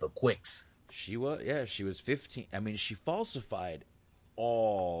with the quicks. She was 15. I mean, she falsified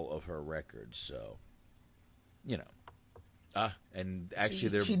all of her records, so you know. And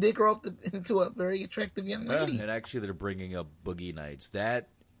actually, she did grow up into a very attractive young lady. And actually, they're bringing up Boogie Nights. That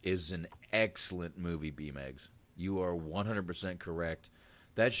is an excellent movie, B-Megs. You are 100% correct.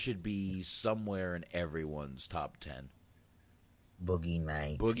 That should be somewhere in everyone's top 10. Boogie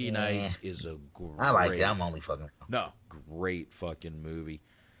Nights. Boogie Nights is a great. I like it. I'm only fucking. No, great fucking movie.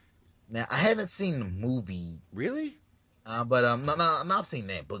 Now I haven't seen the movie. Really? But no, I've seen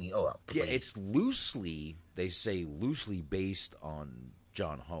that Boogie. Oh, yeah, it's loosely. They say loosely based on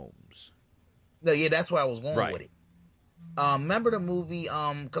John Holmes. No, yeah, that's where I was going with it. Remember the movie?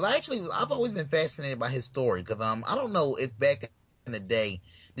 Because I've always been fascinated by his story. Because I don't know if back in the day,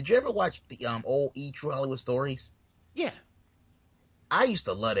 did you ever watch the old True Hollywood Stories? Yeah, I used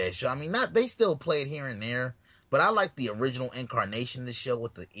to love that show. I mean, they still play it here and there, but I like the original incarnation of the show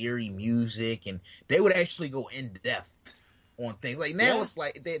with the eerie music, and they would actually go in depth on things. Like now it's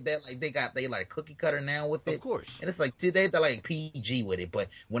like they like cookie cutter now with it. Of course. And it's like they're like PG with it. But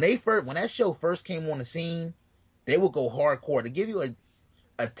when that show first came on the scene, they would go hardcore to give you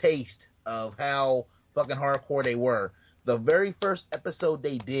a taste of how fucking hardcore they were. The very first episode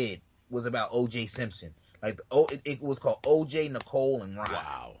they did was about O.J. Simpson. Like it was called O.J., Nicole, and Ron.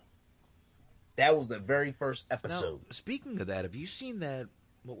 Wow. That was the very first episode. Now, speaking of that, have you seen that?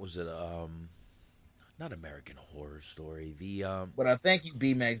 What was it? Not American Horror Story. But I thank you,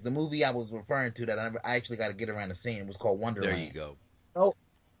 B-Max. The movie I was referring to that I actually got to get around to seeing, it was called Wonderland. There you go. Oh,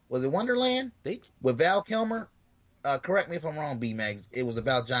 was it Wonderland? With Val Kilmer? Correct me if I'm wrong, B-Max. It was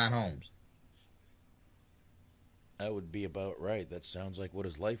about John Holmes. That would be about right. That sounds like what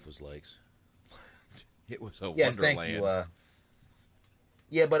his life was like. It was a yes, Wonderland. Thank you.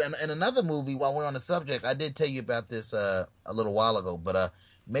 Yeah, but in another movie, while we're on the subject, I did tell you about this a little while ago, but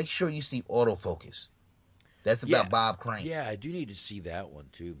make sure you see Autofocus. That's about Bob Crane. Yeah, I do need to see that one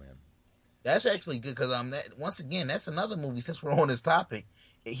too, man. That's actually good because once again, that's another movie. Since we're on this topic,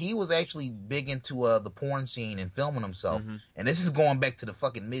 he was actually big into the porn scene and filming himself, and this is going back to the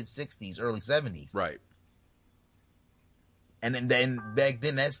fucking mid '60s, early '70s, right? And then back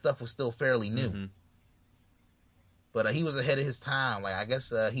then, that stuff was still fairly new. But he was ahead of his time. Like I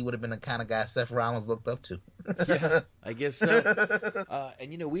guess he would have been the kind of guy Seth Rollins looked up to. Yeah, I guess so.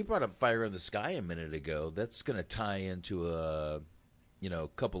 And we brought up Fire in the Sky a minute ago. That's going to tie into a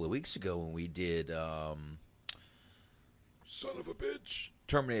couple of weeks ago when we did son of a bitch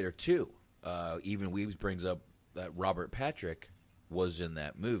Terminator 2. Even Weaves brings up that Robert Patrick was in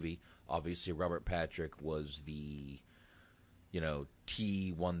that movie. Obviously, Robert Patrick was the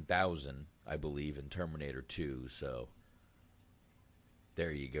T-1000, I believe, in Terminator 2. So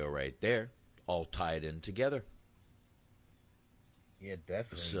there you go, right there, all tied in together. Yeah,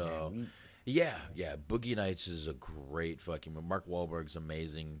 definitely. So, man. yeah, Boogie Nights is a great fucking. Mark Wahlberg's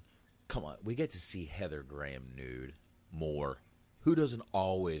amazing. Come on, we get to see Heather Graham nude more. Who doesn't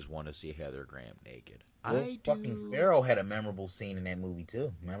always want to see Heather Graham naked? Will fucking Ferrell had a memorable scene in that movie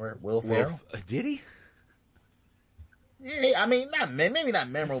too. Remember Will Ferrell? Did he? Yeah, I mean, maybe not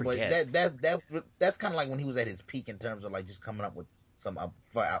memorable, but that's kind of like when he was at his peak in terms of like just coming up with some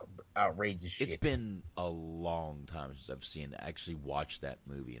outrageous shit. It's been a long time since I've actually watched that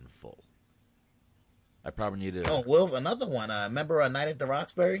movie in full. I probably need to. Oh, Will, another one. Remember Night at the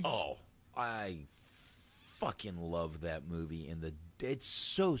Roxbury? Oh, I fucking love that movie. It's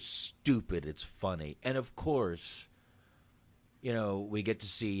so stupid. It's funny, and of course, we get to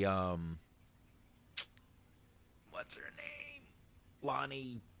see what's her name,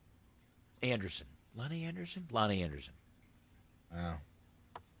 Lonnie Anderson. Lonnie Anderson. Oh.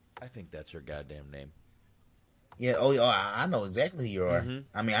 I think that's her goddamn name. Yeah. Oh, I know exactly who you are.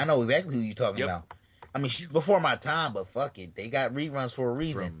 Mm-hmm. I mean, I know exactly who you're talking about. I mean, she's before my time, but fuck it. They got reruns for a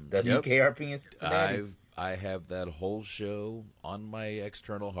reason. WKRP in Cincinnati. I have that whole show on my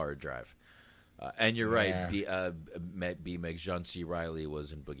external hard drive. And you're right. B. Megs John C. Reilly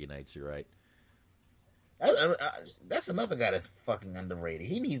was in Boogie Nights. You're right. That's another guy that's fucking underrated.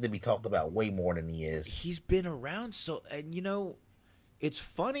 He needs to be talked about way more than he is. He's been around and it's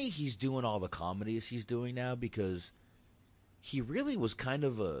funny he's doing all the comedies he's doing now because he really was kind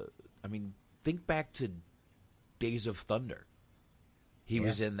of think back to Days of Thunder. He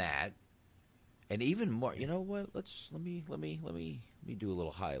was in that. And even more, you know what? Let me do a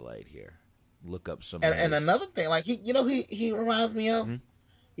little highlight here. Look up some. And another thing, like he reminds me of. Mm-hmm.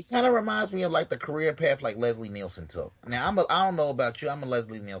 He kind of reminds me of like the career path like Leslie Nielsen took. Now I don't know about you. I'm a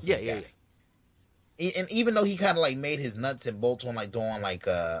Leslie Nielsen guy. Yeah. And even though he kind of like made his nuts and bolts on like doing like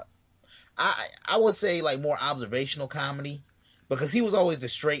I would say like more observational comedy because he was always the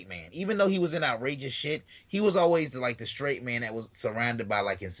straight man. Even though he was in outrageous shit, he was always the straight man that was surrounded by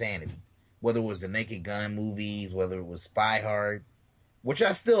like insanity. Whether it was the Naked Gun movies, whether it was Spy Hard, which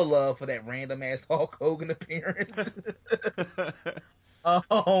I still love for that random ass Hulk Hogan appearance.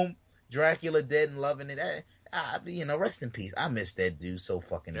 Dracula Dead and Loving It. Rest in peace. I miss that dude so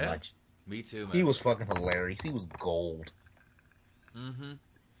fucking much. Me too, man. He was fucking hilarious. He was gold. Mm-hmm.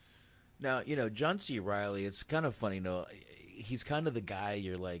 Now, John C. Reilly, it's kind of funny, he's kind of the guy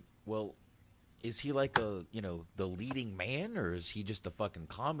you're like, well, is he like the leading man or is he just a fucking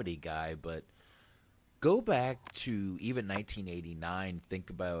comedy guy? But go back to even 1989, think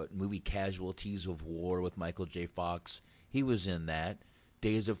about movie Casualties of War with Michael J. Fox. He was in that.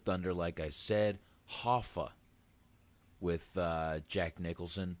 Days of Thunder, like I said. Hoffa with Jack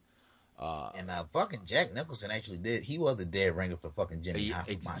Nicholson. And fucking Jack Nicholson actually did. He was the dead ringer for fucking Jimmy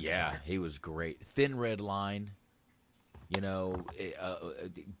Hoffa. Yeah, he was great. Thin Red Line.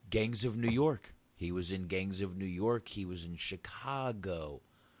 Gangs of New York. He was in Gangs of New York. He was in Chicago.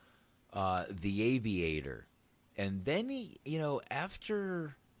 The Aviator. And then he,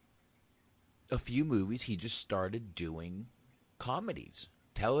 after a few movies, he just started doing comedies.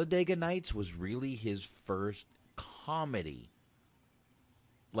 Talladega Nights was really his first comedy.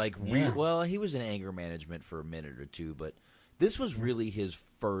 He was in Anger Management for a minute or two, but this was really his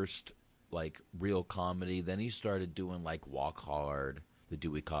first real comedy. Then he started doing Walk Hard, The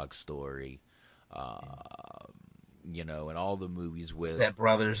Dewey Cox Story, and all the movies with Step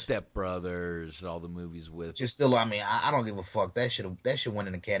Brothers, and all the movies with. Just still, I don't give a fuck. That should win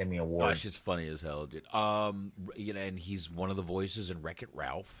an Academy Award. That shit's funny as hell, dude. And he's one of the voices in Wreck-It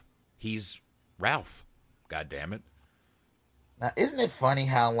Ralph. He's Ralph. God damn it. Now, isn't it funny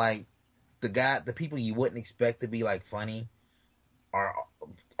how the people you wouldn't expect to be funny are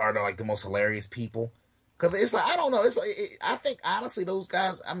the most hilarious people? Because it's I don't know. I think honestly those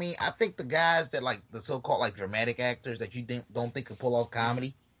guys. I think the guys that the so-called dramatic actors that you don't think could pull off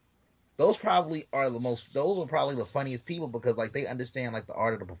comedy. Those probably are Those are probably the funniest people because they understand the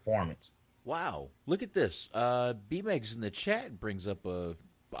art of the performance. Wow, look at this. B-Megs in the chat brings up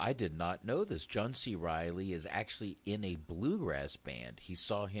I did not know this. John C. Reilly is actually in a bluegrass band. He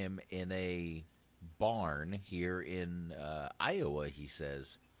saw him in a barn here in Iowa, he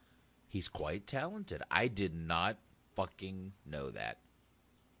says. He's quite talented. I did not fucking know that.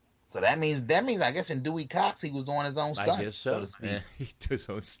 So that means I guess in Dewey Cox he was doing his own stunts, I guess so to speak. Yeah, he did his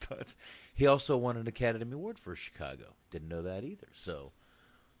own stunts. He also won an Academy Award for Chicago. Didn't know that either. So,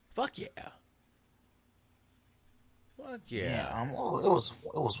 fuck yeah. Fuck yeah. Yeah.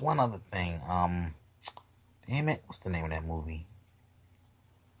 It was one other thing. Damn it! What's the name of that movie?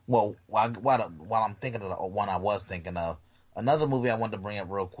 Well, while I'm thinking of the one I was thinking of, another movie I wanted to bring up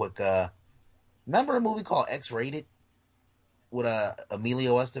real quick. Remember a movie called X-Rated with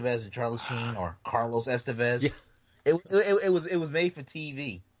Emilio Estevez and Charlie Sheen, or Carlos Estevez? Yeah. It was made for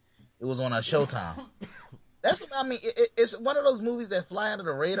TV. It was on Showtime. It's one of those movies that fly under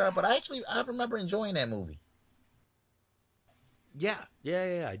the radar, but I remember enjoying that movie. Yeah,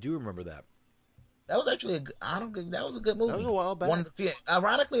 I do remember that. That was actually that was a good movie. That was a while back.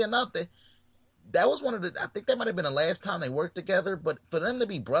 Ironically enough, that was one of the. I think that might have been the last time they worked together. But for them to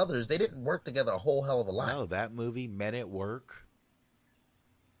be brothers, they didn't work together a whole hell of a lot. No, that movie, Men at Work,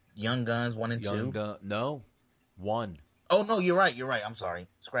 Young Guns 1 and 2. No, 1. Oh no, you're right. I'm sorry.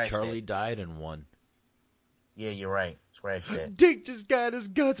 Scratch Charlie that. died in 1. Yeah, you're right. Scratch that. Dick just got his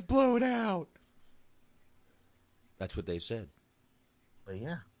guts blown out. That's what they said. But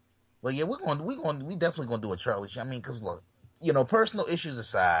yeah. Well, yeah, we definitely gonna do a Charlie Sheen. I mean, because look, personal issues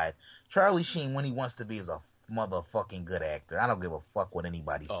aside, Charlie Sheen, when he wants to be, is a motherfucking good actor. I don't give a fuck what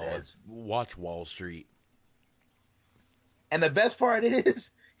anybody says. Watch Wall Street. And the best part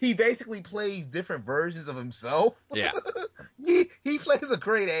is, he basically plays different versions of himself. Yeah. he plays a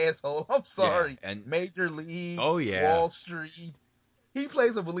great asshole. I'm sorry. Yeah, and Major League. Oh yeah. Wall Street. He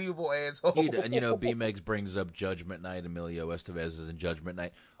plays a believable asshole. And B-Megs brings up Judgment Night. Emilio Estevez is in Judgment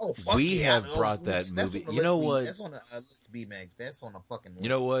Night. Oh, fuck we yeah. have brought that movie. You know what? That's on the list, B-Megs. That's on the fucking list. You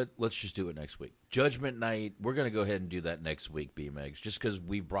know what? Let's just do it next week. Judgment Night. We're going to go ahead and do that next week, B-Megs, just because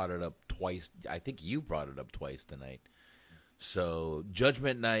we brought it up twice. I think you brought it up twice tonight. So,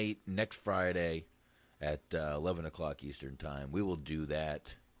 Judgment Night next Friday at 11 o'clock Eastern Time. We will do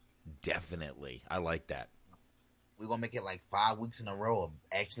that. Definitely. I like that. We're going to make it like 5 weeks in a row of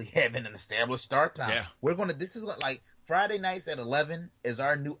actually having an established start time. Yeah. This is like Friday nights at 11 is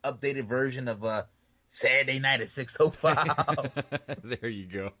our new updated version of Saturday night at 6:05. There you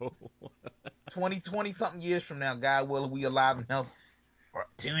go. 20 something years from now, God willing, we alive and healthy.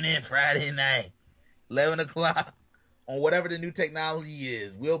 Tune in Friday night, 11 o'clock, on whatever the new technology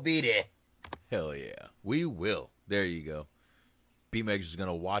is. We'll be there. Hell yeah. We will. There you go. B-Megs is going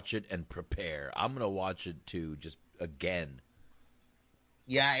to watch it and prepare. I'm going to watch it too, just again.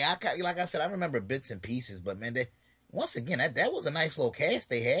 Yeah, like I said, I remember bits and pieces, but man, once again, that was a nice little cast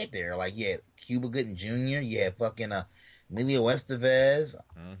they had there. Like, you had Cuba Gooding Jr., you had fucking Emilio Estevez.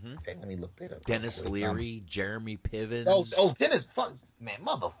 Mm-hmm. Let me look that up. Dennis Leary, Jeremy Piven. Oh, Dennis,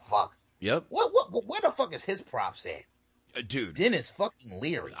 motherfucker. Yep. Where the fuck is his props at? Dude. Dennis fucking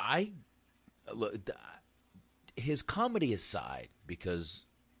Leary. His comedy aside, because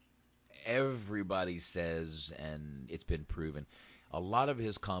everybody says, and it's been proven, a lot of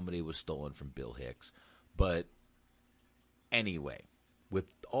his comedy was stolen from Bill Hicks. But anyway, with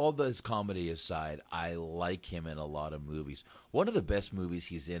all his comedy aside, I like him in a lot of movies. One of the best movies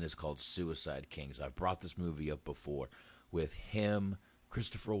he's in is called Suicide Kings. I've brought this movie up before with him,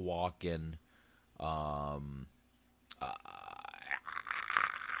 Christopher Walken,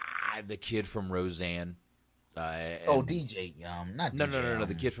 the kid from Roseanne. DJ. Not DJ. No.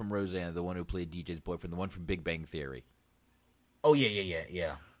 The kid from Roseanne, the one who played DJ's boyfriend, the one from Big Bang Theory. Oh,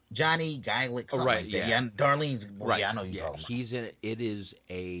 yeah. Johnny Geilick, something like that. Yeah, Darlene's. Right. Yeah, I know you talking about. He's in it. It is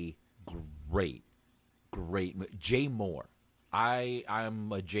a great. Jay Moore. I'm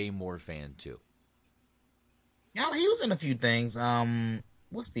a Jay Moore fan, too. Yeah, he was in a few things.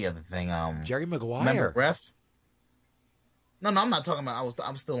 What's the other thing? Jerry Maguire. Remember Ref? No, I'm not talking about.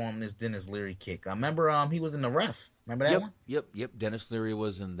 I'm still on this Dennis Leary kick. I remember he was in the Ref. Remember that one? Yep. Dennis Leary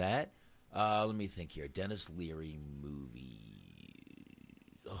was in that. Let me think here. Dennis Leary movie.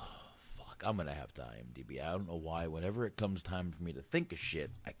 Oh, fuck. I'm going to have to IMDb. I don't know why. Whenever it comes time for me to think of shit,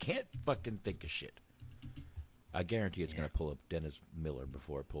 I can't fucking think of shit. I guarantee it's going to pull up Dennis Miller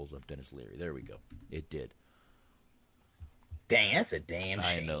before it pulls up Dennis Leary. There we go. It did. Dang, that's a damn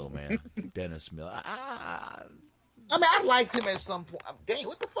shame. I know, man. Dennis Miller. I mean, I liked him at some point. Dang,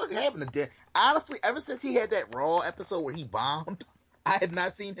 what the fuck happened to Dennis? Honestly, ever since he had that Raw episode where he bombed, I have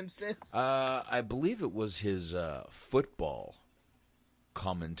not seen him since. I believe it was his football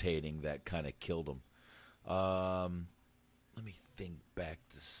commentating that kind of killed him. Let me think back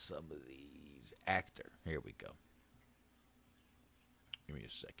to some of these. Actor. Here we go. Give me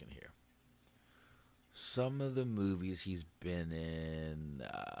a second here. Some of the movies he's been in.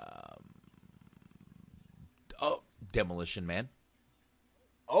 Demolition Man.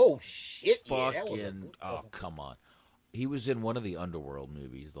 Oh, shit. Fucking, that was a good one. Come on. He was in one of the Underworld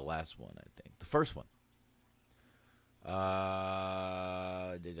movies, the last one, I think. The first one.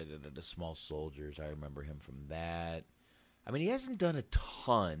 The Small Soldiers, I remember him from that. I mean, he hasn't done a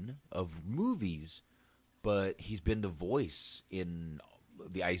ton of movies, but he's been the voice in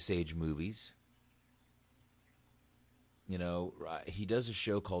the Ice Age movies. You know, he does a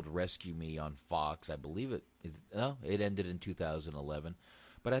show called Rescue Me on Fox. I believe it ended in 2011.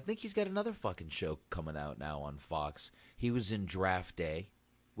 But I think he's got another fucking show coming out now on Fox. He was in Draft Day,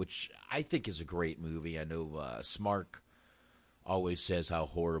 which I think is a great movie. I know Smark always says how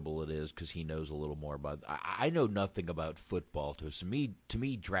horrible it is because he knows a little more about it. I know nothing about football. To me,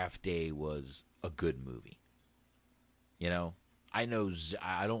 Draft Day was a good movie. You know, I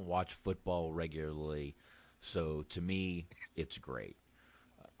don't watch football regularly, so to me, it's great.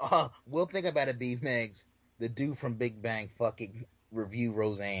 We'll think about it, B-Megs. The dude from Big Bang fucking review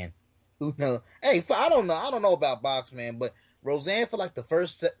Roseanne. Who knows? Hey, I don't know about box, man, but Roseanne for like the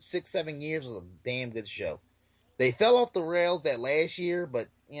first 6-7 years was a damn good show. They fell off the rails that last year, but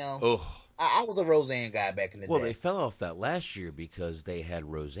you know, I was a Roseanne guy back in the day. Well, they fell off that last year because they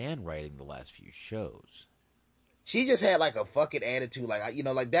had Roseanne writing the last few shows. She just had like a fucking attitude, like you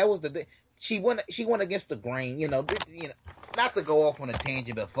know, like that was the thing. She went against the grain, you know. Not to go off on a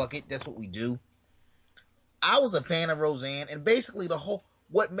tangent, but fuck it, that's what we do. I was a fan of Roseanne, and basically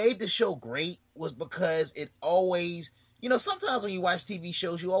what made the show great was because it always, you know, sometimes when you watch TV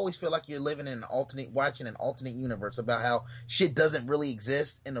shows, you always feel like you're living in watching an alternate universe about how shit doesn't really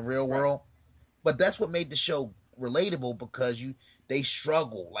exist in the real world. But that's what made the show relatable because they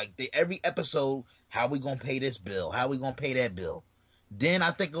struggle. Like every episode, how we gonna pay this bill? How we gonna pay that bill? Then I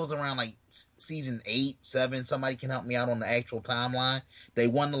think it was around like season 8, 7. Somebody can help me out on the actual timeline. They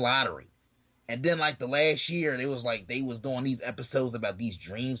won the lottery. And then like the last year, it was like they was doing these episodes about these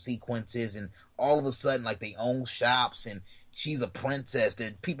dream sequences, and all of a sudden like they own shops and she's a princess.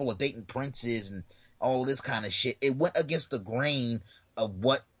 People are dating princes and all of this kind of shit. It went against the grain of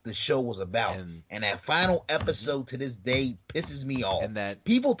what the show was about. And that final episode to this day pisses me off. And that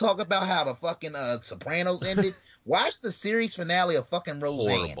people talk about how the fucking Sopranos ended. Watch the series finale of fucking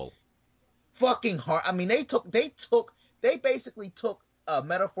Roseanne. Horrible. Fucking hard. I mean, they basically took a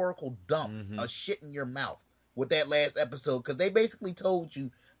metaphorical dump of shit in your mouth with that last episode, because they basically told you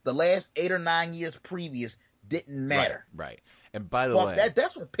the last 8 or 9 years previous didn't matter. Right. And by the way,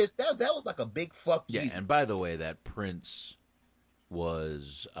 that's what pissed. That was like a big fuck you. Yeah. And by the way, that Prince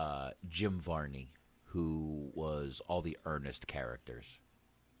was Jim Varney, who was all the Ernest characters.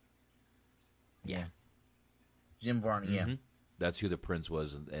 Yeah. Jim Varney, yeah. That's who the Prince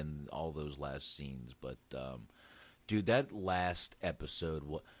was in all those last scenes. But, dude, that last episode,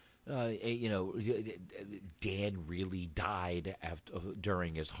 you know, Dan really died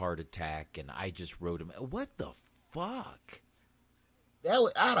during his heart attack, and I just wrote him. What the fuck? I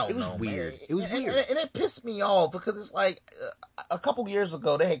don't know. It was weird. Man. It was weird. And it pissed me off because it's like a couple years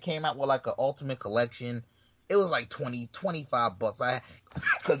ago, they had came out with like an Ultimate Collection. It was like $25.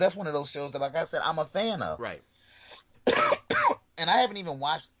 Because that's one of those shows that, like I said, I'm a fan of. Right. And I haven't even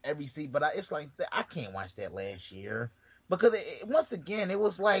watched every season, but it's like I can't watch that last year because once again it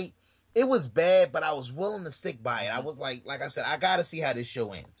was like it was bad, but I was willing to stick by it. I was like I said, I got to see how this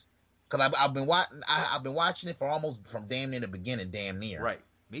show ends because I've been watching it for almost from damn near the beginning, damn near. Right,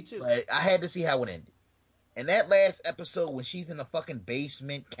 me too. Like, I had to see how it ended, and that last episode when she's in the fucking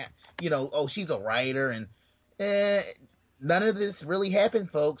basement, you know, she's a writer and. None of this really happened,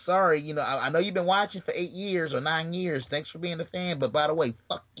 folks. Sorry, you know, I know you've been watching for 8 years or 9 years. Thanks for being a fan. But by the way,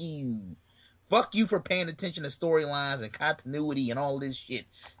 fuck you. Fuck you for paying attention to storylines and continuity and all this shit.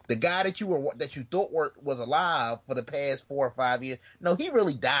 The guy that you thought was alive for the past 4 or 5 years, no, he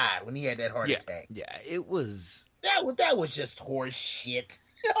really died when he had that heart attack. Yeah, it was... That was just horse shit.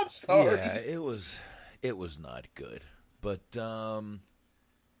 I'm sorry. Yeah, it was not good. But, I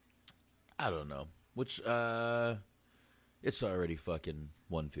don't know. Which, it's already fucking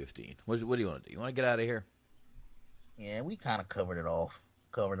 1:15. What do you want to do? You want to get out of here? Yeah, we kind of covered it off.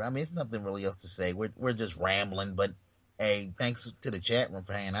 I mean, it's nothing really else to say. We're just rambling, but hey, thanks to the chat room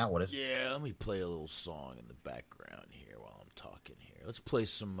for hanging out with us. Yeah, let me play a little song in the background here while I'm talking here. Let's play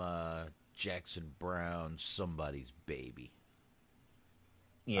some Jackson Browne, Somebody's Baby.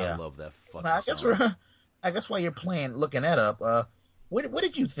 Yeah, I love that fucking song. I guess while you're looking that up, what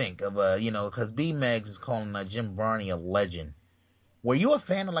did you think of, you know, because B-Megs is calling Jim Varney a legend. Were you a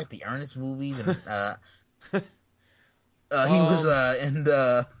fan of, like, the Ernest movies? And he was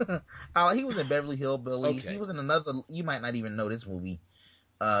he was in Beverly Hillbillies. Okay. He was in another, you might not even know this movie,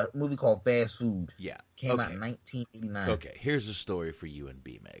 movie called Fast Food. Yeah. Came out in 1989. Okay, here's a story for you and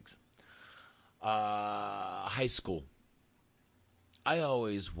B-Megs. High school. I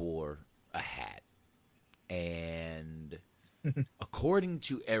always wore a hat. And... according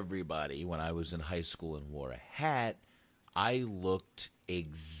to everybody, when I was in high school and wore a hat, I looked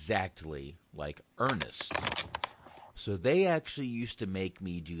exactly like Ernest. So they actually used to make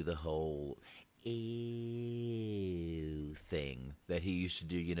me do the whole ew thing that he used to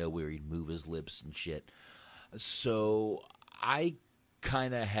do, you know, where he'd move his lips and shit. So I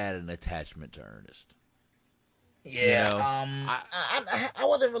kind of had an attachment to Ernest. Yeah, you know, I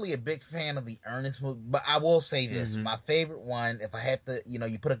wasn't really a big fan of the Ernest movie, but I will say this: my favorite one, if I had to, you know,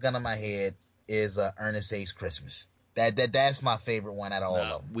 you put a gun on my head, is Ernest Saves Christmas. That's my favorite one out of all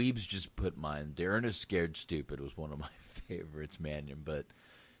of them. Weebs just put mine. The Ernest Scared Stupid was one of my favorites, man. But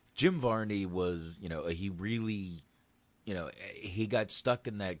Jim Varney was, you know, he really, you know, he got stuck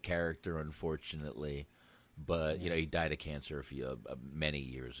in that character, unfortunately. But you know, he died of cancer many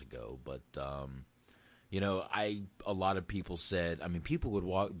years ago. But you know, a lot of people said, I mean, people would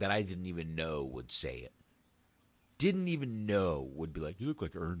walk that I didn't even know would say it. Didn't even know would be like, you look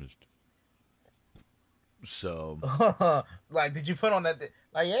like Ernest. So, like, did you put on that?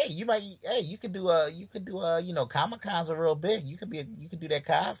 Like, hey, you could do, you know, Comic-Cons are real big. You could do that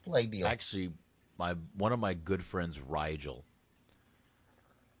cosplay deal. Actually, one of my good friends, Rigel.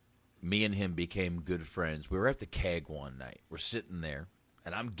 Me and him became good friends. We were at the keg one night. We're sitting there,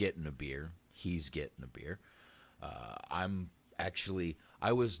 and I'm getting a beer. He's getting a beer.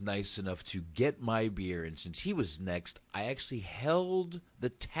 I was nice enough to get my beer, and since he was next, I actually held the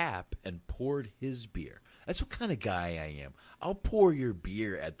tap and poured his beer. That's what kind of guy I am. I'll pour your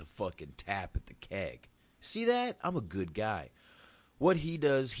beer at the fucking tap at the keg. See that? I'm a good guy. What he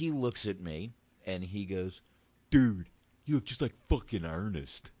does, he looks at me, and he goes, dude, you look just like fucking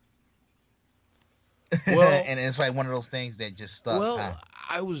Ernest. Well, and it's like one of those things that just stuck. Well,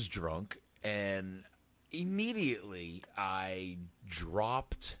 I was drunk, and immediately I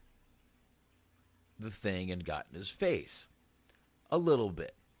dropped the thing and got in his face a little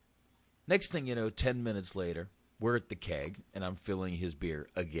bit. Next thing you know, 10 minutes later, we're at the keg, and I'm filling his beer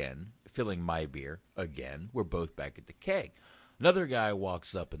again, filling my beer again. We're both back at the keg. Another guy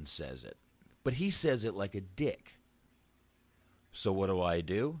walks up and says it, but he says it like a dick. So what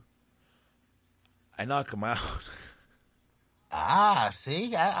do? I knock him out.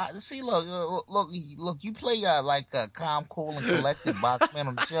 See, I see. Look. You play like a calm, cool, and collected boxman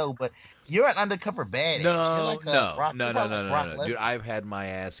on the show, but you're an undercover badass. No, like no. Dude, I've had my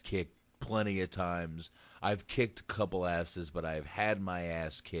ass kicked plenty of times. I've kicked a couple asses, but I've had my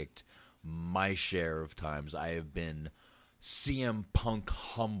ass kicked my share of times. I have been CM Punk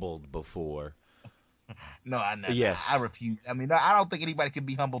humbled before. No, yes. I refuse. I mean, I don't think anybody can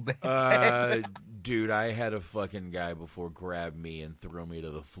be humbled. Dude, I had a fucking guy before grab me and throw me to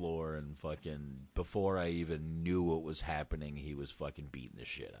the floor, and fucking before I even knew what was happening, he was fucking beating the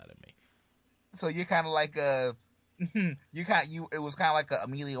shit out of me. So you're kind of like it was kind of like a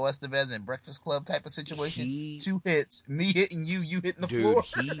Emilio Estevez and Breakfast Club type of situation. 2 hits, me hitting you hitting the floor.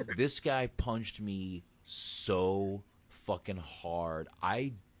 Dude, this guy punched me so fucking hard.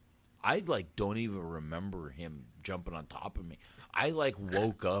 I like don't even remember him jumping on top of me. I like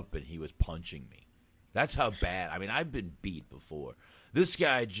woke up and he was punching me. That's how bad. I mean, I've been beat before. This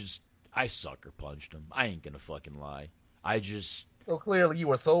guy I sucker punched him. I ain't gonna fucking lie. So clearly you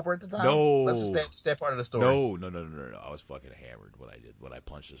were sober at the time? No. Let's just that part of the story. No. I was fucking hammered when I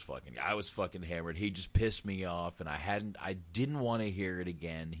punched this fucking guy. I was fucking hammered. He just pissed me off, and I didn't want to hear it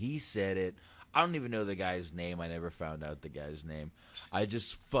again. He said it. I don't even know the guy's name. I never found out the guy's name. I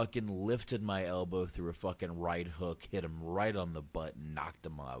just fucking lifted my elbow through a fucking right hook, hit him right on the butt, and knocked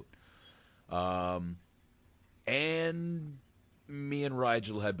him out. And me and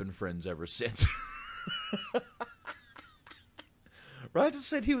Rigel have been friends ever since. Rigel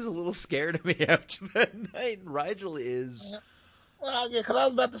said he was a little scared of me after that night, and Rigel is... Well, yeah, because I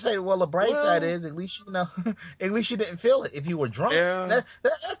was about to say, well, the bright side is at least at least you didn't feel it if you were drunk. Yeah.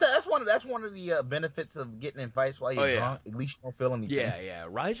 That's one of the benefits of getting in fights while you're drunk. At least you don't feel anything. Yeah.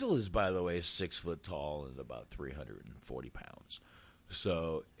 Rigel is, by the way, 6 foot tall and about 340 pounds.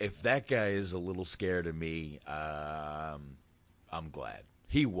 So if that guy is a little scared of me, I'm glad.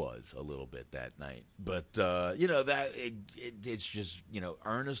 He was a little bit that night, but it's just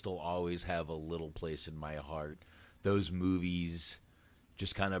Ernest will always have a little place in my heart. Those movies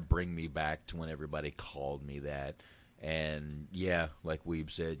just kind of bring me back to when everybody called me that. And, yeah, like Weeb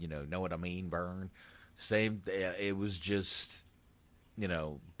said, know what I mean, Burn? Same, it was just,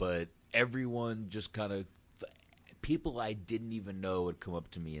 but everyone just kind of, people I didn't even know would come up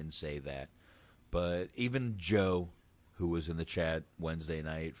to me and say that. But even Joe, who was in the chat Wednesday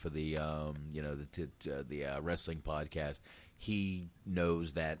night for the, the wrestling podcast, he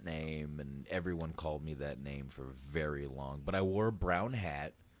knows that name, and everyone called me that name for very long. But I wore a brown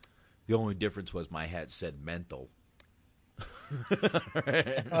hat. The only difference was my hat said mental.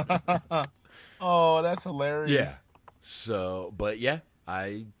 Oh, that's hilarious. Yeah. So, but yeah,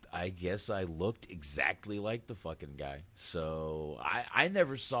 I guess I looked exactly like the fucking guy. So I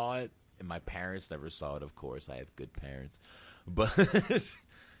never saw it, and my parents never saw it. Of course, I have good parents, but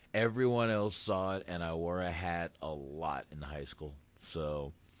everyone else saw it, and I wore a hat a lot in high school.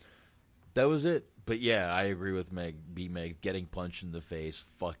 So that was it. But yeah, I agree with Meg. Getting punched in the face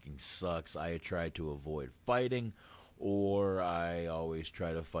fucking sucks. I tried to avoid fighting, or I always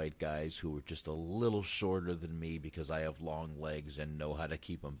try to fight guys who are just a little shorter than me because I have long legs and know how to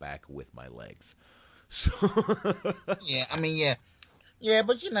keep them back with my legs. So yeah, I mean, yeah,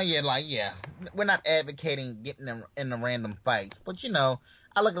 but we're not advocating getting them in the random fights, but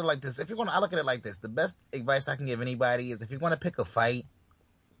I look at it like this. I look at it like this. The best advice I can give anybody is if you're going to pick a fight,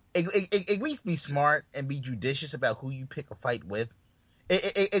 at least be smart and be judicious about who you pick a fight with.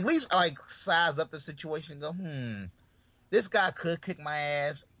 At least like size up the situation and go, this guy could kick my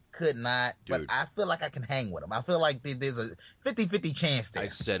ass, could not, but I feel like I can hang with him. I feel like there's a 50-50 chance there. I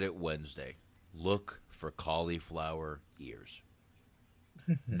said it Wednesday. Look for cauliflower ears.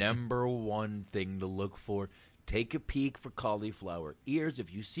 Number one thing to look for. Take a peek for cauliflower ears.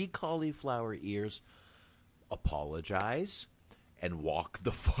 If you see cauliflower ears, apologize and walk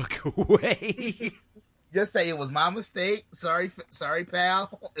the fuck away. Just say it was my mistake. Sorry,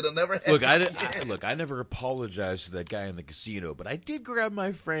 pal. It'll never happen. Look, I never apologized to that guy in the casino, but I did grab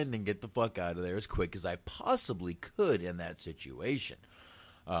my friend and get the fuck out of there as quick as I possibly could in that situation.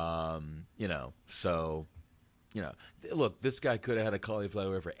 Look, this guy could have had a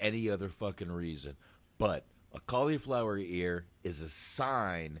cauliflower ear for any other fucking reason, but a cauliflower ear is a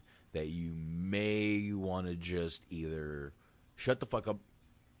sign that you may want to just either shut the fuck up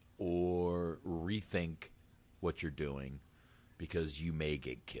or rethink what you're doing because you may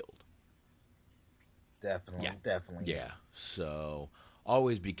get killed. Definitely. Yeah. So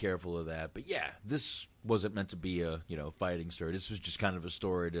always be careful of that. But yeah, this wasn't meant to be a fighting story. This was just kind of a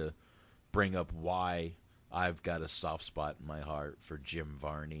story to bring up why I've got a soft spot in my heart for Jim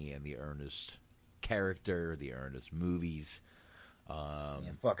Varney and the Ernest character, the Ernest movies.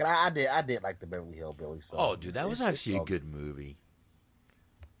 Fuck it. I did like the Beverly Hillbillies. So oh, dude, that was actually a good movie.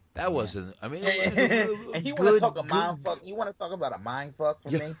 That wasn't. I mean, and you want to talk a mind fuck? You want to talk about a mind fuck for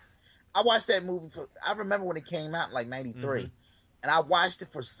me? I watched that movie. I remember when it came out in like '93, and I watched it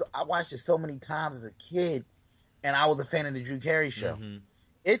so many times as a kid, and I was a fan of the Drew Carey Show.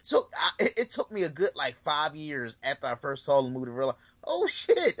 It took me a good like 5 years after I first saw the movie to realize, oh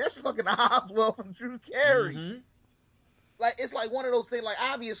shit, that's fucking Oswald from Drew Carey. Like, it's like one of those things, like,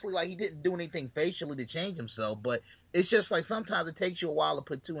 obviously, like, he didn't do anything facially to change himself, but it's just like sometimes it takes you a while to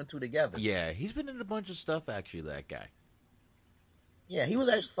put two and two together. Yeah, he's been in a bunch of stuff, actually, that guy. Yeah, he was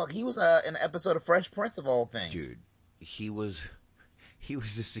actually, in an episode of Fresh Prince of all things. Dude, he was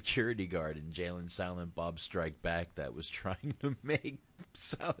a security guard in Jail and Silent Bob Strike Back that was trying to make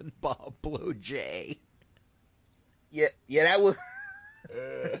Silent Bob blow Jay. Yeah, that was...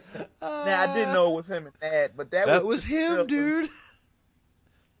 Now I didn't know it was him and that, but that was him, dude.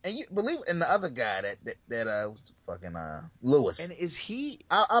 And you believe in the other guy that was fucking Lewis. And is he?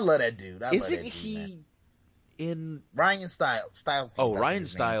 I love that dude. Isn't he in Ryan Stiles? Ryan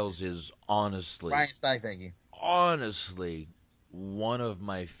Stiles is honestly Ryan Stiles. Thank you. Honestly, one of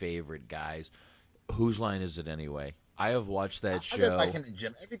my favorite guys. Whose Line Is It Anyway? I have watched that show. I just like him in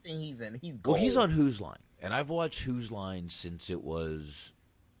general. Everything he's in, he's gold. Well, he's on Whose Line, and I've watched Whose Line since it was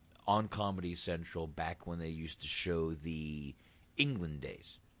on Comedy Central back when they used to show the England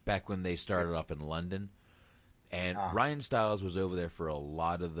days, back when they started off in London. And Ryan Stiles was over there for a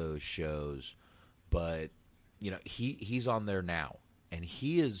lot of those shows, but he's on there now, and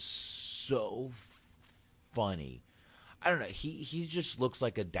he is so funny. I don't know. He just looks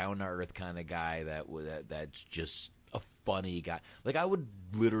like a down to earth kind of guy that's just a funny guy. Like, I would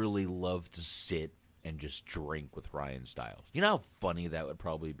literally love to sit and just drink with Ryan Stiles. You know how funny that would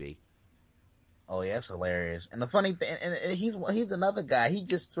probably be? Oh, yeah, it's hilarious. And the funny thing, and he's another guy. He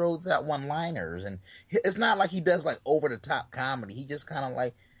just throws out one-liners, and it's not like he does like over-the-top comedy. He just kind of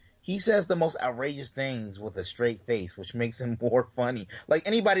like, he says the most outrageous things with a straight face, which makes him more funny. Like,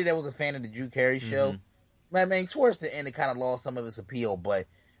 anybody that was a fan of the Drew Carey Show, I mean, towards the end, it kind of lost some of its appeal, but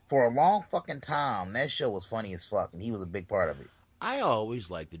for a long fucking time, that show was funny as fuck, and he was a big part of it. I always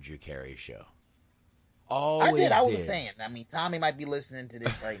liked the Drew Carey Show. I did. I was a fan. I mean, Tommy might be listening to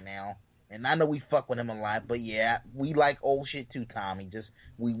this right now, and I know we fuck with him a lot, but yeah, we like old shit too, Tommy. Just,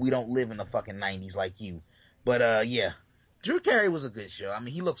 we don't live in the fucking 90s like you. But, yeah. Drew Carey was a good show. I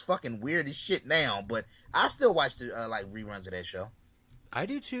mean, he looks fucking weird as shit now, but I still watch the, reruns of that show. I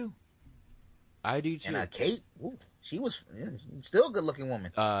do too. And Kate? Ooh. She was still a good-looking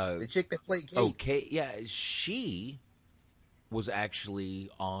woman. The chick that played Kate. Okay, yeah, she was actually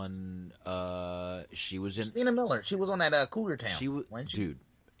on. She was in Christina Miller. She was on that Cougar Town. Dude,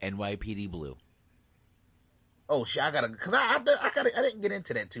 NYPD Blue. Oh, I didn't get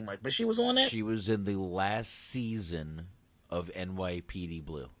into that too much, but she was on that. She was in the last season of NYPD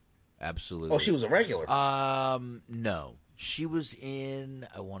Blue. Absolutely. Oh, she was a regular. No, she was in.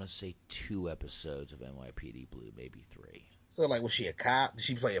 I want to say 2 episodes of NYPD Blue, maybe 3. So, like, was she a cop? Did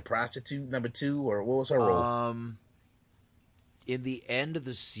she play a prostitute, number 2, or what was her role? In the end of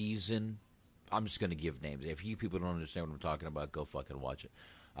the season, I'm just going to give names. If you people don't understand what I'm talking about, go fucking watch it.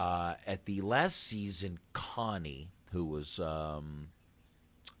 At the last season, Connie, who was, I'll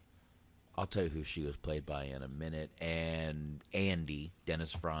tell you who she was played by in a minute, and Andy,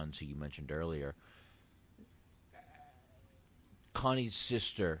 Dennis Franz, who you mentioned earlier. Connie's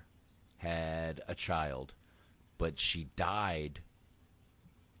sister had a child, but she died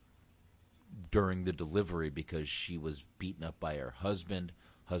during the delivery because she was beaten up by her husband.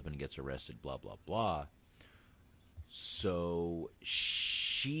 Husband gets arrested, blah, blah, blah. So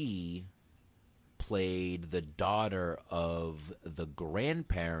she played the daughter of the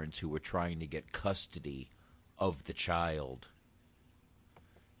grandparents who were trying to get custody of the child.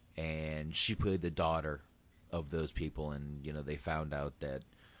 And she played the daughter of those people, and, you know, they found out that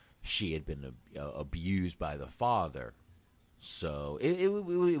she had been abused by the father. So it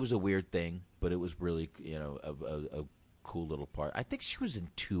was a weird thing, but it was really, you know, a cool little part. I think she was in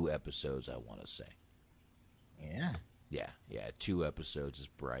 2 episodes, I want to say. Yeah, 2 episodes is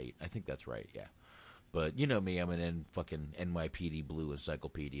right. I think that's right, yeah. But you know me, I'm an fucking NYPD Blue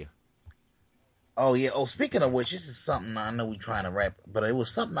encyclopedia. Oh, yeah. Oh, speaking of which, this is something I know we're trying to wrap, but it was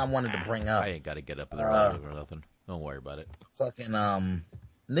something I wanted to bring up. I ain't got to get up in the road or nothing. Don't worry about it. Fucking,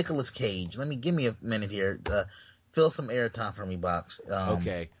 Nicolas Cage. Give me a minute here. Fill some airtime for me, Box.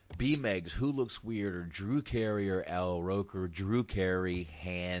 Okay. B-Megs, who looks weirder, Drew Carey or Al Roker? Drew Carey,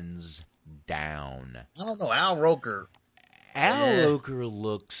 hands down. I don't know. Al Roker. Al Roker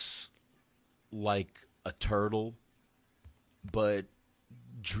looks like a turtle, but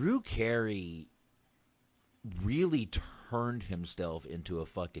Drew Carey really turned himself into a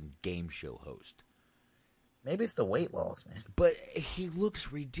fucking game show host. Maybe it's the weight loss, man. But he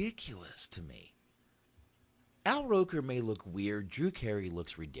looks ridiculous to me. Al Roker may look weird. Drew Carey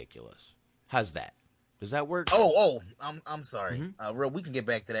looks ridiculous. How's that? Does that work? I'm sorry. Mm-hmm. We can get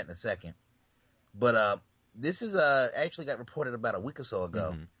back to that in a second. But this is actually got reported about a week or so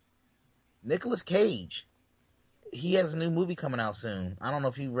ago. Mm-hmm. Nicolas Cage, he has a new movie coming out soon. I don't know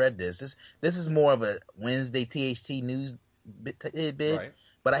if you read this. This is more of a Wednesday THT news bit, right.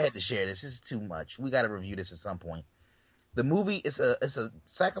 But I had to share this. This is too much. We got to review this at some point. The movie is a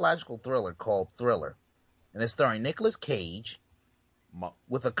psychological thriller called Thriller, and it's starring Nicolas Cage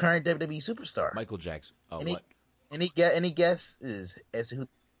with a current WWE superstar, Michael Jackson. Oh, what? Any guesses as to who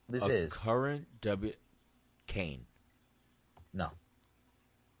this is? Current Kane. No.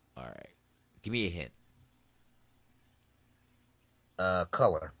 All right. Give me a hint.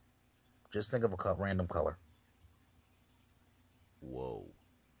 Color. Just think of a random color. Whoa.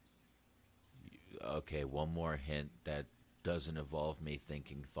 Okay, one more hint that doesn't involve me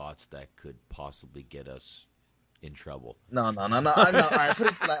thinking thoughts that could possibly get us in trouble. No. All right, put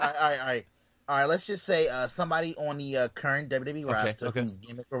it all right. Let's just say somebody on the current WWE roster whose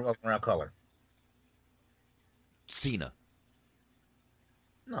gimmick revolves around color. Cena.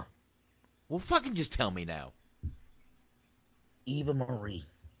 No. Well, fucking just tell me now. Eva Marie.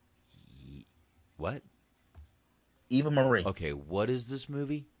 What? Eva Marie. Okay, what is this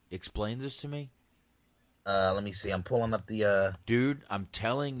movie? Explain this to me. Let me see. I'm pulling up the... Dude, I'm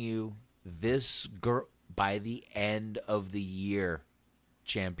telling you, this girl, by the end of the year,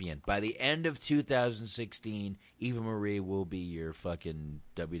 champion. By the end of 2016, Eva Marie will be your fucking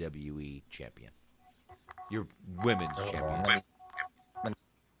WWE champion. Your women's champion.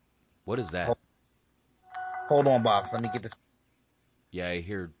 What is that? Hold on, Box. Let me get this. Yeah, I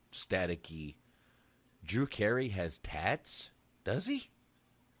hear staticky. Drew Carey has tats? Does he?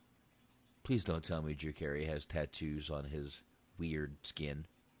 Please don't tell me Drew Carey has tattoos on his weird skin.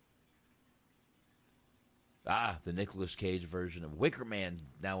 The Nicolas Cage version of Wicker Man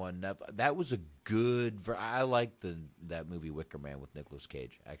now on Netflix. That was a good... I liked that movie Wicker Man with Nicolas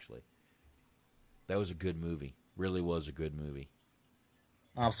Cage, actually. That was a good movie. Really was a good movie.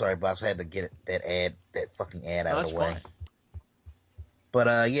 I'm sorry, Box. I had to get that fucking ad out of the way. Fine.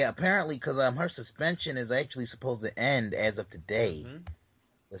 But, yeah, apparently, because her suspension is actually supposed to end as of today,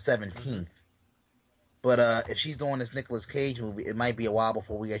 the 17th. Mm-hmm. But if she's doing this Nicolas Cage movie, it might be a while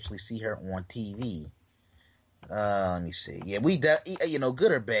before we actually see her on TV. Let me see. Yeah,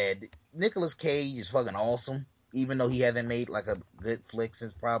 good or bad, Nicolas Cage is fucking awesome. Even though he hasn't made like a good flick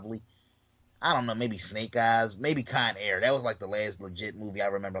since probably, I don't know, maybe Snake Eyes, maybe Con Air. That was like the last legit movie I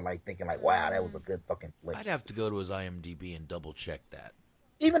remember like thinking like, wow, that was a good fucking flick. I'd have to go to his IMDb and double check that.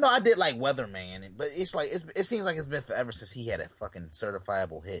 Even though I did like Weatherman, but it's like it seems like it's been forever since he had a fucking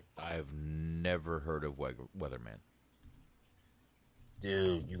certifiable hit. I've never heard of Weatherman.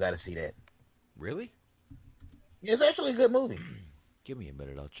 Dude, you got to see that. Really? Yeah, it's actually a good movie. Give me a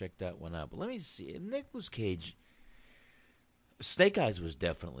minute, I'll check that one out. But let me see. Nicolas Cage, Snake Eyes was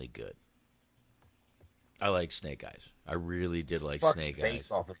definitely good. I like Snake Eyes. I really did like Snake Eyes.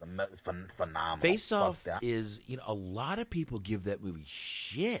 Face Off is phenomenal. Face Off is, a lot of people give that movie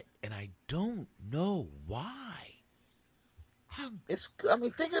shit, and I don't know why.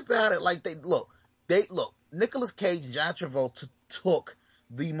 Think about it. Like Nicolas Cage and John Travolta took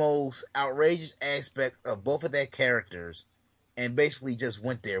the most outrageous aspect of both of their characters and basically just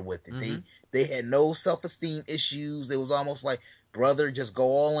went there with it. Mm-hmm. They had no self-esteem issues. It was almost like, brother, just go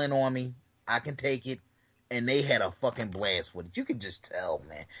all in on me. I can take it. And they had a fucking blast with it. You could just tell,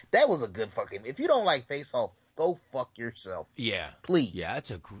 man. That was a good fucking... If you don't like Face Off, go fuck yourself. Yeah. Please. Yeah,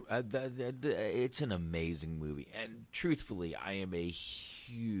 it's an amazing movie. And truthfully, I am a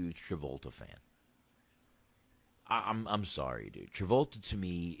huge Travolta fan. I'm sorry, dude. Travolta to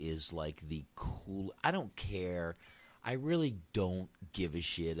me is like the cool... I don't care. I really don't give a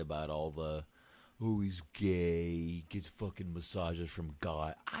shit about all the... Oh, he's gay. He gets fucking massages from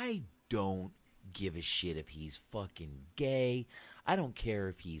God. I don't give a shit if he's fucking gay. I don't care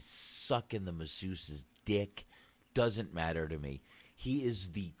if he's sucking the masseuse's dick. Doesn't matter to me. He is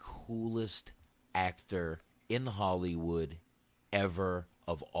the coolest actor in Hollywood ever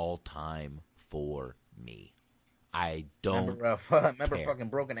of all time for me. I don't remember fucking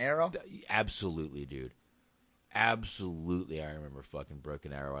Broken Arrow? Absolutely, dude. Absolutely, I remember fucking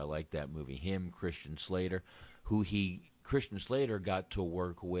Broken Arrow. I like that movie. Him, Christian Slater, Christian Slater got to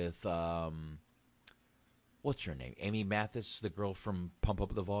work with, what's her name? Amy Mathis, the girl from Pump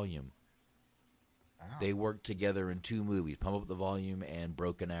Up the Volume. Oh. They worked together in 2 movies, Pump Up the Volume and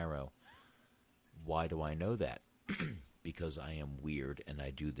Broken Arrow. Why do I know that? Because I am weird and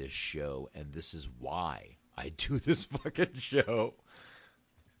I do this show, and this is why I do this fucking show.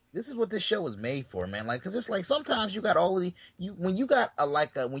 This is what this show is made for, man. Like, cause it's like sometimes you got all of when you have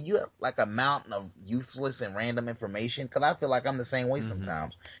a mountain of useless and random information. Cause I feel like I'm the same way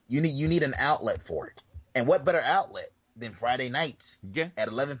sometimes. You need an outlet for it, and what better outlet than Friday nights at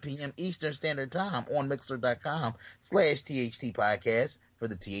 11 p.m. Eastern Standard Time on Mixler.com/THT podcast for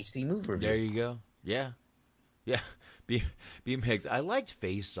the THT movie review. There you go. Yeah. BMX. I liked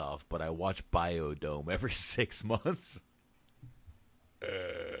Face Off, but I watch Biodome every 6 months.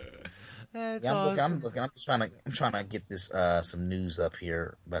 I'm looking. I'm trying to get this some news up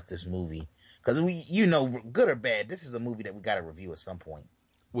here about this movie because good or bad, this is a movie that we got to review at some point.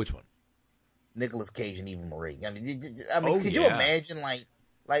 Which one? Nicolas Cage and Eva Marie. Could you imagine like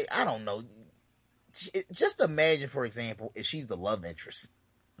I don't know, just imagine for example if she's the love interest.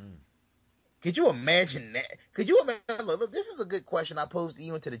 Could you imagine that? Could you imagine? Look, this is a good question I posed to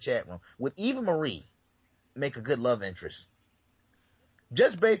you into the chat room. Would Eva Marie make a good love interest?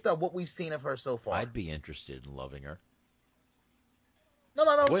 Just based on what we've seen of her so far. I'd be interested in loving her. No,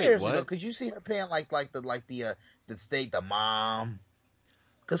 seriously though, because you see her paying like the state, the mom.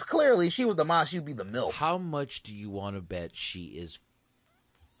 Because clearly she was the mom, she would be the MILF. How much do you want to bet she is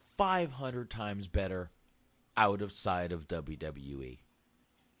 500 times better outside of WWE?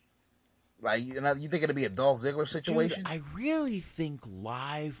 Like, you think it'd be a Dolph Ziggler situation? Dude, I really think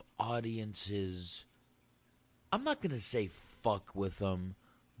live audiences, I'm not going to say fuck with them,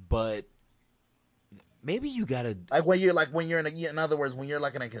 but maybe you gotta in other words, when you're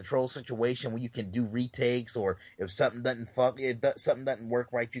like in a control situation where you can do retakes, or if something doesn't work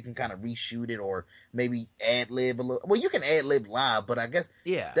right, you can kind of reshoot it, or maybe ad lib a little. Well, you can ad lib live, but I guess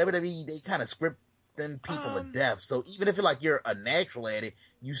WWE, they kind of script them people to death. So even if you're a natural at it,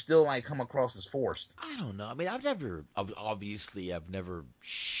 you still might come across as forced. I don't know. I mean, I've never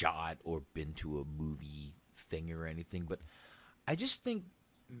shot or been to a movie thing or anything, but I just think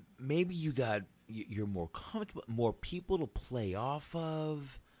maybe you're more comfortable, more people to play off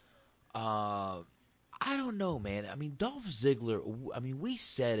of. I don't know, man. I mean, Dolph Ziggler, we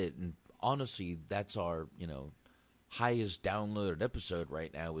said it, and honestly, that's our, highest downloaded episode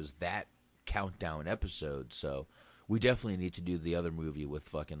right now is that countdown episode. So we definitely need to do the other movie with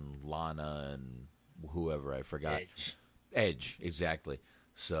fucking Lana and whoever, I forgot. Edge, exactly.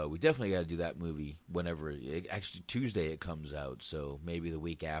 So we definitely got to do that movie whenever. Actually, Tuesday it comes out, so maybe the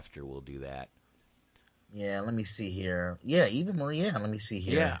week after we'll do that. Yeah, let me see here. Yeah, Eva Marie. Yeah, let me see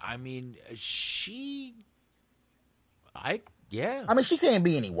here. Yeah, I mean, yeah. I mean, she can't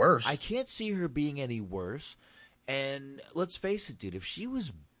be any worse. I can't see her being any worse. And let's face it, dude, if she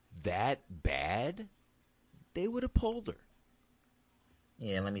was that bad, they would have pulled her.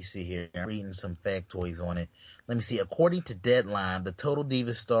 Yeah, let me see here. I'm reading some factoids on it. Let me see. According to Deadline, the Total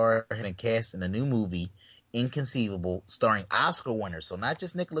Divas star had been cast in a new movie, Inconceivable, starring Oscar winners. So not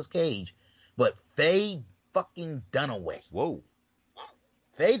just Nicolas Cage, but Faye fucking Dunaway. Whoa.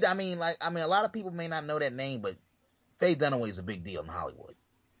 Faye, I mean, a lot of people may not know that name, but Faye Dunaway is a big deal in Hollywood.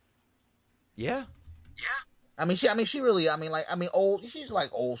 Yeah. I mean, she really, old. She's like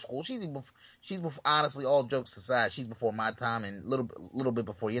old school. She's before, honestly, all jokes aside, she's before my time and little bit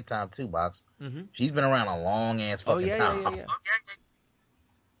before your time too, Box. Mm-hmm. She's been around a long ass fucking time. Yeah.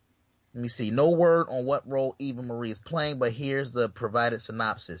 Let me see. No word on what role Eva Marie is playing, but here's the provided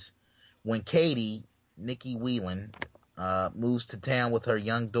synopsis. When Katie, Nikki Whelan, moves to town with her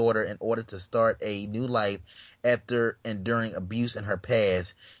young daughter in order to start a new life after enduring abuse in her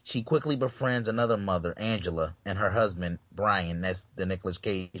past, she quickly befriends another mother, Angela, and her husband, Brian. That's the Nicolas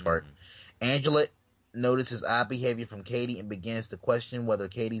Cage part. Angela notices odd behavior from Katie and begins to question whether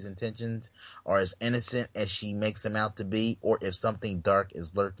Katie's intentions are as innocent as she makes them out to be, or if something dark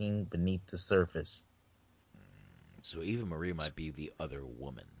is lurking beneath the surface. So Eva Marie might be the other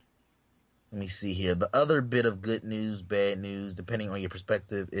woman. Let me see here. The other bit of good news, bad news, depending on your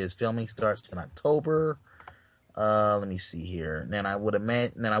perspective, is filming starts in October. Let me see here. Then I wouldn't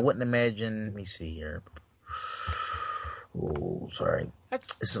imagine. Let me see here. Oh, sorry.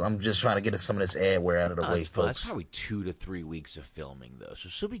 I'm just trying to get some of this adware out of the way, folks. That's probably 2 to 3 weeks of filming, though. So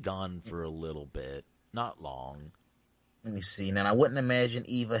she'll be gone for a little bit. Not long. Let me see. Now, I wouldn't imagine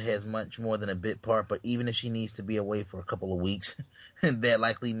Eva has much more than a bit part, but even if she needs to be away for a couple of weeks, that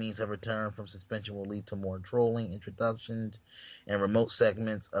likely means her return from suspension will lead to more trolling, introductions, and remote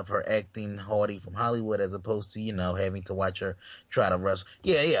segments of her acting haughty from Hollywood, as opposed to, having to watch her try to wrestle.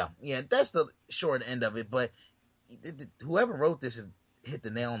 Yeah. That's the short end of it, but whoever wrote this has hit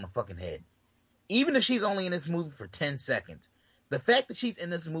the nail on the fucking head. Even if she's only in this movie for 10 seconds, the fact that she's in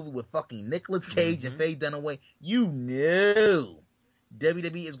this movie with fucking Nicolas Cage and Faye Dunaway, you know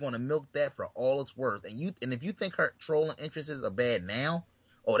WWE is going to milk that for all it's worth. And if you think her trolling interests are bad now,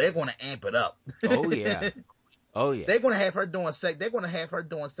 they're going to amp it up. Oh yeah. They're going to have her doing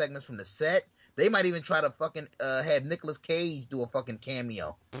segments from the set. They might even try to fucking have Nicolas Cage do a fucking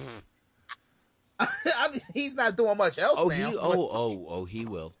cameo. I mean, he's not doing much else now. He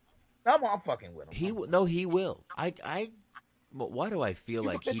will. I'm fucking with him. He will. Why do I feel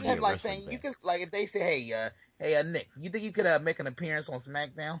like he'd be a wrestling fan? You could, like, if they say, hey, Nick, you think you could make an appearance on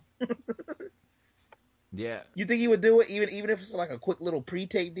SmackDown? Yeah. You think he would do it, even if it's like a quick little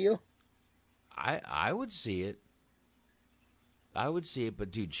pre-tape deal? I would see it.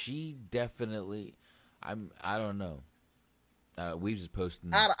 But dude, she definitely. I don't know. We just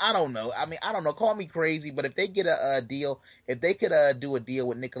posting. I don't know. I mean, I don't know. Call me crazy, but if they get a deal, if they could do a deal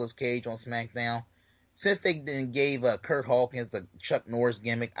with Nicolas Cage on SmackDown. Since they then gave Kurt Hawkins the Chuck Norris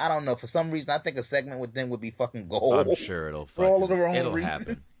gimmick, I don't know. For some reason, I think a segment with them would be fucking gold. I'm sure it'll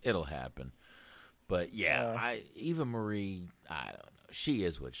happen. It'll happen. But yeah, Eva Marie, I don't know. She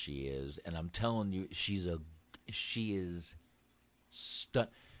is what she is, and I'm telling you, she is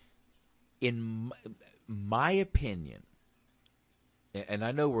in my opinion. And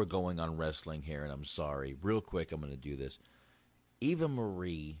I know we're going on wrestling here, and I'm sorry. Real quick, I'm going to do this. Eva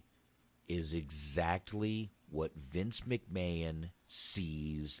Marie is exactly what Vince McMahon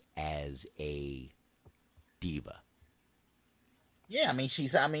sees as a diva. Yeah, I mean,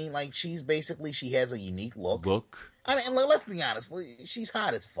 she's basically, she has a unique look. I mean, let's be honest, she's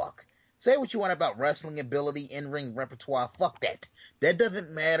hot as fuck. Say what you want about wrestling ability, in-ring repertoire, fuck that. That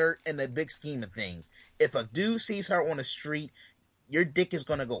doesn't matter in the big scheme of things. If a dude sees her on the street, your dick is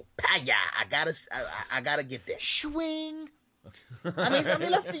gonna go, paya, I gotta get that. Swing! I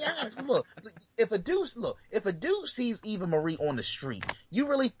mean, let's be honest. Look, if a dude sees Eva Marie on the street, you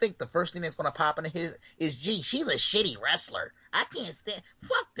really think the first thing that's going to pop into his is, gee, she's a shitty wrestler. I can't stand.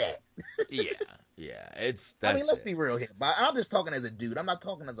 Fuck that. Yeah. Let's be real here. But I'm just talking as a dude. I'm not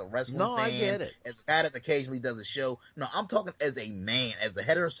talking as a wrestling fan. I get it. As a guy that occasionally does a show. No, I'm talking as a man, as a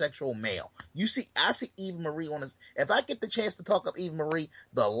heterosexual male. I see Eva Marie on this. If I get the chance to talk up Eva Marie,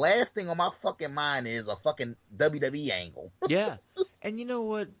 the last thing on my fucking mind is a fucking WWE angle. Yeah. And you know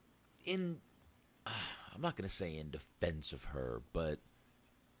what? I'm not going to say in defense of her, but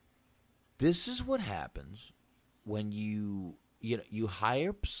this is what happens when you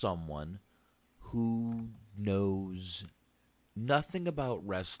hire someone who knows nothing about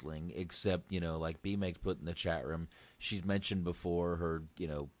wrestling except, like B-Meg's put in the chat room, she's mentioned before her,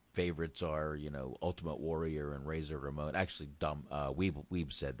 favorites are, Ultimate Warrior and Razor Ramon. Actually,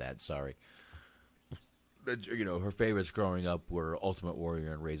 Weeb said that, sorry. Her favorites growing up were Ultimate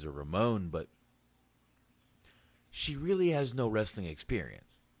Warrior and Razor Ramon, but she really has no wrestling experience.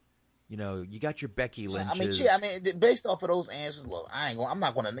 You got your Becky Lynch's. Based off of those answers, look, I'm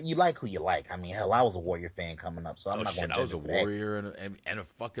not gonna. You like who you like. I mean, hell, I was a Warrior fan coming up, so I'm not gonna. I was a Warrior and a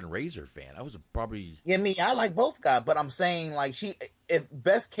fucking Razor fan. I was probably. Yeah, I like both guys, but I'm saying like if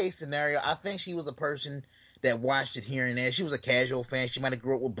best case scenario, I think she was a person that watched it here and there. She was a casual fan. She might have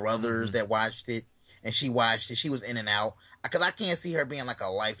grew up with brothers that watched it, and she watched it. She was in and out because I can't see her being like a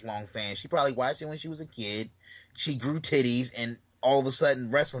lifelong fan. She probably watched it when she was a kid. She grew titties and. All of a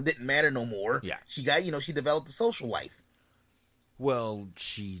sudden, wrestling didn't matter no more. Yeah. She got, she developed a social life. Well,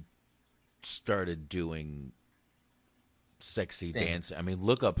 she started doing sexy dance. I mean,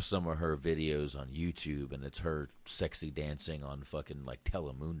 look up some of her videos on YouTube, and it's her sexy dancing on fucking, like,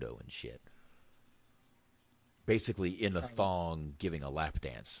 Telemundo and shit. Basically in a thong giving a lap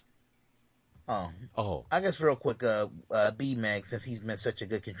dance. Oh. I guess real quick, B-Mag, since he's been such a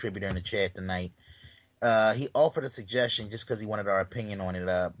good contributor in the chat tonight, he offered a suggestion just because he wanted our opinion on it.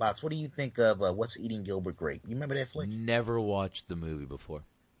 Bots, what do you think of What's Eating Gilbert Grape? You remember that flick? Never watched the movie before.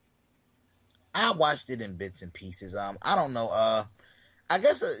 I watched it in bits and pieces. I don't know. I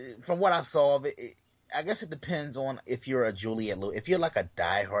guess from what I saw of it, I guess it depends on if you're a Juliette Lewis. If you're like a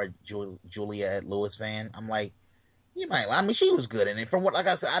diehard Juliette Lewis fan, I'm like, you might. I mean, she was good in it. From what, like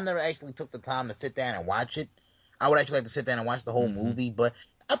I said, I never actually took the time to sit down and watch it. I would actually like to sit down and watch the whole movie, but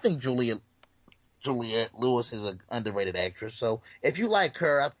I think Juliette Lewis is an underrated actress, so if you like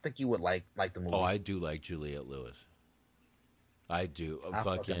her, I think you would like the movie. Oh, I do like Juliette Lewis. I do. I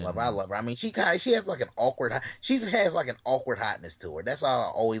fucking love her. I love her. I mean, she has like an awkward. She has like an awkward hotness to her. That's how I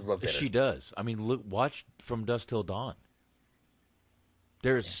always look at her. She does. I mean, watch From Dusk Till Dawn.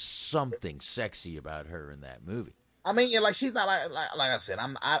 There is something sexy about her in that movie. I mean, like she's not like I said.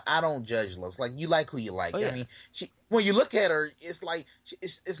 I don't judge looks. Like you like who you like. Oh, yeah. I mean, when you look at her, it's like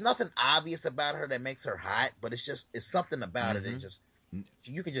it's nothing obvious about her that makes her hot, but it's something about it. It just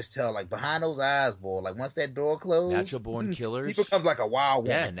you can just tell like behind those eyes, boy. Like once that door closed, Natural Born Killers, she becomes like a wild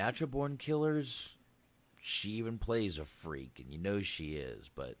woman. Yeah, Natural Born Killers. She even plays a freak, and she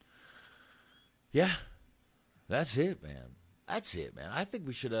is. But yeah, that's it, man. That's it, man. I think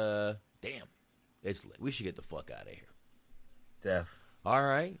we should. Damn. It's late. We should get the fuck out of here. Def. All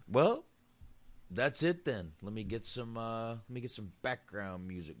right. Well, that's it then. Let me get some background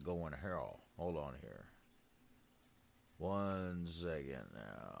music going here. Hold on here. 1 second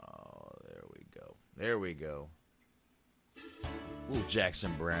now. There we go. Little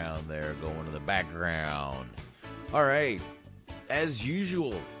Jackson Brown there going to the background. All right. As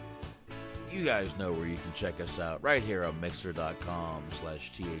usual, you guys know where you can check us out right here on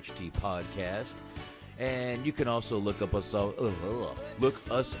Mixer.com/THT Podcast. And you can also look us up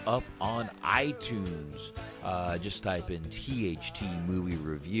on iTunes. Just type in THT Movie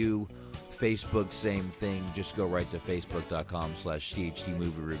Review. Facebook, same thing. Just go right to Facebook.com/THT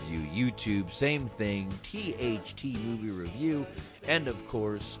Movie Review. YouTube, same thing. THT Movie Review. And of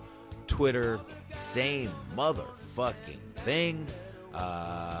course, Twitter, same motherfucking thing.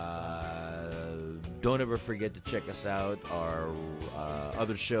 Don't ever forget to check us out. Our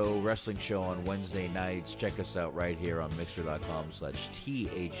other show, wrestling show on Wednesday nights. Check us out right here on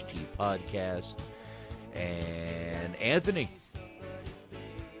Mixer.com/THT Podcast. And Anthony,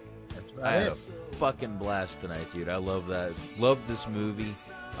 that's right. I had a fucking blast tonight, dude. I love that. Love this movie.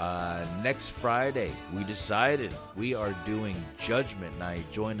 Next Friday, we decided we are doing Judgment Night.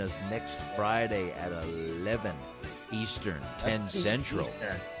 Join us next Friday at 11 Eastern, 10 Central.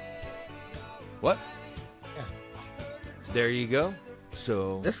 What? Yeah. There you go.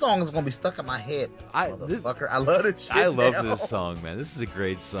 So this song is gonna be stuck in my head, motherfucker. I love it. I love this song, man. This is a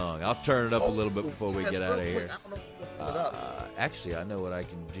great song. I'll turn it up a little bit before we get out of here. Actually, I know what I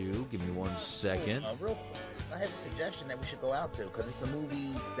can do. Give me 1 second. Real quick, I have a suggestion that we should go out to because it's a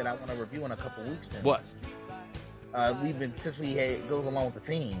movie that I want to review in a couple weeks. What? It goes along with the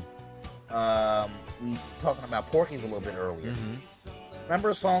theme. We talking about Porky's a little bit earlier.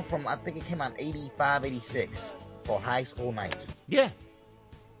 Remember a song from, I think it came out in 85, 86 called High School Nights? Yeah.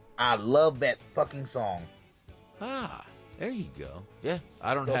 I love that fucking song. There you go. Yeah,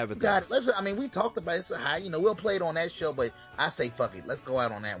 I don't have it. God, listen, I mean, we talked about it. So we'll play it on that show, but I say fuck it. Let's go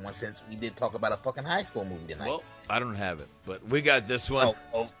out on that one since we did talk about a fucking high school movie tonight. Well, I don't have it, but we got this one.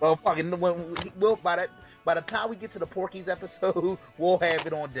 Well, fucking, by the time we get to the Porky's episode, we'll have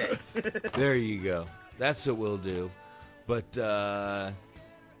it on deck. There you go. That's what we'll do. But,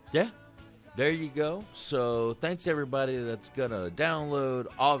 yeah, there you go. So, thanks everybody that's going to download.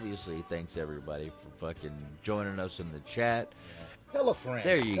 Obviously, thanks everybody for fucking joining us in the chat. Tell a friend.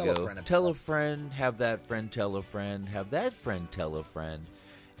 There you go. Tell a friend. friend. Have that friend tell a friend. Have that friend tell a friend.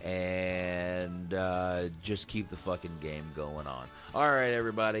 And just keep the fucking game going on. All right,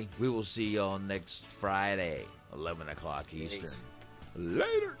 everybody. We will see y'all next Friday, 11 o'clock Eastern.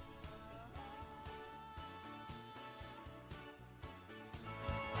 Later.